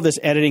 all this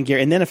editing gear,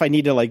 and then if I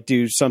need to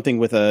do something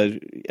with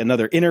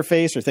another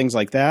interface or things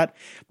like that,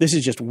 this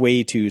is just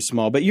way too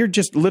small. But you're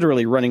just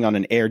literally running on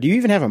an Air. Do you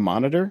even have a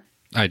monitor?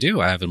 I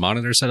do. I have a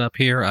monitor set up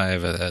here. I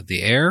have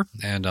the Air,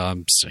 and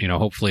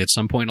hopefully at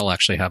some point I'll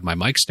actually have my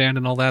mic stand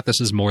and all that.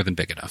 This is more than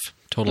big enough.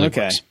 Totally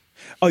works.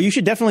 Oh, you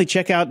should definitely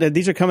check out.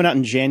 These are coming out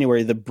in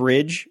January. The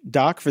Bridge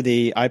dock for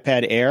the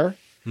iPad Air.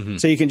 Mm-hmm.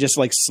 So you can just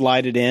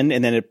slide it in,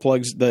 and then it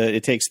takes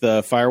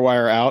the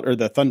FireWire out, or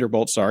the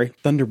Thunderbolt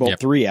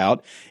 3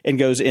 out, and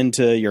goes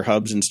into your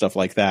hubs and stuff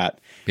like that.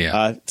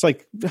 Yeah. It's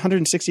like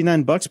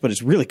 $169, but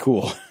it's really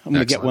cool. I'm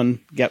going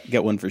to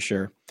get one for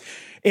sure.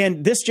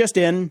 And this just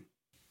in,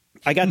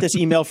 I got this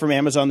email from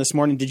Amazon this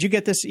morning. Did you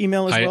get this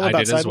email as well about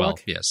I did Sidewalk? as well,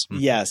 yes.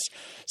 Mm-hmm. Yes.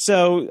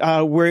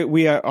 So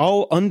we are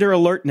all under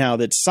alert now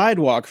that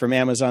Sidewalk from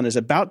Amazon is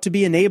about to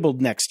be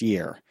enabled next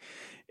year.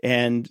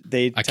 And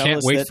I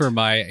can't wait for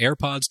my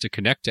AirPods to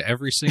connect to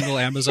every single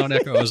Amazon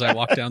Echo as I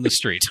walk down the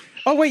street.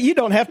 Oh, wait, you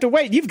don't have to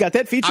wait. You've got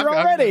that feature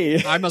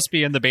already. I must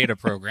be in the beta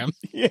program.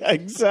 Yeah,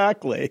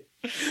 exactly.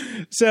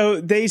 So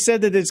they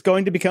said that it's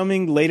going to be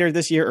coming later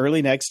this year,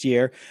 early next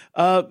year,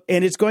 and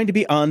it's going to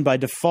be on by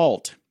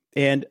default.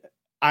 And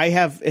I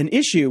have an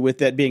issue with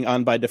that being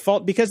on by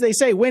default because they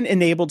say when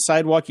enabled,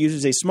 Sidewalk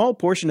uses a small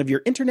portion of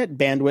your internet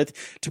bandwidth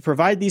to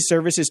provide these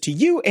services to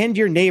you and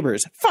your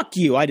neighbors. Fuck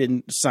you. I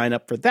didn't sign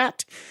up for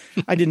that.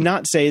 I did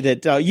not say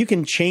that you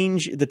can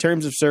change the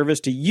terms of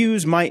service to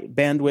use my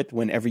bandwidth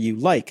whenever you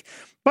like.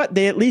 But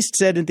they at least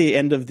said at the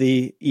end of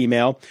the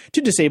email,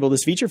 to disable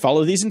this feature,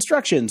 follow these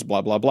instructions,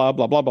 blah, blah, blah,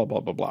 blah, blah, blah, blah,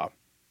 blah, blah.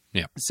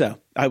 Yeah. So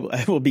I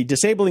will be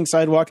disabling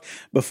Sidewalk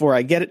before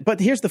I get it. But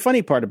here's the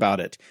funny part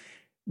about it.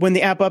 When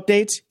the app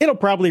updates, it'll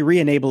probably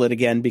re-enable it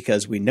again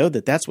because we know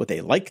that that's what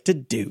they like to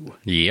do.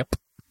 Yep.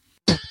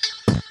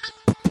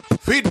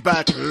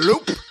 Feedback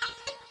loop.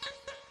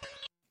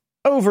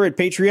 Over at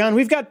Patreon,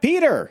 we've got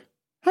Peter.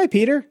 Hi,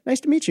 Peter. Nice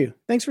to meet you.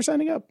 Thanks for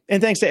signing up.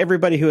 And thanks to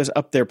everybody who has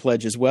upped their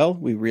pledge as well.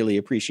 We really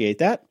appreciate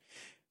that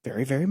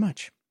very, very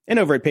much. And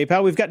over at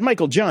PayPal, we've got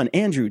Michael, John,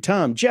 Andrew,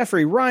 Tom,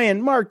 Jeffrey,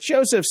 Ryan, Mark,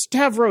 Joseph,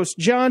 Stavros,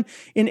 John,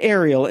 and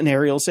Ariel. And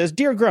Ariel says,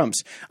 Dear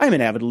Grumps, I'm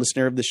an avid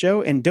listener of the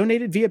show and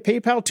donated via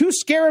PayPal 2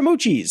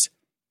 Scaramucci's.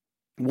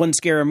 1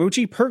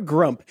 Scaramucci per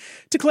grump.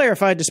 To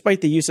clarify,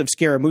 despite the use of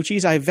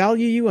Scaramucci's, I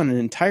value you on an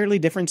entirely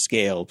different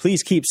scale.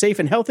 Please keep safe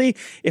and healthy.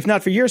 If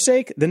not for your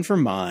sake, then for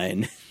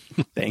mine.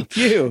 Thank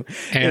you.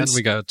 And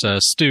we got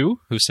Stu,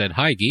 who said,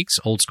 Hi, geeks.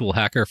 Old school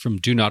hacker from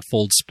Do Not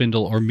Fold,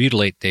 Spindle, or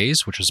Mutilate days,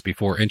 which was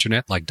before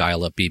internet like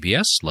dial-up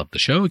BBS. Love the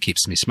show. It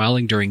keeps me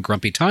smiling during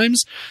grumpy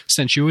times.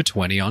 Sent you a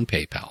 20 on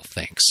PayPal.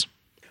 Thanks.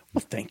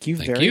 Well, thank you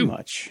very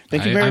much.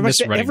 Thank you I very much miss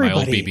to running everybody.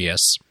 my old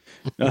BBS.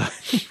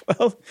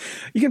 Well,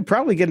 you can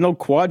probably get an old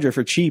Quadra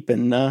for cheap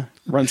and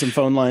run some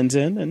phone lines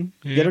in and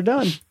get her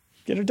done.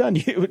 Get her done.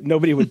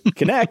 Nobody would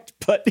connect,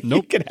 but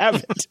you can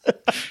have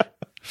it.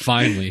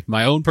 Finally,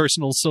 my own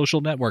personal social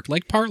network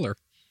like Parler.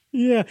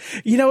 Yeah.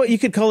 You know what? You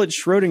could call it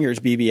Schrodinger's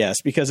BBS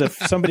because if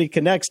somebody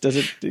connects, does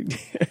it?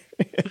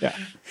 Yeah.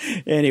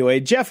 Anyway,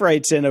 Jeff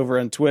writes in over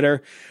on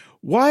Twitter,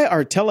 why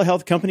are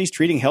telehealth companies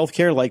treating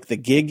healthcare like the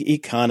gig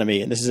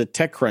economy? And this is a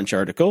TechCrunch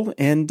article.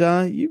 And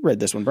you read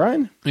this one,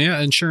 Brian. Yeah,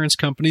 insurance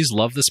companies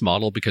love this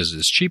model because it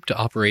is cheap to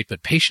operate,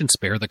 but patients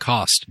bear the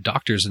cost.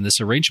 Doctors in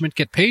this arrangement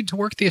get paid to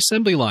work the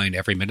assembly line.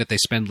 Every minute they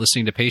spend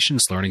listening to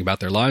patients, learning about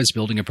their lives,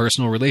 building a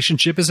personal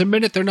relationship is a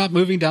minute they're not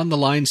moving down the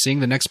line,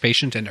 seeing the next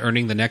patient, and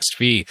earning the next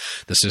fee.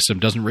 The system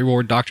doesn't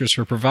reward doctors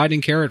for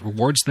providing care. It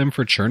rewards them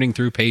for churning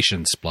through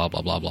patients. Blah,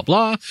 blah, blah, blah,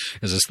 blah.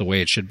 Is this the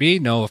way it should be?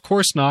 No, of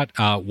course not.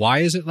 Why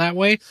is it that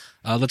way?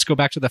 Let's go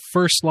back to the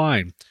first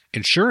line.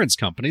 Insurance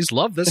companies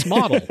love this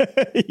model.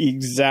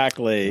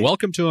 Exactly.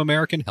 Welcome to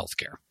American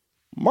healthcare.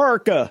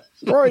 Marca.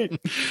 Right.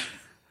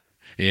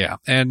 Yeah.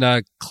 And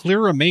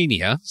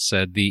Clearomania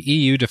said the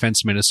EU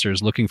defense minister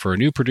is looking for a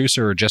new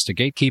producer or just a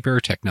gatekeeper.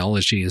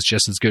 Technology is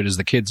just as good as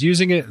the kids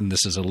using it. And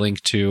this is a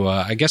link to,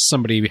 I guess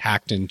somebody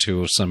hacked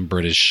into some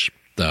British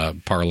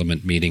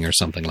parliament meeting or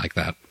something like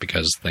that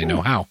because they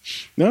know how.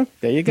 No,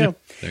 there you go. Yeah,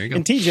 there you go.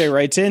 And TJ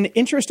writes in,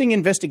 interesting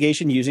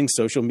investigation using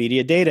social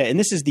media data. And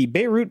this is the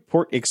Beirut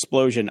port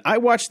explosion. I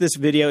watched this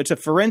video. It's a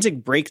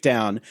forensic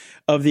breakdown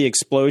of the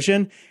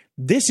explosion.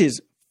 This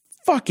is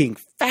fucking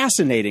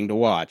fascinating to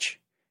watch.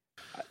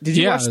 Did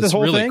you watch the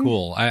whole thing? Yeah, it's really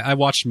cool. I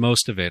watched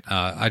most of it.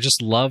 I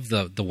just love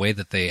the way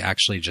that they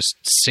actually just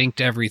synced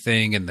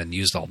everything and then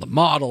used all the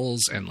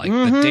models and like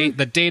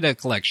the data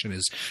collection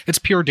it's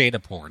pure data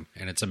porn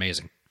and it's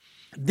amazing.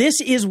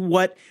 This is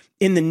what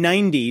in the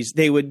 90s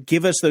they would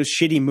give us those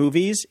shitty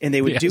movies and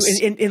they would do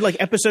in like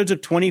episodes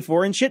of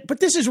 24 and shit. But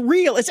this is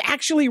real. It's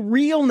actually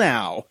real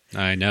now.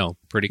 I know.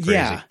 Pretty crazy.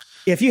 Yeah.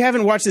 If you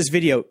haven't watched this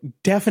video,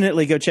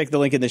 definitely go check the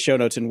link in the show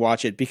notes and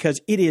watch it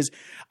because it is,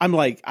 I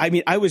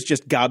was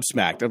just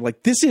gobsmacked. I'm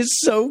like, this is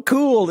so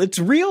cool. It's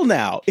real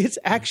now. It's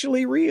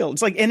actually real.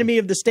 It's like Enemy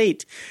of the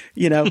State,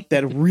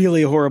 that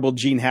really horrible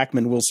Gene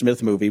Hackman, Will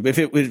Smith movie. But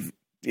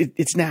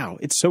it's now.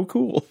 It's so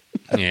cool.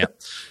 Yeah.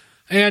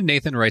 And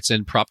Nathan writes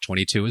in, Prop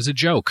 22 is a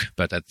joke,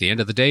 but at the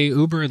end of the day,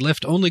 Uber and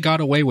Lyft only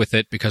got away with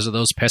it because of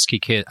those pesky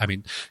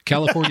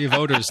California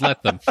voters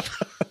let them.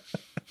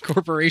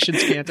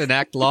 Corporations can't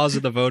enact laws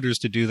of the voters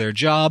to do their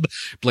job,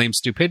 blame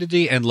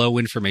stupidity and low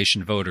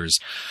information voters.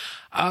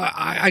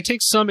 I take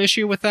some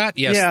issue with that.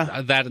 Yes,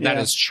 that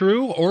is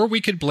true. Or we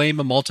could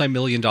blame a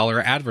multi-million-dollar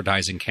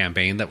advertising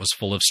campaign that was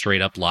full of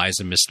straight-up lies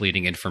and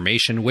misleading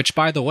information, which,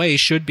 by the way,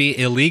 should be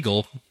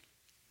illegal.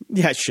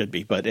 Yeah, it should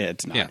be, but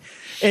it's not. Yeah.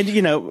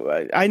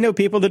 And, I know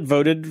people that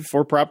voted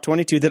for Prop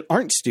 22 that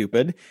aren't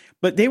stupid,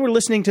 but they were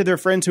listening to their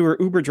friends who are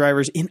Uber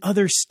drivers in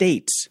other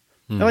states.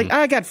 They're like,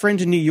 I got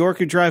friends in New York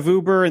who drive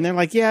Uber, and they're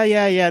like,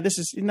 yeah, this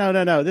is, no,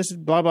 this is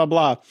blah, blah,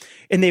 blah.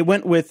 And they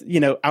went with,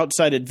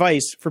 outside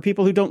advice for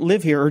people who don't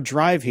live here or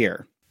drive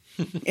here.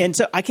 And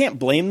so I can't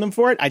blame them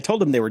for it. I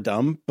told them they were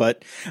dumb,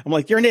 but I'm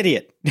like, you're an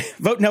idiot.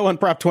 Vote no on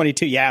Prop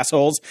 22, you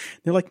assholes.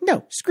 They're like,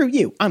 no, screw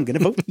you. I'm going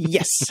to vote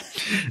yes.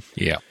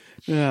 Yeah.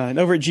 And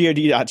over at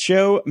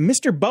God.show,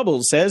 Mr.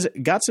 Bubbles says,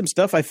 got some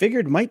stuff I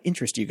figured might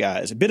interest you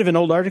guys. A bit of an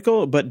old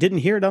article, but didn't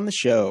hear it on the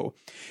show.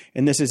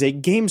 And this is a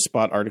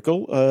GameSpot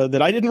article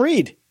that I didn't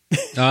read.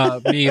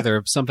 Me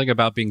either. Something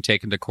about being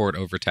taken to court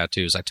over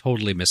tattoos. I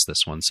totally missed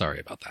this one.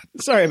 Sorry about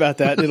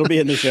that. It'll be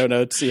in the show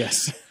notes.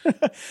 Yes.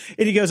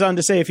 And he goes on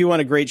to say, if you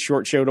want a great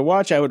short show to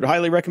watch, I would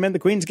highly recommend The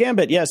Queen's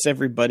Gambit. Yes,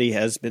 everybody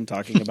has been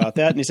talking about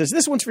that. And he says,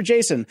 this one's for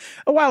Jason.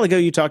 A while ago,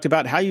 you talked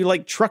about how you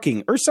like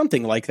trucking or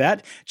something like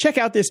that. Check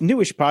out this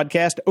newish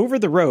podcast, Over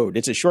the Road.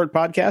 It's a short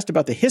podcast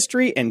about the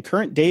history and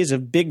current days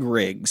of big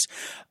rigs.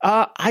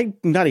 I'm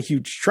not a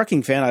huge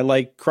trucking fan. I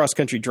like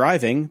cross-country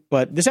driving,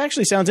 but this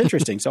actually sounds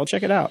interesting, so I'll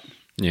check it out.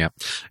 Yeah.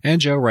 And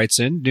Joe writes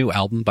in, new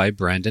album by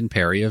Brandon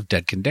Perry of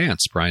Dead Can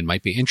Dance. Brian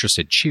might be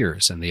interested.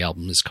 Cheers. And the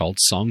album is called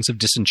Songs of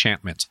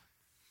Disenchantment.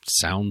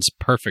 Sounds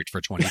perfect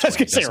for 2020. I was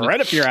going to say,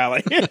 right up your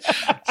alley.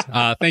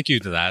 Thank you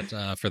to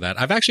that for that.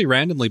 I've actually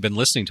randomly been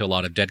listening to a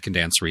lot of Dead Can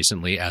Dance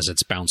recently as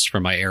it's bounced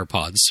from my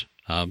AirPods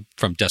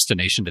from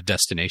destination to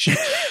destination.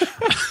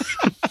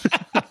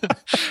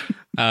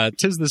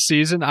 'Tis the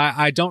season.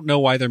 I don't know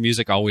why their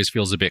music always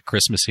feels a bit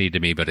Christmassy to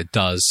me, but it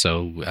does.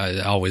 So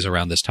always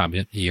around this time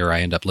of year,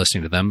 I end up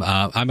listening to them.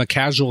 I'm a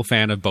casual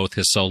fan of both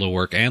his solo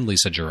work and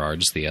Lisa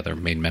Gerrard's, the other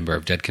main member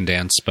of Dead Can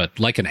Dance. But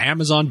like an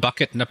Amazon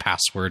bucket and a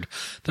password,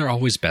 they're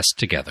always best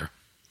together.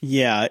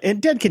 Yeah,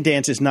 and Dead Can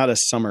Dance is not a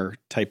summer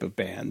type of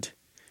band.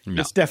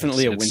 No, it's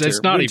definitely a winter.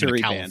 It's not even a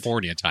band.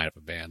 California type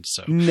of band.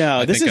 So no,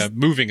 I think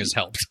moving has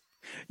helped.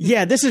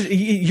 Yeah,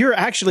 you're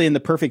actually in the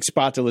perfect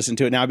spot to listen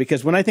to it now,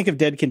 because when I think of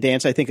Dead Can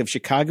Dance, I think of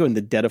Chicago in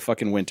the dead of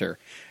fucking winter.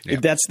 Yeah.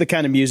 That's the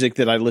kind of music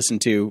that I listen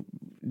to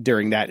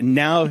during that. And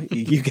now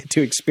you get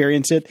to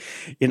experience it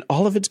in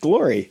all of its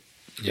glory.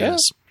 Yes.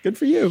 Yeah, good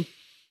for you.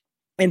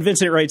 And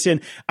Vincent writes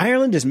in,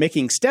 Ireland is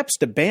making steps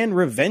to ban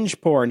revenge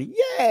porn.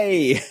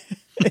 Yay!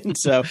 And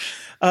so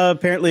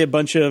apparently a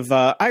bunch of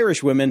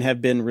Irish women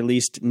have been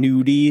released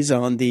nudies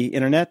on the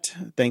internet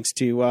thanks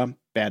to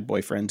bad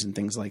boyfriends and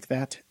things like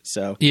that.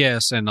 So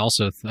yes, and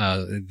also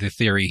the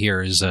theory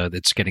here is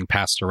it's getting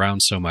passed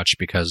around so much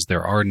because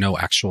there are no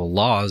actual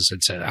laws.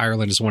 It's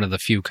Ireland is one of the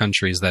few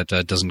countries that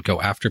doesn't go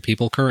after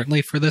people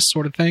currently for this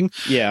sort of thing.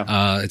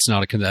 Yeah, it's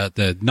not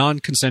the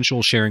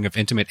non-consensual sharing of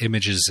intimate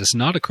images is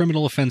not a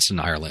criminal offense in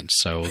Ireland.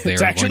 So they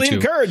it's are actually going to,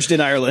 encouraged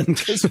in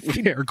Ireland.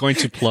 We are going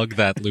to plug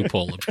that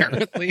loophole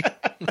apparently.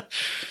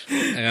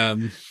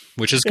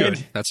 Which is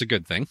good. That's a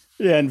good thing.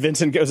 Yeah, and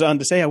Vincent goes on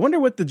to say, I wonder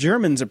what the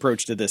Germans'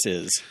 approach to this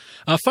is.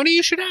 Funny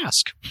you should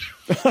ask,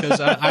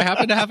 because I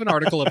happen to have an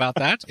article about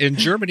that. In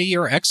Germany,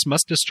 your ex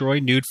must destroy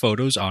nude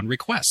photos on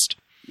request.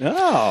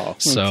 Oh, okay.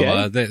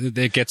 So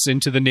it gets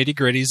into the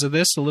nitty-gritties of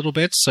this a little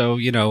bit. So,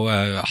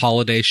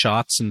 holiday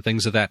shots and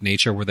things of that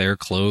nature where they're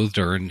clothed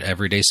or in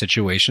everyday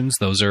situations,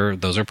 those are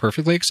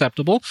perfectly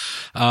acceptable.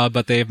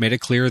 But they have made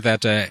it clear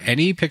that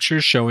any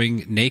pictures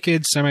showing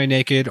naked,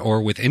 semi-naked,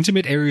 or with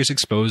intimate areas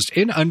exposed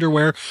in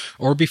underwear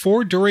or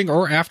before, during,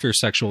 or after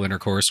sexual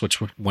intercourse,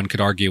 which one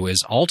could argue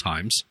is all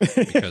times,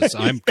 because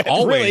I'm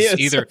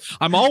always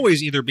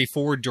always either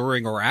before,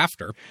 during, or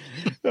after.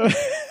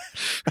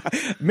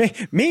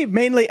 Me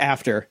mainly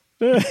after.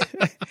 How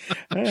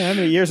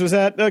many years was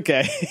that?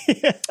 Okay.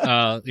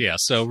 Yeah.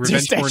 So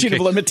revenge porn statute of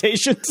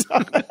limitations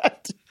on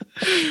that.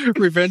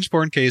 Revenge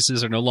porn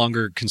cases are no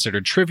longer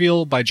considered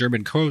trivial by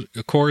German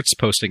courts.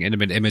 Posting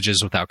intimate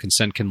images without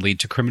consent can lead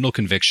to criminal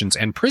convictions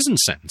and prison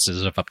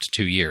sentences of up to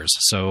 2 years.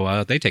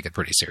 So they take it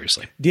pretty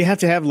seriously. Do you have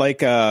to have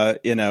like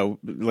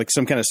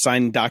some kind of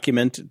signed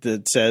document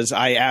that says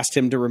I asked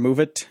him to remove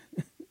it?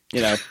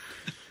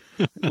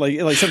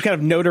 Like some kind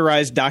of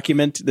notarized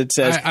document that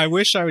says... I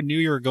wish I knew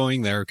you were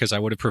going there, because I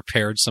would have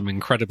prepared some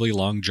incredibly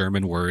long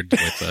German word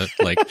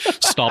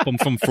with stop 'em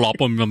from flop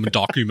 'em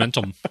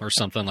documentum or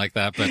something like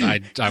that, but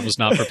I was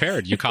not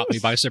prepared. You caught me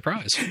by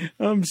surprise.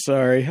 I'm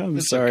sorry.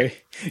 Okay.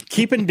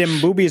 Keeping them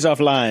boobies off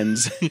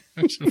lines.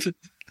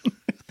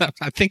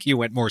 I think you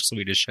went more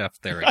Swedish Chef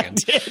there again.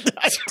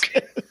 I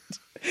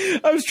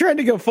did. I was trying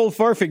to go full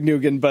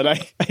Farfignugan, but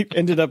I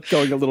ended up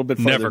going a little bit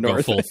farther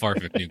north. Never go full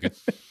Farfignugan.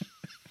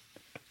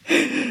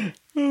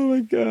 Oh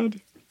my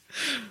God.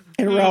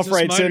 And Ralph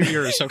writes in,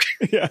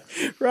 yeah,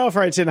 Ralph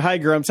writes in, hi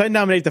Grumps, I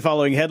nominate the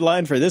following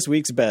headline for this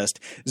week's best.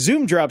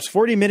 Zoom drops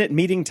 40-minute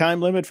meeting time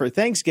limit for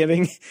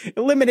Thanksgiving,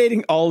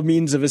 eliminating all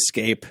means of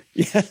escape.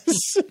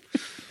 Yes.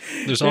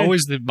 There's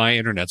always my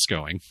internet's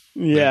going.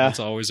 Yeah. That's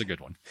always a good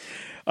one.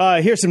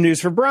 Here's some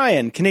news for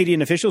Brian.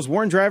 Canadian officials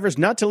warn drivers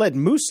not to let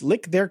moose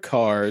lick their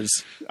cars.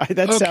 I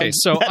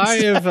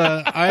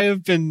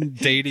have been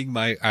dating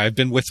I've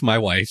been with my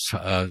wife.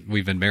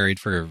 We've been married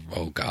for,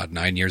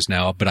 9 years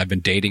now, but I've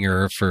been dating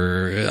her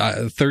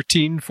for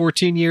 13,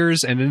 14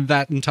 years. And in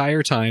that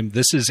entire time,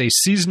 this is a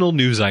seasonal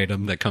news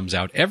item that comes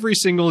out every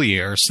single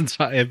year since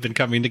I have been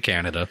coming to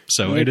Canada.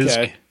 So it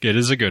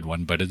is a good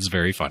one, but it's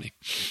very funny.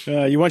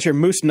 You want your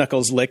moose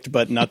knuckles licked,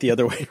 but not the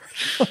other way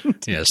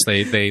around. Yes,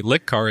 they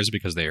lick cars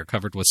because they are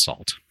covered with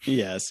salt.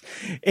 Yes.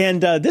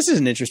 And this is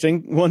an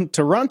interesting one.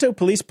 Toronto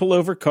police pull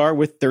over car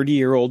with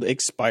 30-year-old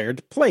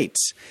expired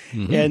plates.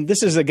 Mm-hmm. And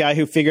this is a guy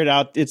who figured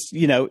out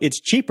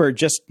it's cheaper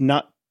just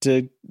not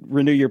to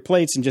renew your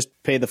plates and just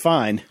pay the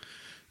fine.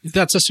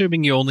 That's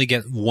assuming you only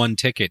get one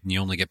ticket and you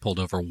only get pulled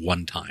over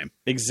one time.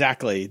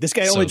 Exactly. This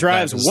guy only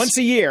drives once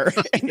a year.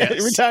 Yes.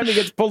 Every time he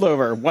gets pulled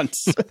over,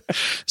 once.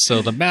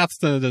 So the math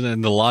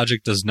and the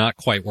logic does not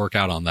quite work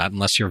out on that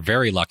unless you're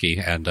very lucky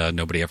and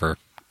nobody ever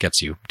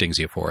dings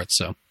you for it.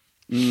 So.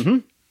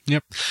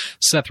 Yep.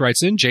 Seth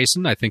writes in,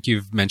 Jason, I think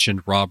you've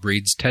mentioned Rob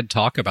Reed's TED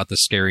Talk about the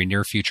scary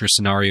near-future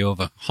scenario of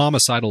a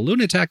homicidal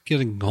lunatic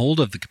getting hold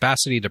of the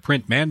capacity to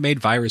print man-made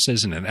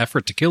viruses in an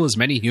effort to kill as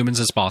many humans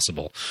as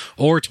possible,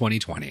 or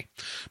 2020.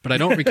 But I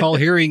don't recall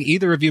hearing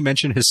either of you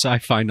mention his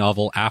sci-fi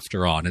novel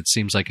After On. It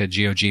seems like a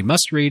GOG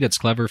must-read. It's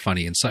clever,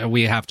 funny, and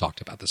we have talked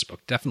about this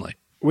book, definitely.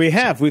 We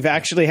have. We've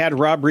actually had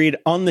Rob Reed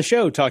on the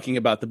show talking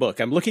about the book.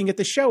 I'm looking at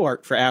the show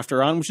art for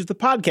After On, which is the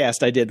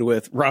podcast I did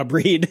with Rob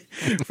Reed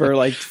for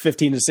like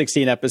 15 to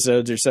 16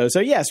 episodes or so. So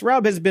yes,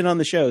 Rob has been on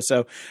the show.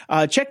 So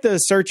check the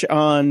search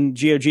on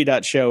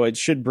GOG.show. It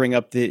should bring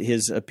up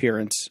his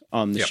appearance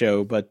on the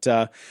show. But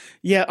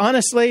yeah,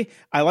 honestly,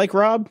 I like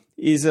Rob.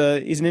 He's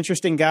an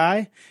interesting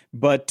guy.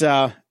 But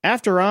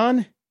After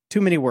On,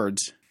 too many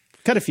words.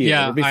 Cut a few.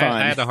 Yeah, it'll be fine.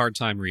 I had a hard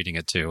time reading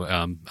it too.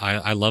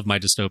 I love my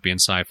dystopian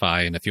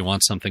sci-fi, and if you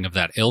want something of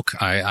that ilk,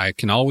 I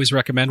can always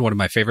recommend one of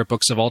my favorite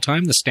books of all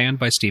time, The Stand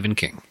by Stephen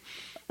King.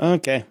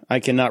 Okay, I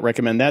cannot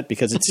recommend that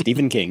because it's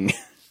Stephen King.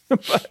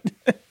 But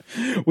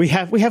we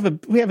have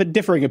a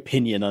differing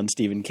opinion on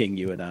Stephen King,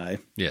 you and I.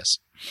 Yes.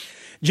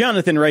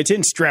 Jonathan writes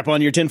in, strap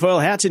on your tinfoil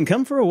hats and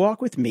come for a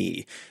walk with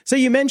me. So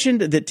you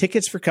mentioned that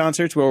tickets for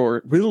concerts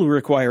will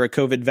require a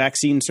COVID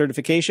vaccine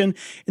certification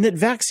and that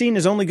vaccine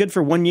is only good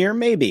for 1 year,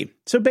 maybe.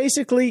 So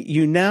basically,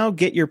 you now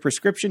get your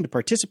prescription to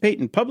participate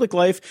in public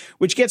life,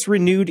 which gets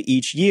renewed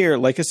each year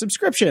like a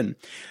subscription.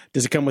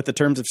 Does it come with the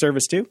terms of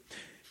service too?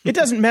 It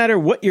doesn't matter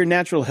what your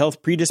natural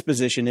health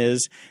predisposition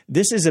is.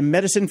 This is a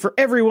medicine for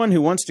everyone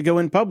who wants to go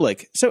in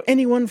public. So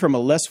anyone from a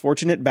less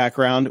fortunate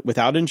background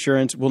without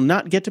insurance will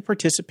not get to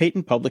participate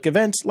in public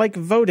events like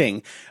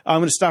voting.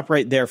 I'm going to stop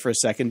right there for a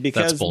second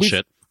because that's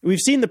bullshit.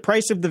 We've seen the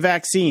price of the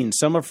vaccine.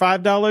 Some are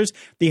 $5.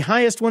 The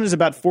highest one is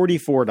about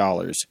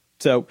 $44.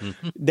 So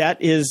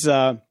that is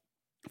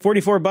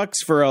 $44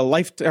 for a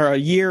life or a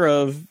year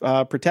of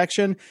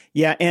protection.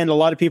 Yeah, and a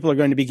lot of people are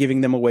going to be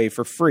giving them away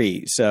for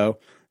free. So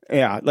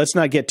yeah, let's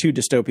not get too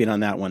dystopian on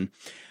that one.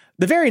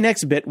 The very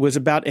next bit was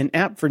about an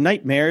app for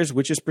nightmares,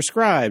 which is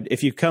prescribed.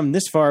 If you've come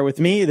this far with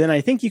me, then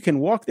I think you can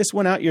walk this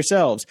one out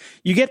yourselves.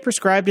 You get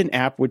prescribed an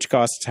app, which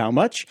costs how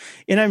much?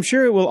 And I'm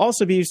sure it will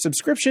also be a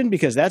subscription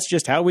because that's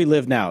just how we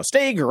live now.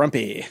 Stay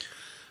grumpy.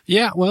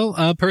 Yeah,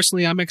 well,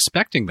 personally, I'm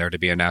expecting there to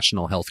be a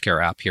national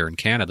healthcare app here in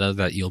Canada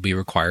that you'll be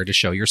required to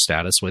show your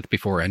status with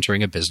before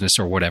entering a business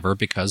or whatever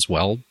because,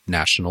 well,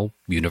 national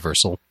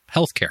universal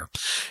healthcare.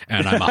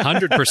 And I'm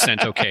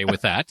 100% okay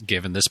with that,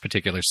 given this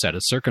particular set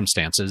of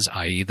circumstances,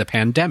 i.e. the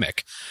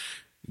pandemic.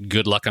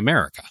 Good luck,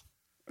 America.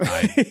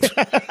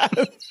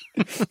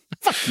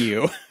 Fuck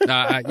you.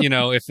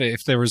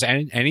 If there was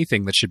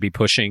anything that should be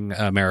pushing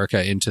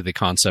America into the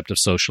concept of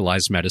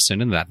socialized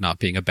medicine and that not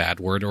being a bad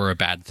word or a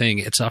bad thing,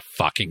 it's a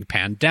fucking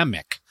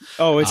pandemic.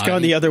 Oh, it's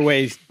gone the other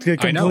way.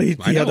 I know.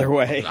 Other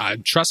way.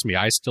 Trust me,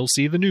 I still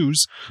see the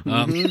news.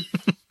 Yeah.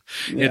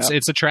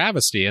 It's a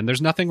travesty, and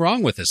there's nothing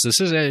wrong with this. This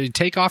is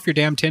take off your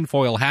damn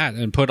tinfoil hat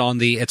and put on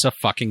the "it's a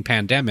fucking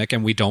pandemic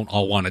and we don't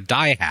all want to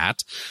die" hat.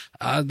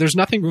 There's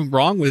nothing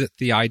wrong with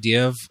the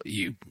idea of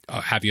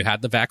have you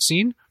had the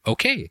vaccine?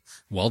 Okay,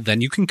 well then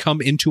you can come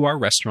into our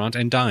restaurant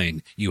and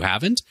dine. You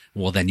haven't?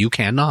 Well then you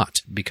cannot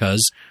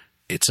because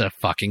it's a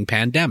fucking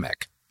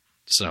pandemic.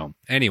 So,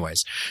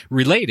 anyways,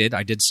 related,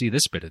 I did see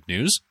this bit of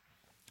news.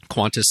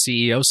 Qantas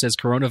CEO says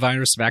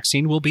coronavirus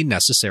vaccine will be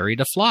necessary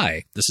to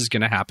fly. This is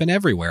going to happen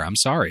everywhere. I'm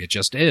sorry. It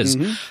just is.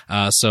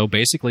 So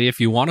basically, if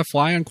you want to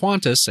fly on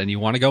Qantas and you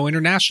want to go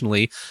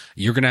internationally,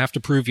 you're going to have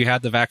to prove you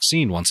had the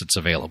vaccine once it's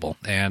available.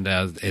 And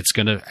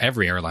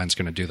every airline's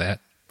going to do that.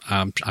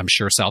 I'm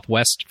sure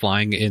Southwest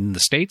flying in the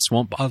States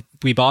won't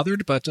be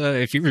bothered. But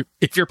if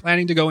you're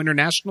planning to go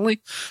internationally,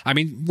 I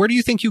mean, where do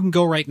you think you can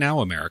go right now,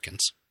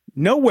 Americans?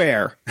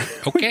 Nowhere.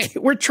 Okay.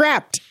 We're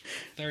trapped.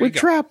 We're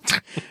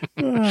trapped.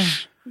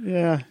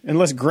 Yeah,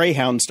 unless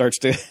Greyhound starts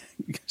to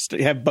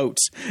have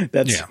boats.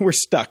 We're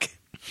stuck.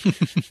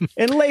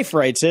 And Leif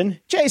writes in,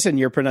 Jason,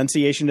 your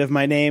pronunciation of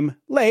my name,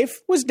 Leif,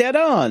 was dead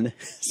on.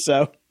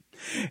 So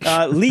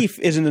Leaf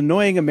is an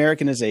annoying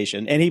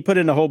Americanization, and he put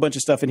in a whole bunch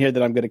of stuff in here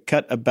that I'm going to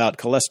cut about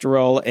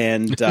cholesterol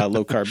and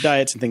low-carb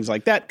diets and things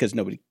like that because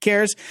nobody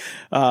cares.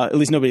 At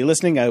least nobody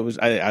listening.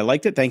 I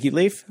liked it. Thank you,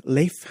 Leif.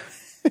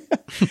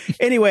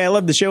 Anyway, I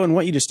love the show and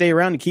want you to stay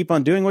around and keep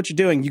on doing what you're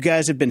doing. You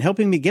guys have been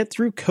helping me get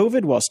through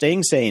COVID while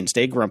staying sane.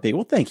 Stay grumpy.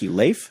 Well, thank you,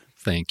 Leif.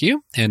 Thank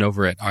you. And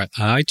over at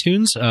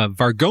iTunes,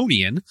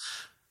 Vargonian.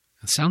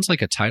 It sounds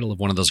like a title of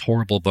one of those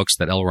horrible books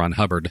that L. Ron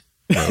Hubbard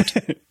wrote.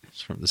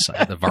 It's from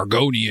the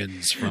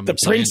Vargonians from The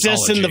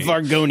Princess and the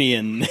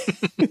Vargonian.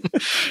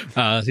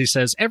 He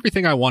says,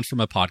 everything I want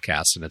from a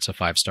podcast, and it's a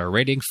 5-star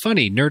rating.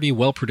 Funny, nerdy,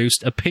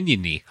 well-produced,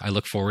 opinion-y. I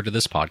look forward to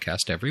this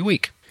podcast every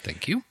week.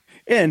 Thank you.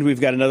 And we've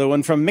got another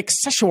one from Mick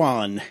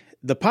Szechuan.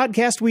 the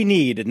podcast we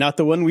need, not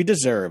the one we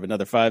deserve.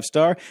 Another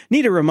 5-star.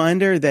 Need a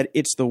reminder that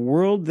it's the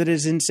world that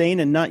is insane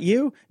and not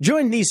you?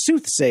 Join these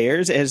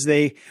soothsayers as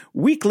they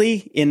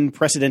weekly, in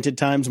precedented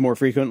times more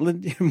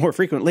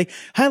frequently,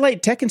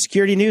 highlight tech and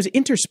security news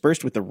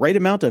interspersed with the right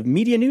amount of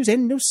media news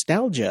and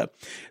nostalgia.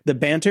 The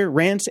banter,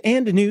 rants,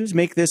 and news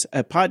make this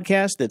a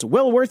podcast that's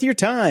well worth your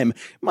time.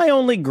 My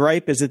only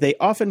gripe is that they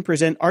often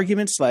present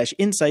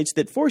arguments/insights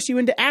that force you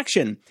into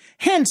action.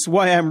 Hence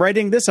why I'm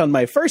writing this on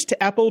my first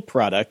Apple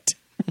product.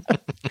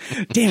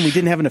 Damn, we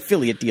didn't have an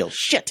affiliate deal.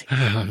 Shit.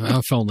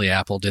 If only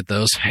Apple did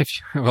those.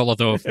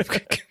 Although,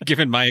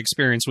 given my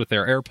experience with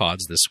their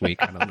AirPods this week,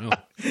 I don't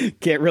know.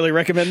 Can't really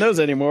recommend those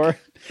anymore.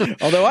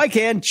 Although I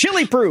can.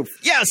 Chili proof.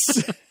 Yes.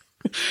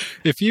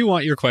 If you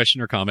want your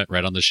question or comment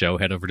read on the show,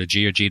 head over to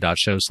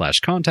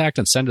gog.show/contact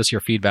and send us your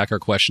feedback or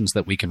questions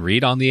that we can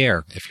read on the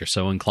air. If you're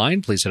so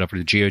inclined, please head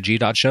over to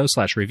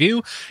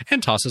gog.show/review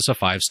and toss us a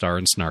 5-star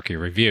and snarky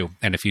review.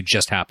 And if you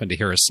just happen to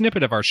hear a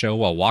snippet of our show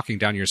while walking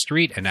down your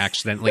street and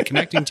accidentally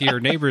connecting to your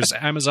neighbor's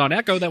Amazon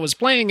Echo that was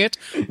playing it,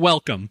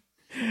 welcome.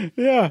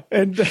 Yeah,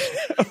 and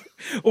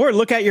or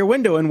look out your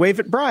window and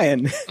wave at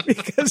Brian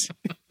because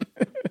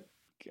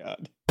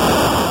God.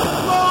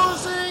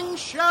 Closing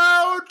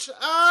shout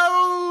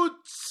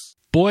outs.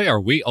 Boy,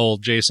 are we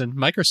old, Jason.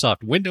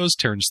 Microsoft Windows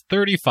turns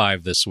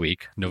 35 this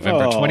week.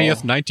 November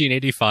 20th,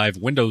 1985,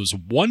 Windows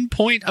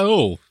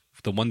 1.0,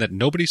 the one that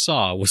nobody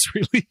saw, was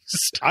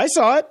released. I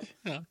saw it.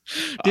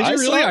 Did you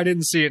really? I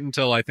didn't see it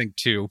until, I think,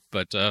 2.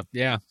 But,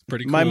 yeah,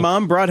 pretty cool. My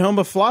mom brought home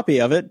a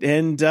floppy of it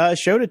and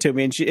showed it to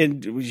me, and she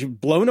was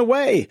blown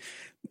away.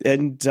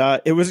 And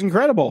it was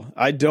incredible.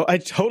 I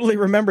totally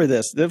remember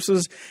this. This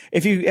was,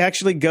 if you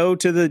actually go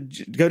to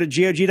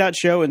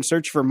gog.show and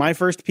search for my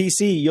first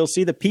PC, you'll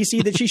see the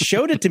PC that she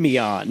showed it to me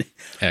on.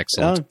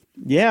 Excellent.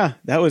 Yeah,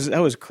 that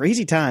was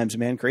crazy times,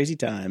 man. Crazy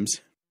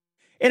times.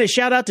 And a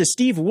shout out to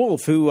Steve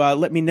Wolf, who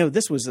let me know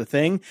this was the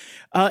thing.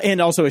 And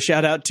also a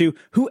shout out to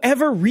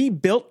whoever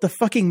rebuilt the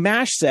fucking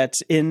MASH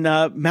sets in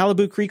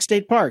Malibu Creek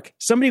State Park.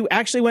 Somebody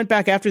actually went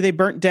back after they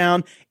burnt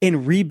down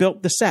and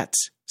rebuilt the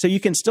sets. So you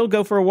can still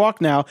go for a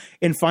walk now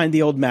and find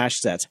the old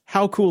MASH sets.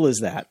 How cool is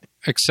that?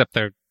 Except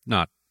they're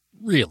not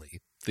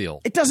really the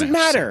old. It doesn't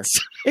matter.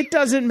 It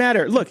doesn't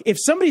matter. Look, if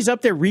somebody's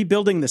up there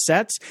rebuilding the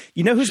sets,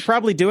 you know who's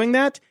probably doing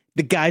that?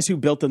 The guys who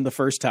built them the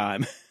first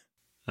time.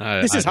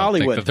 This is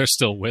Hollywood. Think that they're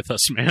still with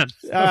us, man.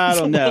 I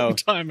don't know. A long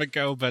time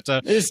ago, but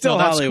it's still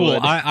that's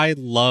Hollywood. Cool. I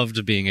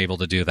loved being able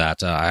to do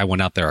that. I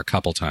went out there a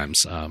couple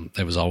times.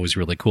 It was always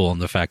really cool, and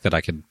the fact that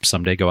I could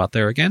someday go out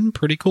there again,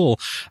 pretty cool.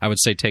 I would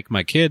say take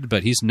my kid,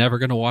 but he's never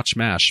going to watch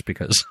MASH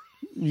because.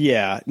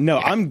 Yeah, no,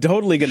 I'm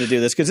totally going to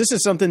do this because this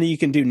is something that you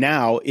can do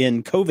now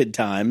in COVID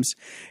times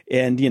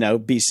and,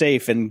 be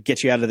safe and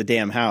get you out of the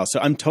damn house. So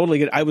I'm totally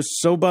good. I was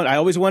so bummed. I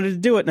always wanted to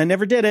do it and I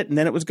never did it. And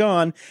then it was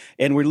gone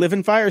and we're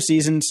living fire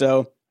season.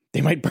 So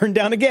they might burn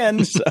down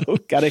again. So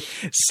got to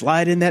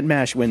slide in that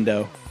MASH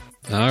window.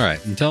 All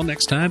right. Until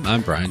next time,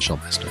 I'm Brian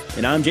Schulmeister.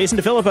 And I'm Jason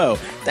DeFilippo.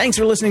 Thanks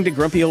for listening to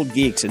Grumpy Old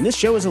Geeks. And this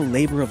show is a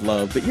labor of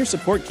love, but your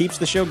support keeps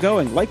the show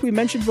going. Like we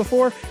mentioned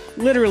before,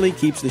 literally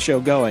keeps the show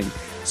going.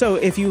 So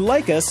if you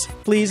like us,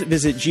 please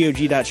visit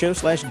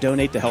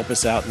gog.show/donate to help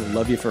us out. We'll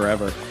love you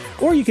forever.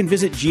 Or you can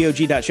visit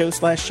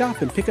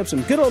gog.show/shop and pick up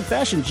some good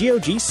old-fashioned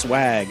GOG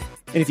swag.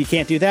 And if you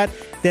can't do that,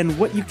 then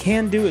what you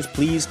can do is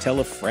please tell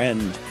a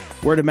friend.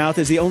 Word of mouth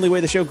is the only way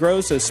the show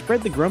grows, so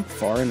spread the grump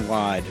far and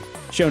wide.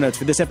 Show notes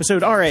for this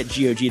episode are at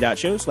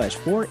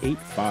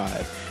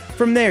gog.show/485.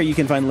 From there, you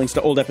can find links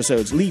to old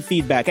episodes, leave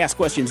feedback, ask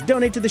questions,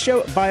 donate to the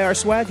show, buy our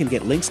swag, and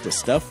get links to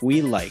stuff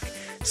we like.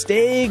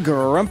 Stay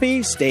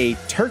grumpy, stay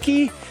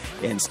turkey,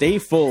 and stay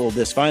full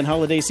this fine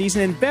holiday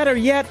season, and better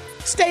yet,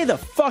 stay the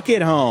fuck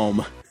at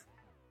home.